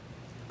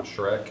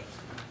Shrek.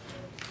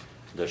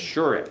 The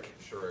shurik.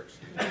 Shrek,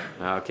 excuse me.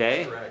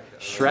 Okay.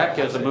 Shrek. Shrek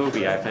is a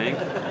movie, I think.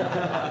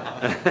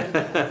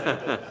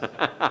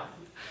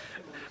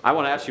 I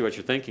want to ask you what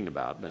you're thinking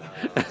about. But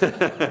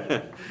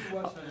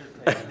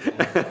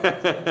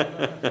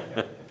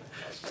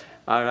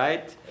all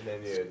right. And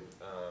then you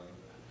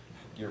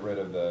get rid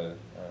of the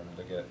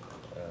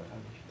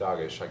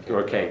dogish.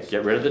 Okay,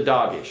 get rid of the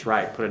dogish.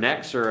 Right. Put an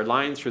X or a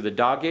line through the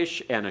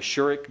dogish, and a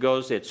shurik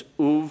goes, it's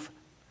uvrit.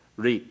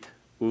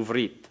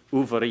 Uvrit.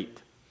 Uvarit.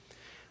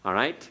 All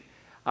right.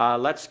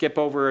 Let's skip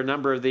over a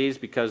number of these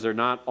because they're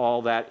not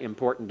all that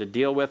important to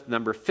deal with.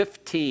 Number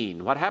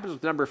 15. What happens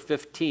with number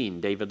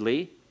 15, David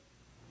Lee?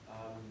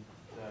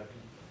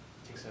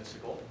 Takes a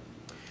sigol.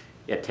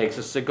 It takes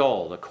a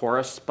sigol, the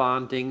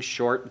corresponding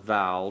short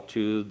vowel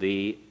to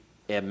the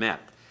emet.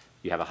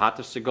 You have a hat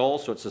segol,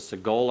 so it's a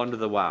segol under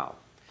the wow.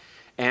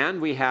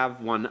 And we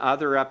have one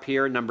other up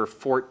here, number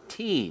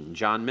 14,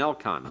 John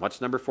Melcon.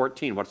 What's number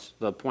 14? What's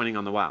the pointing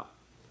on the wow?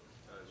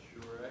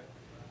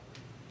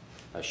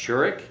 A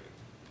shurik?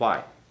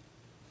 Why?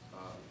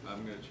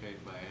 I'm going to change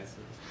my answer.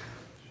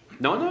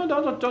 No,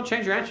 don't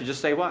change your answer.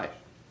 Just say why.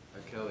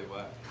 Kelly,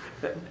 why?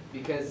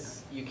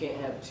 Because you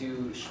can't have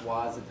two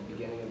schwas at the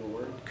beginning of a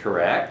word.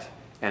 Correct.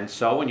 And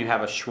so when you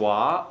have a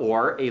schwa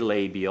or a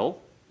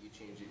labial, You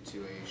change it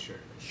to a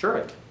shirt.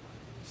 shurik.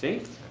 See?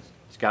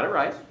 He's got it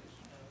right.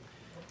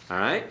 All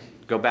right.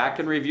 Go back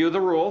and review the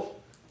rule.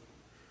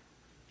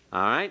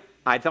 All right.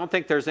 I don't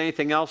think there's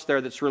anything else there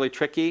that's really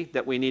tricky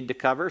that we need to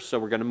cover, so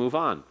we're going to move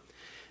on.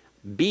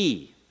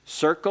 B,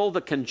 circle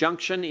the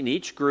conjunction in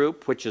each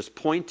group which is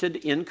pointed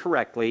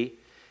incorrectly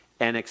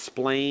and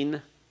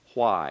explain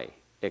why.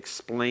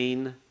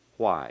 Explain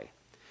why.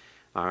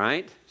 All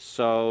right,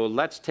 so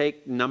let's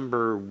take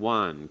number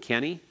 1.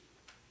 Kenny?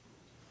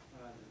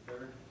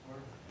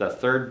 The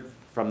third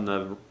from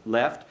the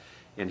left.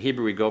 In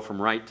Hebrew, we go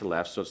from right to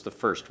left, so it's the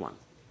first one.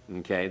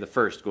 Okay, the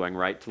first going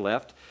right to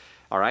left.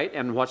 All right,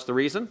 and what's the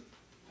reason?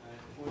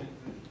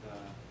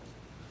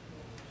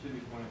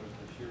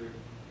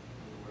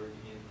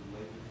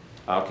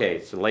 Okay,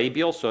 it's a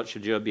labial, so it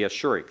should be a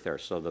shurik there.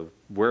 So the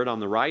word on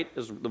the right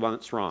is the one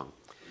that's wrong.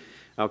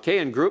 Okay,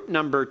 and group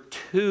number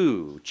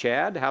 2,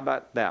 Chad, how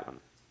about that one?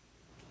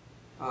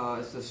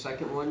 It's the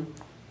second one,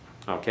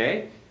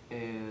 Okay,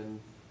 and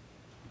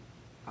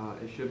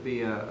it should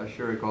be a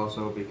shurik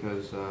also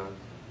because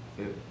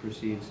it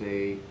precedes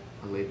a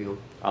labial.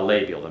 a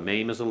labial. The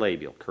meme is a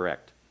labial,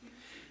 correct.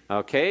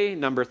 Okay,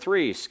 number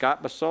 3,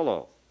 Scott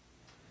Basolo.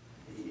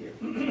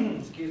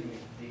 Excuse me,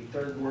 the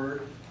third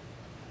word.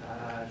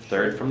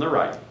 Third from the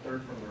right.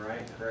 Third from the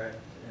right, correct.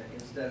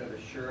 Instead of a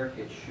shurik,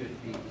 it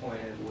should be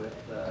pointed with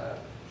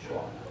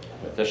schwa.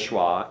 With the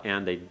schwa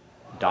and a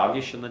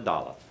dogish and the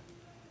daleth.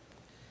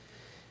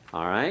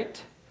 All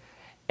right.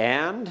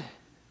 And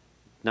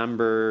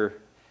number,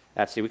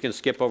 let's see, we can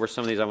skip over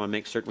some of these. I want to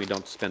make certain we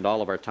don't spend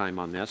all of our time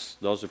on this.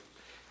 Those are,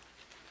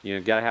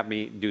 you've got to have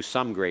me do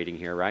some grading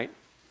here, right?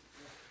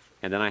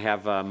 And then I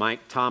have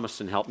Mike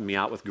Thomason helping me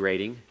out with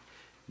grading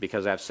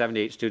because I have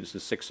 78 students in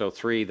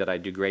 603 that I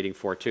do grading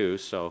for too,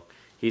 so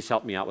he's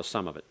helped me out with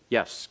some of it.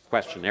 Yes,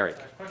 question, Eric.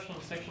 Question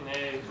section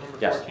A, number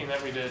Yes. 14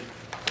 that we did.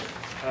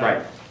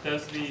 Right.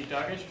 Does the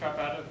dogish drop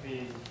out of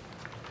the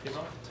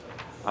gimel?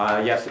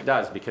 Yes, it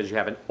does, because you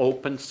have an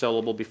open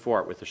syllable before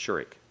it with the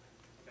shurik.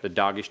 The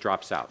dogish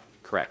drops out,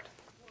 correct.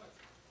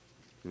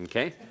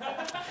 Okay?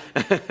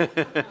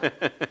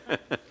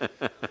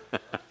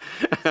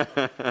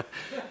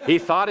 He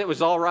thought it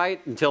was all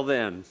right until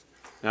then.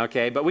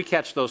 Okay, but we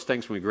catch those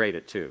things when we grade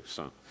it too,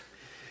 so.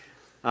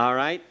 All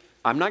right,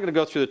 I'm not going to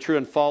go through the true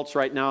and false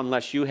right now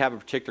unless you have a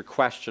particular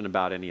question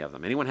about any of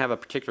them. Anyone have a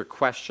particular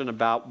question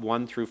about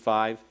 1 through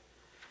 5?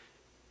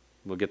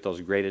 We'll get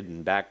those graded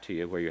and back to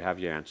you where you have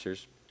your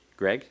answers.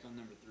 Greg?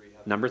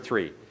 Number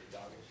 3.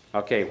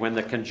 Okay, when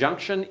the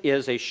conjunction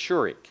is a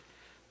shurik,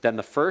 then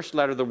the first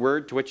letter of the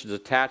word to which it is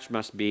attached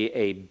must be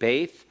a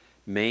beith,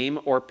 meme,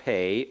 or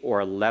pay, or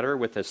a letter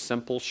with a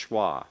simple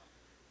schwa.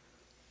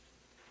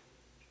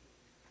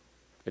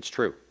 It's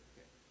true.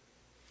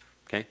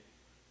 Okay?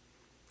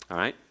 All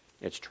right?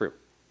 It's true.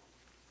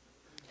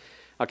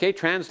 Okay,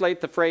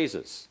 translate the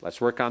phrases. Let's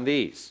work on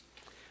these.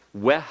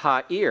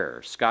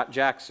 Weha'ir, Scott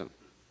Jackson.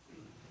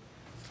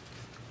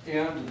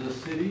 And the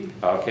city.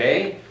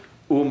 Okay.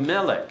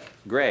 Umelech,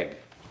 Greg.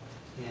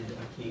 And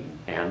a king.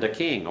 And a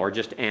king, or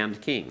just and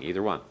king,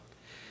 either one.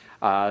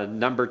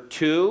 Number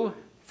 2,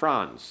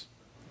 Franz.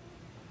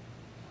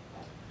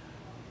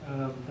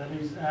 That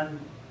is and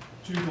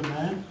to the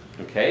man.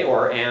 Okay,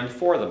 or and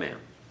for the man.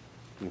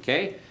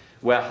 Okay.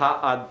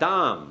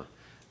 Weha'adam,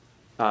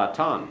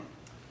 Tom.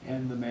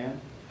 And the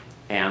man.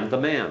 And the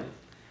man.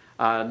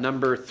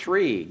 Number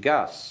 3,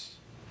 Gus.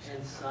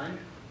 And son.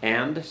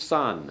 And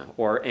son,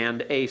 or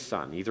and a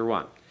son, either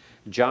one.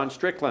 John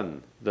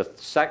Strickland, the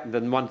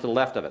one to the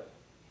left of it.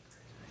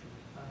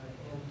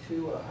 And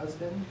to a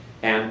husband.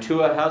 And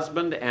to a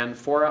husband, and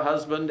for a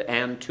husband,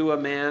 and to a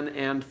man,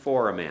 and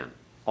for a man.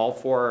 All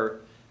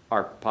 4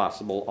 are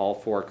possible, all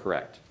 4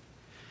 correct.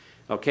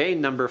 Okay,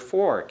 number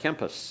 4,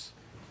 Kempis.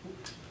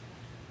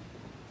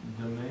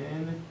 The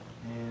man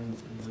and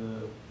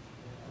the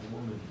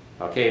woman.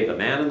 Okay, the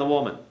man and the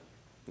woman.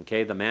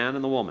 Okay, the man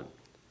and the woman.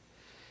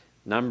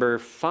 Number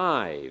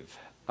 5,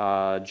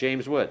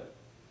 James Wood.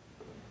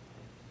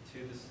 To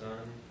the son,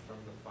 from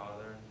the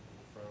father,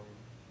 from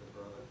the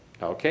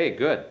brother. Okay,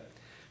 good.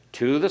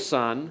 To the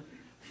son,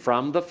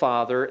 from the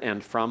father,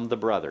 and from the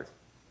brother.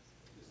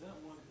 Is that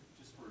one,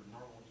 just for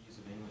normal ease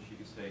of English, you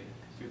could say,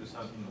 to the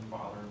son, from the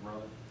father and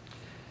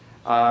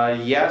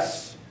brother?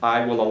 Yes,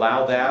 I will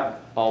allow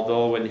that,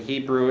 although in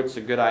Hebrew it's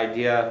a good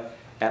idea,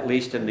 at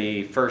least in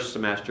the first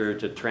semester,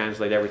 to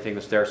translate everything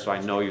that's there so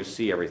I know you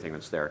see everything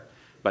that's there.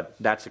 But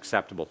that's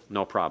acceptable,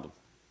 no problem.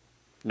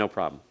 No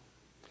problem.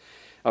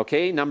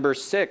 Okay, number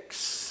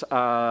 6,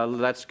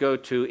 let's go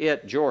to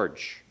it,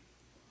 George.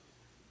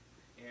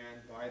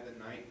 And by by the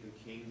night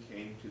the king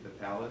came to the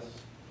palace.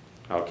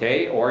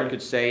 Okay, or you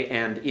could say,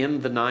 and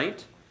in the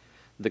night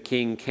the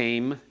king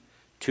came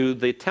to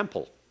the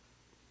temple.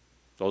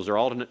 Those are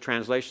alternate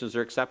translations that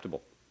are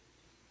acceptable.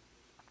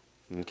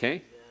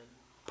 Okay?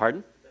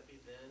 Pardon? Would that be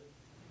then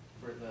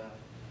for the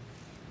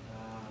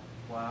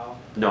plow?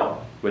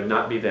 No, would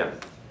not be them.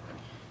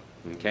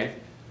 Okay?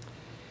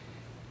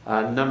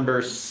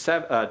 Number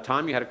 7,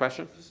 Tom, you had a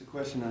question? Just a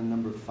question on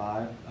number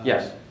 5.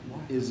 Yes.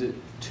 Is it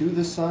to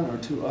the sun or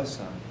to a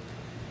sun?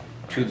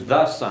 To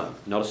the sun.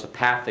 Notice the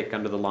pathic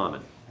under the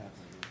lamed.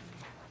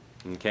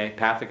 Okay?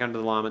 Pathic under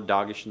the lamed,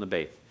 dogish in the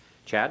baith.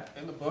 Chad?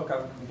 In the book,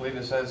 I believe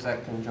it says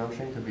that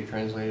conjunction could be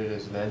translated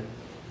as then.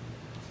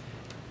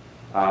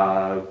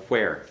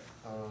 Where?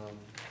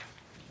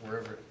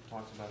 Wherever it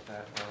talks about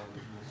that.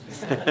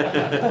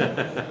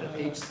 Let's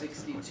see. Page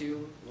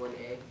 62,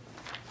 1A.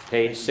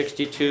 Page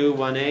 62,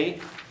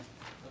 1a.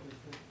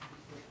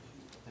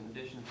 In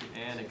addition to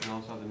and, it can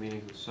also have the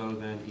meanings of so,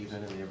 then, even,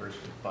 and the inverse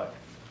of but.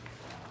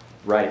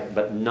 Right,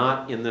 but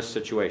not in this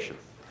situation.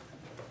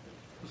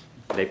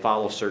 They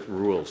follow certain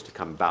rules to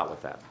come about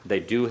with that. They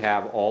do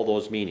have all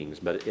those meanings,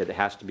 but it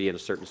has to be in a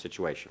certain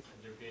situation.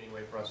 Would there be any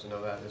way for us to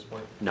know that at this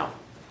point? No,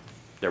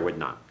 there would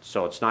not.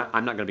 So it's not,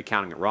 I'm not going to be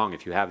counting it wrong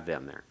if you have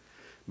them there.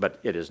 But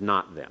it is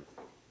not them.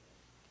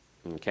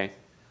 Okay?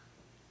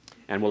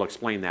 And we'll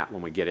explain that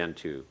when we get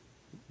into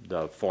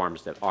the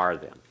forms that are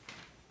them.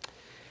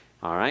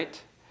 All right.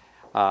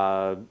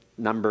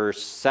 Number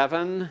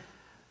 7,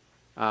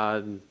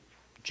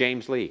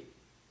 James Lee.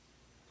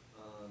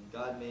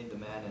 God made the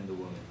man and the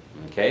woman.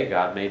 Okay,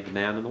 God made the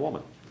man and the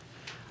woman.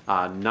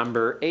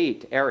 Number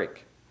 8,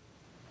 Eric.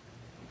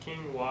 The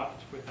king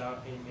walked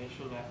without a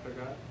nation after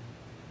God.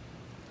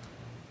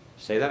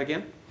 Say that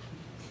again.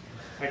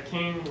 A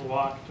king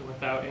walked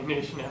without a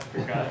nation after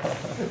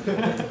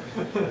God.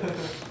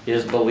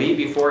 Is Beli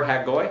before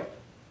Haggai?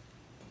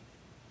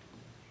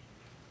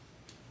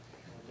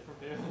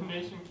 The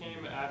nation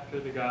came after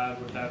the God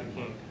without a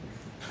king.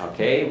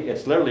 Okay,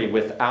 it's literally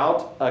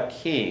without a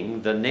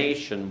king, the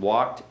nation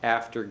walked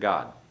after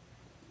God.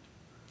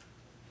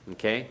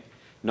 Okay,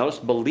 notice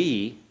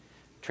Beli,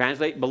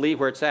 translate Beli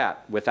where it's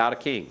at, without a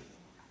king.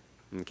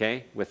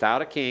 Okay,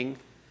 without a king,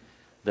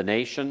 the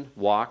nation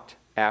walked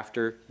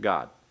after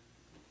God.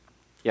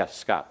 Yes,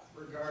 Scott.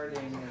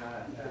 Regarding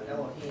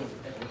Elohim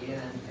at the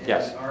end, and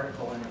Yes. the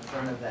article in the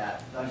front of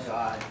that, the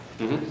God,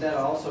 Mhm. would that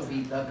also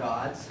be the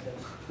gods?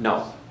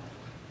 No.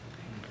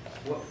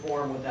 What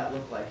form would that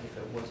look like if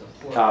it was a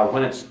plural?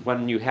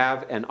 When you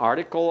have an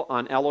article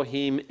on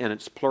Elohim and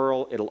it's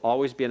plural, it'll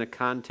always be in a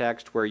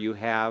context where you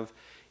have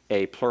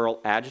a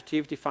plural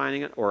adjective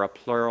defining it or a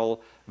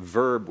plural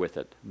verb with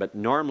it. But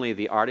normally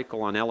the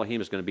article on Elohim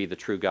is going to be the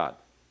true God.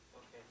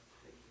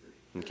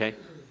 Okay?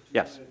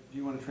 Yes? Do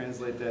you want to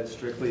translate that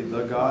strictly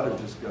the God or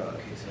just God?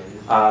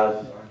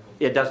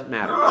 It doesn't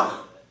matter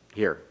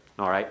here.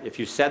 All right? If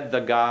you said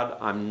the God,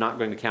 I'm not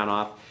going to count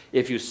off.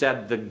 If you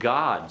said the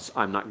gods,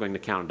 I'm not going to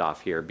count it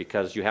off here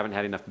because you haven't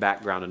had enough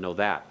background to know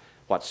that,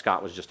 what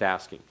Scott was just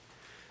asking.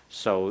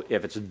 So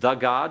if it's the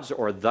gods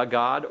or the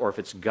God, or if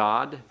it's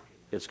God,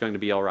 it's going to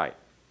be all right.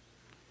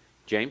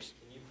 James?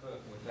 Can you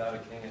put without a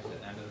king at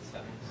the end of the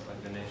sentence,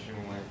 like the nation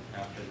went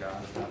after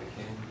God without a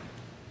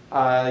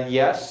king?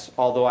 Yes,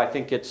 although I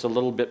think it's a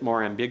little bit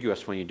more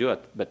ambiguous when you do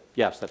it, but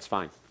yes, that's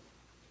fine.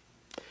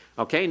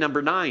 Okay,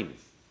 number 9.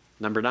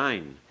 Number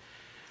 9.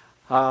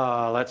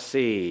 Let's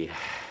see.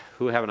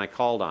 Who haven't I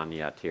called on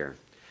yet here?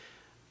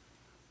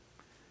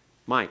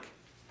 Mike,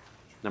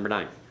 number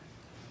 9.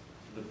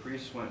 The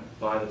priest went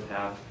by the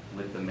path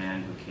with the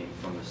man who came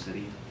from the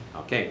city.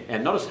 Okay,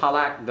 and notice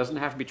halak doesn't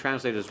have to be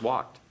translated as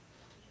walked.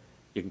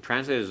 You can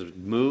translate it as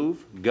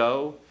move,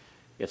 go.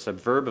 It's a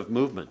verb of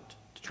movement.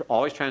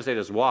 Always translate it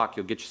as walk,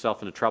 you'll get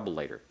yourself into trouble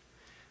later.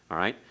 All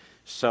right?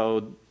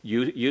 So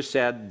you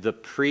said the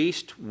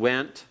priest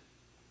went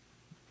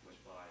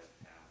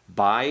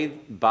by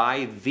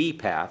the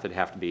path, it'd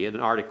have to be an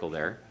article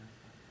there,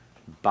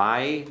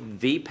 by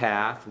the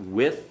path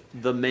with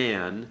the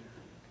man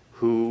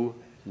who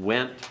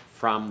went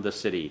from the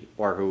city,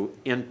 or who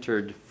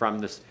entered from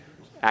this,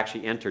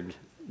 actually entered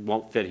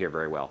won't fit here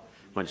very well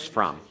when it's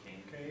from.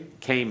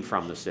 Came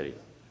from the city.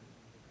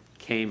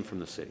 Came from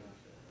the city.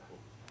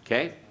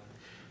 Okay?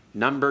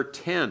 Number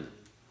 10.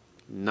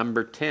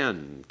 Number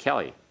 10.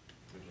 Kelly.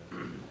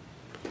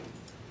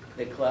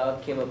 The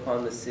cloud came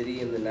upon the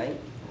city in the night.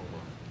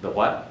 The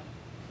what?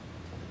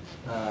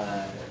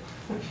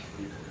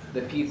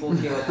 The people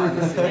came upon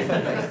the city in the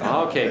night.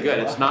 Okay, good.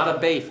 It's not a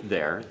baith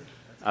there.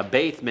 A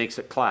baith makes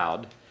it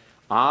cloud.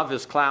 Av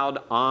is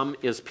cloud. Am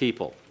is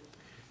people.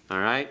 All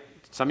right?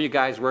 Some of you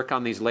guys work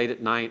on these late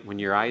at night when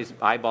your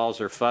eyeballs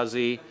are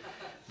fuzzy,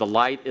 the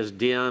light is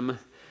dim,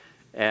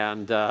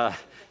 and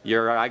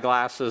your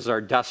eyeglasses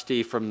are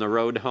dusty from the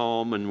road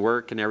home and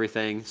work and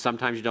everything.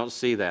 Sometimes you don't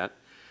see that.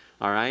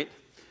 All right?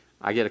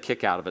 I get a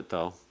kick out of it,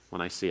 though,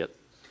 when I see it.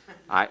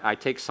 I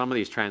take some of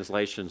these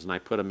translations and I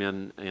put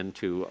them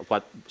into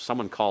what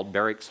someone called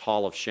Barrick's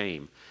Hall of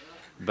Shame.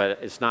 But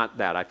it's not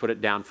that. I put it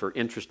down for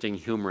interesting,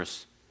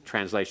 humorous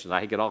translations.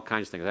 I get all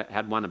kinds of things. I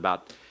had one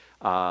about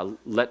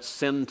let's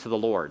sin to the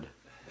Lord.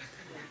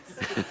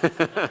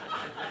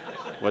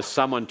 Was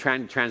someone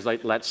trying to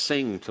translate let's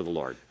sing to the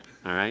Lord?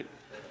 All right.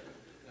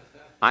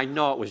 I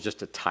know it was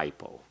just a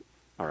typo.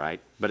 All right.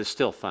 But it's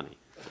still funny.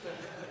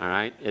 All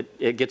right.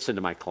 It gets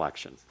into my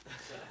collection.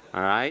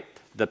 All right.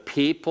 The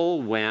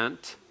people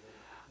went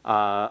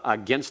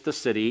against the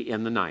city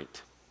in the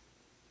night.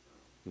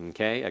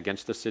 Okay.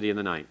 Against the city in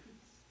the night.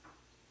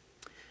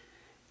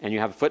 And you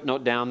have a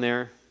footnote down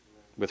there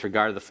with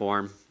regard to the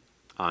form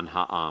on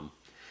Ha'am.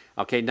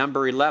 Okay,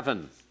 number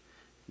 11.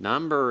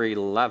 Number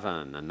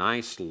 11, a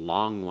nice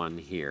long one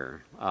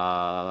here.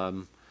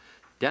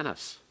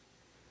 Dennis.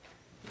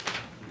 The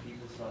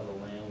people saw the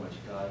land which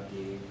God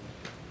gave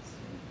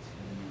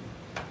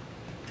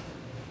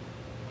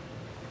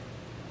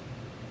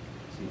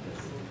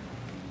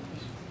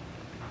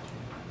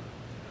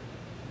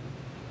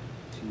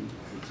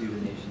to the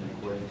nation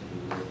according to the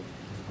word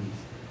He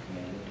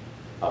commanded.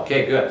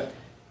 Okay, good.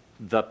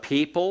 The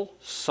people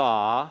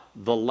saw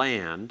the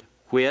land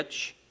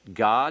which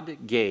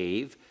God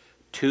gave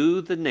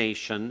to the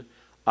nation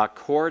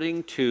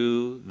according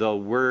to the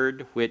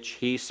word which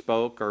He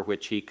spoke or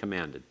which He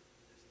commanded.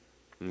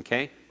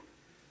 Okay?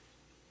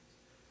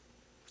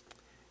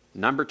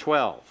 Number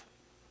 12.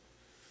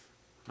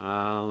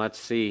 Let's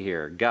see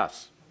here.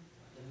 Gus.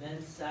 The men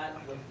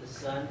sat with the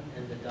son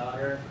and the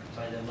daughter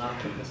by the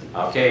mountain.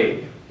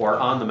 Okay, or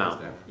on the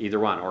mountain, either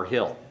one, or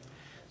hill.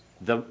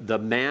 The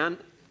man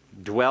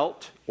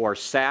dwelt or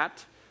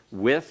sat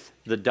with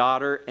the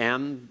daughter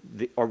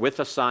or with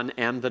the son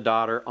and the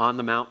daughter on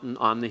the mountain,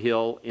 on the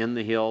hill, in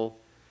the hill,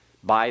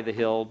 by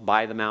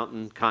the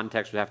mountain.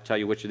 Context would have to tell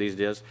you which of these it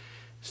is.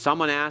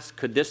 Someone asked,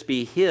 could this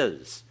be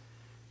his?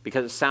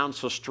 Because it sounds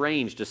so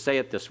strange to say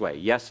it this way.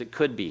 Yes, it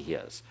could be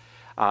his.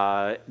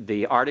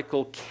 The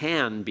article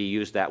can be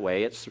used that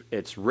way.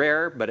 It's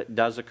rare, but it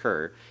does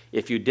occur.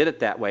 If you did it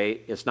that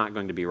way, it's not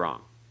going to be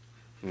wrong.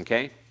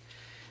 Okay?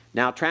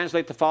 Now,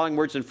 translate the following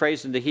words and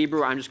phrases into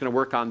Hebrew. I'm just going to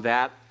work on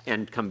that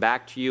and come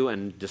back to you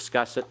and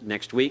discuss it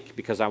next week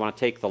because I want to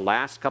take the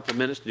last couple of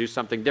minutes to do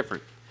something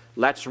different.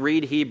 Let's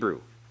read Hebrew.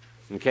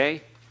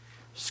 Okay?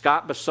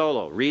 Scott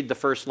Basolo, read the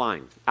first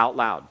line out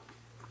loud.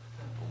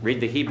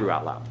 Read the Hebrew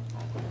out loud.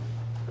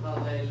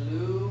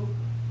 Hallelujah.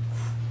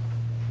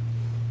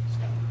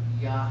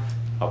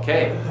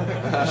 Okay.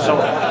 So,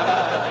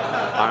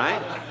 all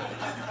right.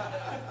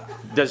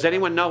 Does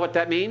anyone know what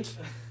that means?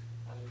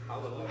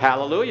 Hallelujah.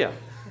 Hallelujah,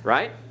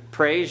 right?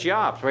 Praise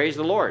Yah, praise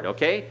the Lord,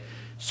 okay?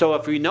 So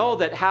if we know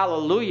that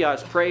hallelujah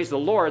is praise the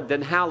Lord,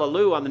 then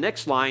hallelujah on the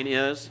next line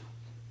is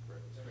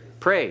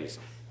praise.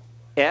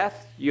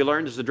 Eth, you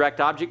learned, is the direct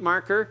object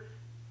marker.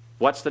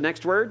 What's the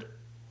next word?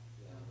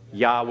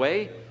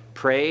 Yahweh.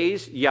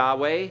 Praise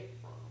Yahweh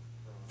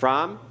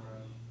from?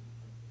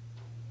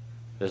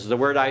 This is the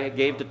word I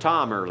gave to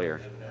Tom earlier.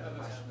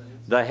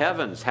 The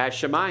heavens,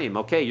 Hashemayim.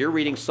 Okay, you're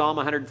reading Psalm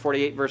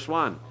 148, verse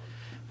 1.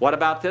 What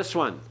about this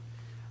one?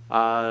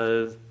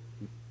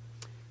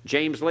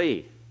 James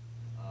Lee.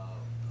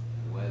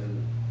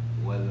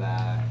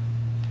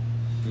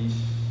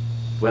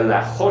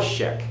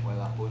 Welahoshek.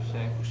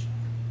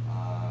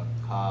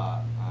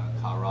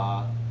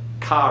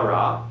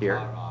 Kara,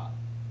 here.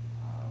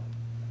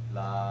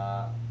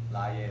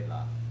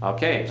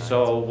 Okay,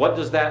 so what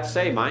does that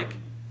say, Mike?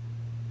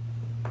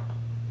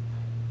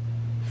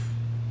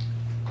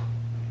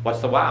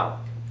 What's the wow?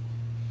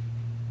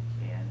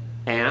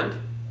 And?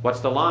 What's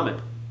the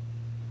lamed?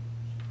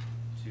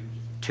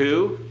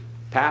 Two.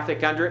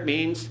 Pathic under it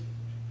means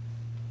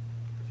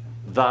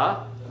the.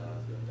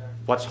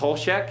 What's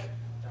Holshek?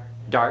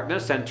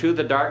 Darkness. And to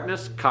the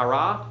darkness,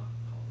 kara,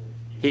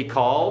 he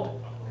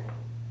called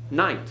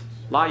night.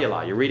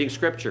 Layala, you're reading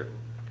scripture.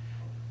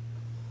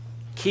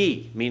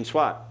 Ki means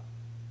what?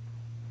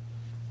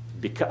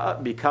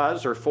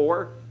 Because or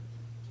for.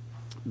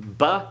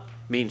 Ba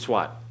means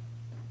what?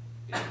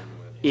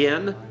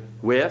 In,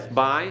 with,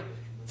 by.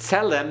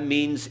 Tselem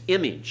means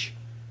image.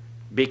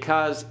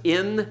 Because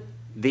in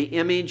the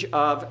image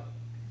of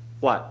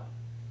what?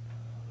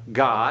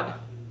 God.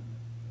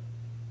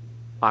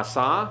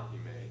 Asa.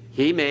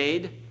 He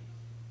made.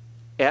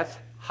 Eth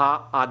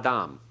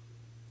ha-adam.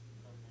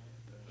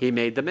 He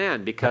made the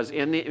man. Because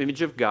in the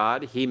image of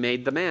God, He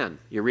made the man.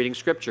 You're reading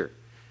scripture.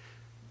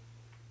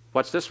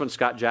 What's this one,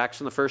 Scott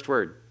Jackson, the first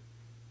word?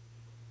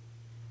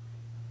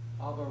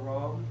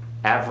 Avram.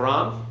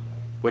 Avram,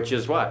 which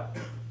is what?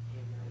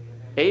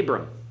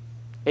 Abram.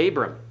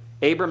 Abram.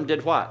 Abram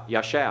did what?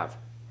 Yashav.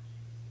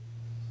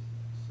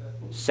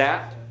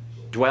 Sat.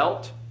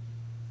 Dwelt.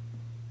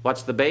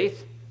 What's the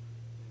Beth?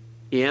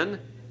 In.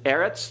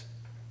 Eretz.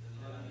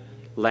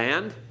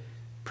 Land.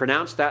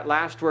 Pronounce that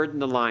last word in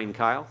the line,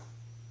 Kyle.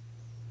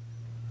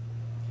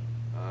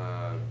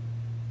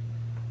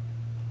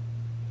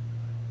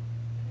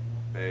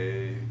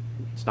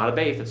 It's not a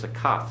Beth, it's a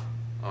Kaf.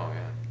 Oh,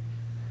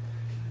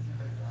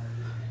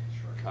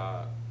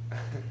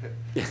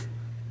 yeah.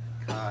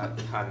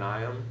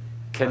 Kanayim?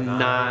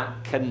 Canaan.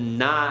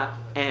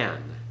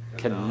 Canaan.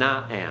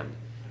 Canaan.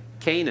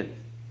 Canaan.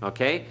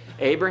 Okay?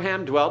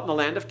 Abraham dwelt in the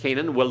land of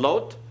Canaan.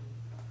 Wilot.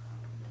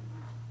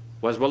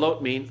 What does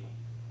Wilot mean?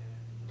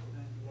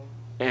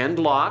 And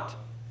Lot.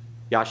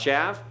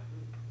 Yashav.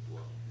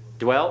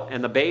 Dwelt.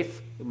 And the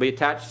Baith will be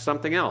attached to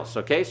something else.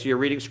 Okay? So you're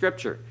reading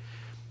Scripture.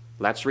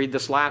 Let's read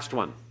this last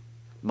one.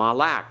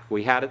 Malak.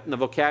 We had it in the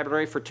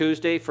vocabulary for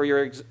Tuesday for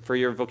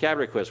your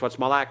vocabulary quiz. What's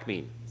Malak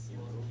mean?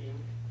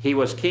 He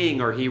was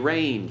king, or he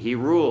reigned, he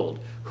ruled.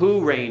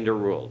 Who reigned or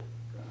ruled?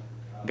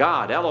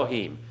 God,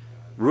 Elohim.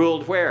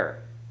 Ruled where?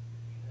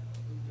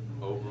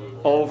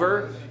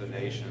 Over the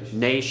nations.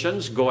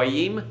 Nations,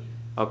 Goyim.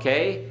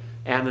 Okay?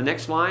 And the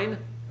next line?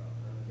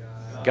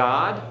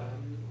 God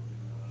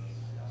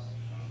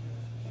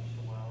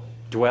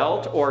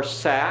dwelt or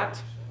sat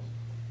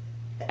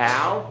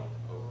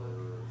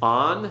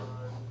on.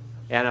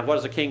 And what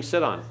does the king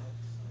sit on?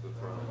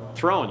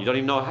 Throne. You don't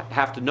even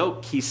have to know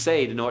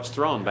kisei to know it's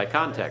throne by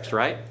context,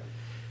 right?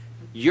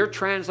 You're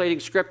translating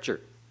Scripture.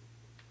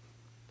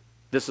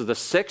 This is the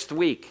 6th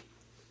week.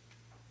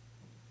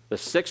 The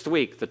 6th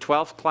week, the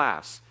 12th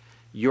class.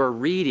 You're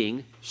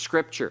reading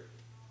Scripture.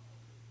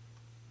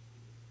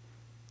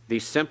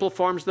 These simple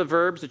forms of the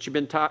verbs that you've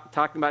been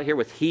talking about here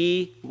with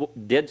he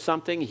did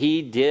something,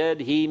 he did,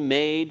 he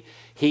made,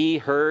 he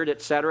heard,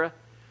 etc.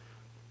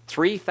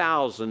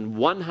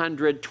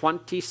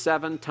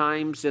 3,127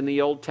 times in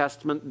the Old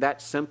Testament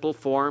that simple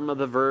form of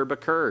the verb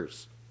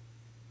occurs.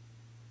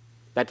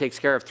 That takes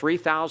care of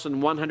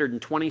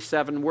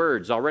 3,127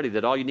 words already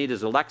that all you need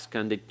is a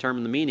lexicon to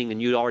determine the meaning,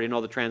 and you already know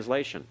the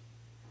translation.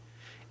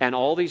 And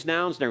all these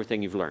nouns and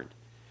everything you've learned.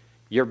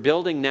 You're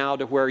building now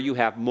to where you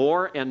have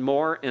more and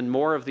more and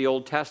more of the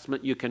Old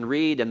Testament you can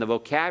read, and the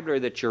vocabulary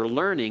that you're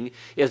learning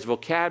is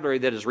vocabulary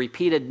that is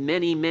repeated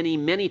many, many,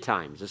 many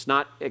times. It's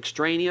not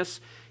extraneous.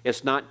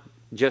 It's not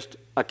just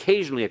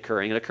occasionally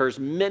occurring. It occurs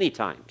many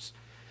times.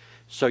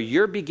 So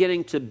you're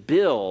beginning to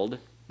build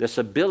this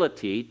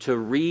ability to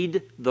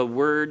read the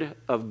Word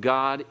of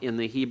God in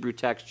the Hebrew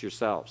text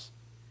yourselves.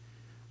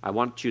 I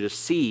want you to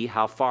see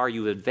how far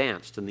you've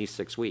advanced in these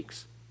 6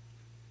 weeks.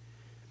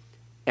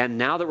 And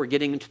now that we're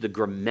getting into the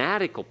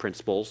grammatical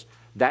principles,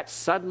 that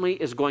suddenly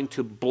is going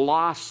to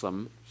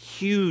blossom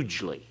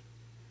hugely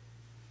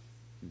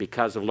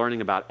because of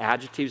learning about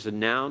adjectives and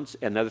nouns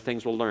and other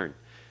things we'll learn.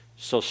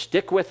 So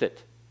stick with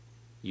it.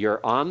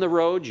 You're on the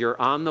road,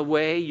 you're on the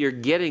way, you're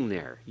getting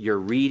there. You're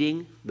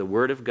reading the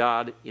Word of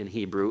God in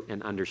Hebrew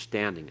and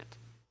understanding it.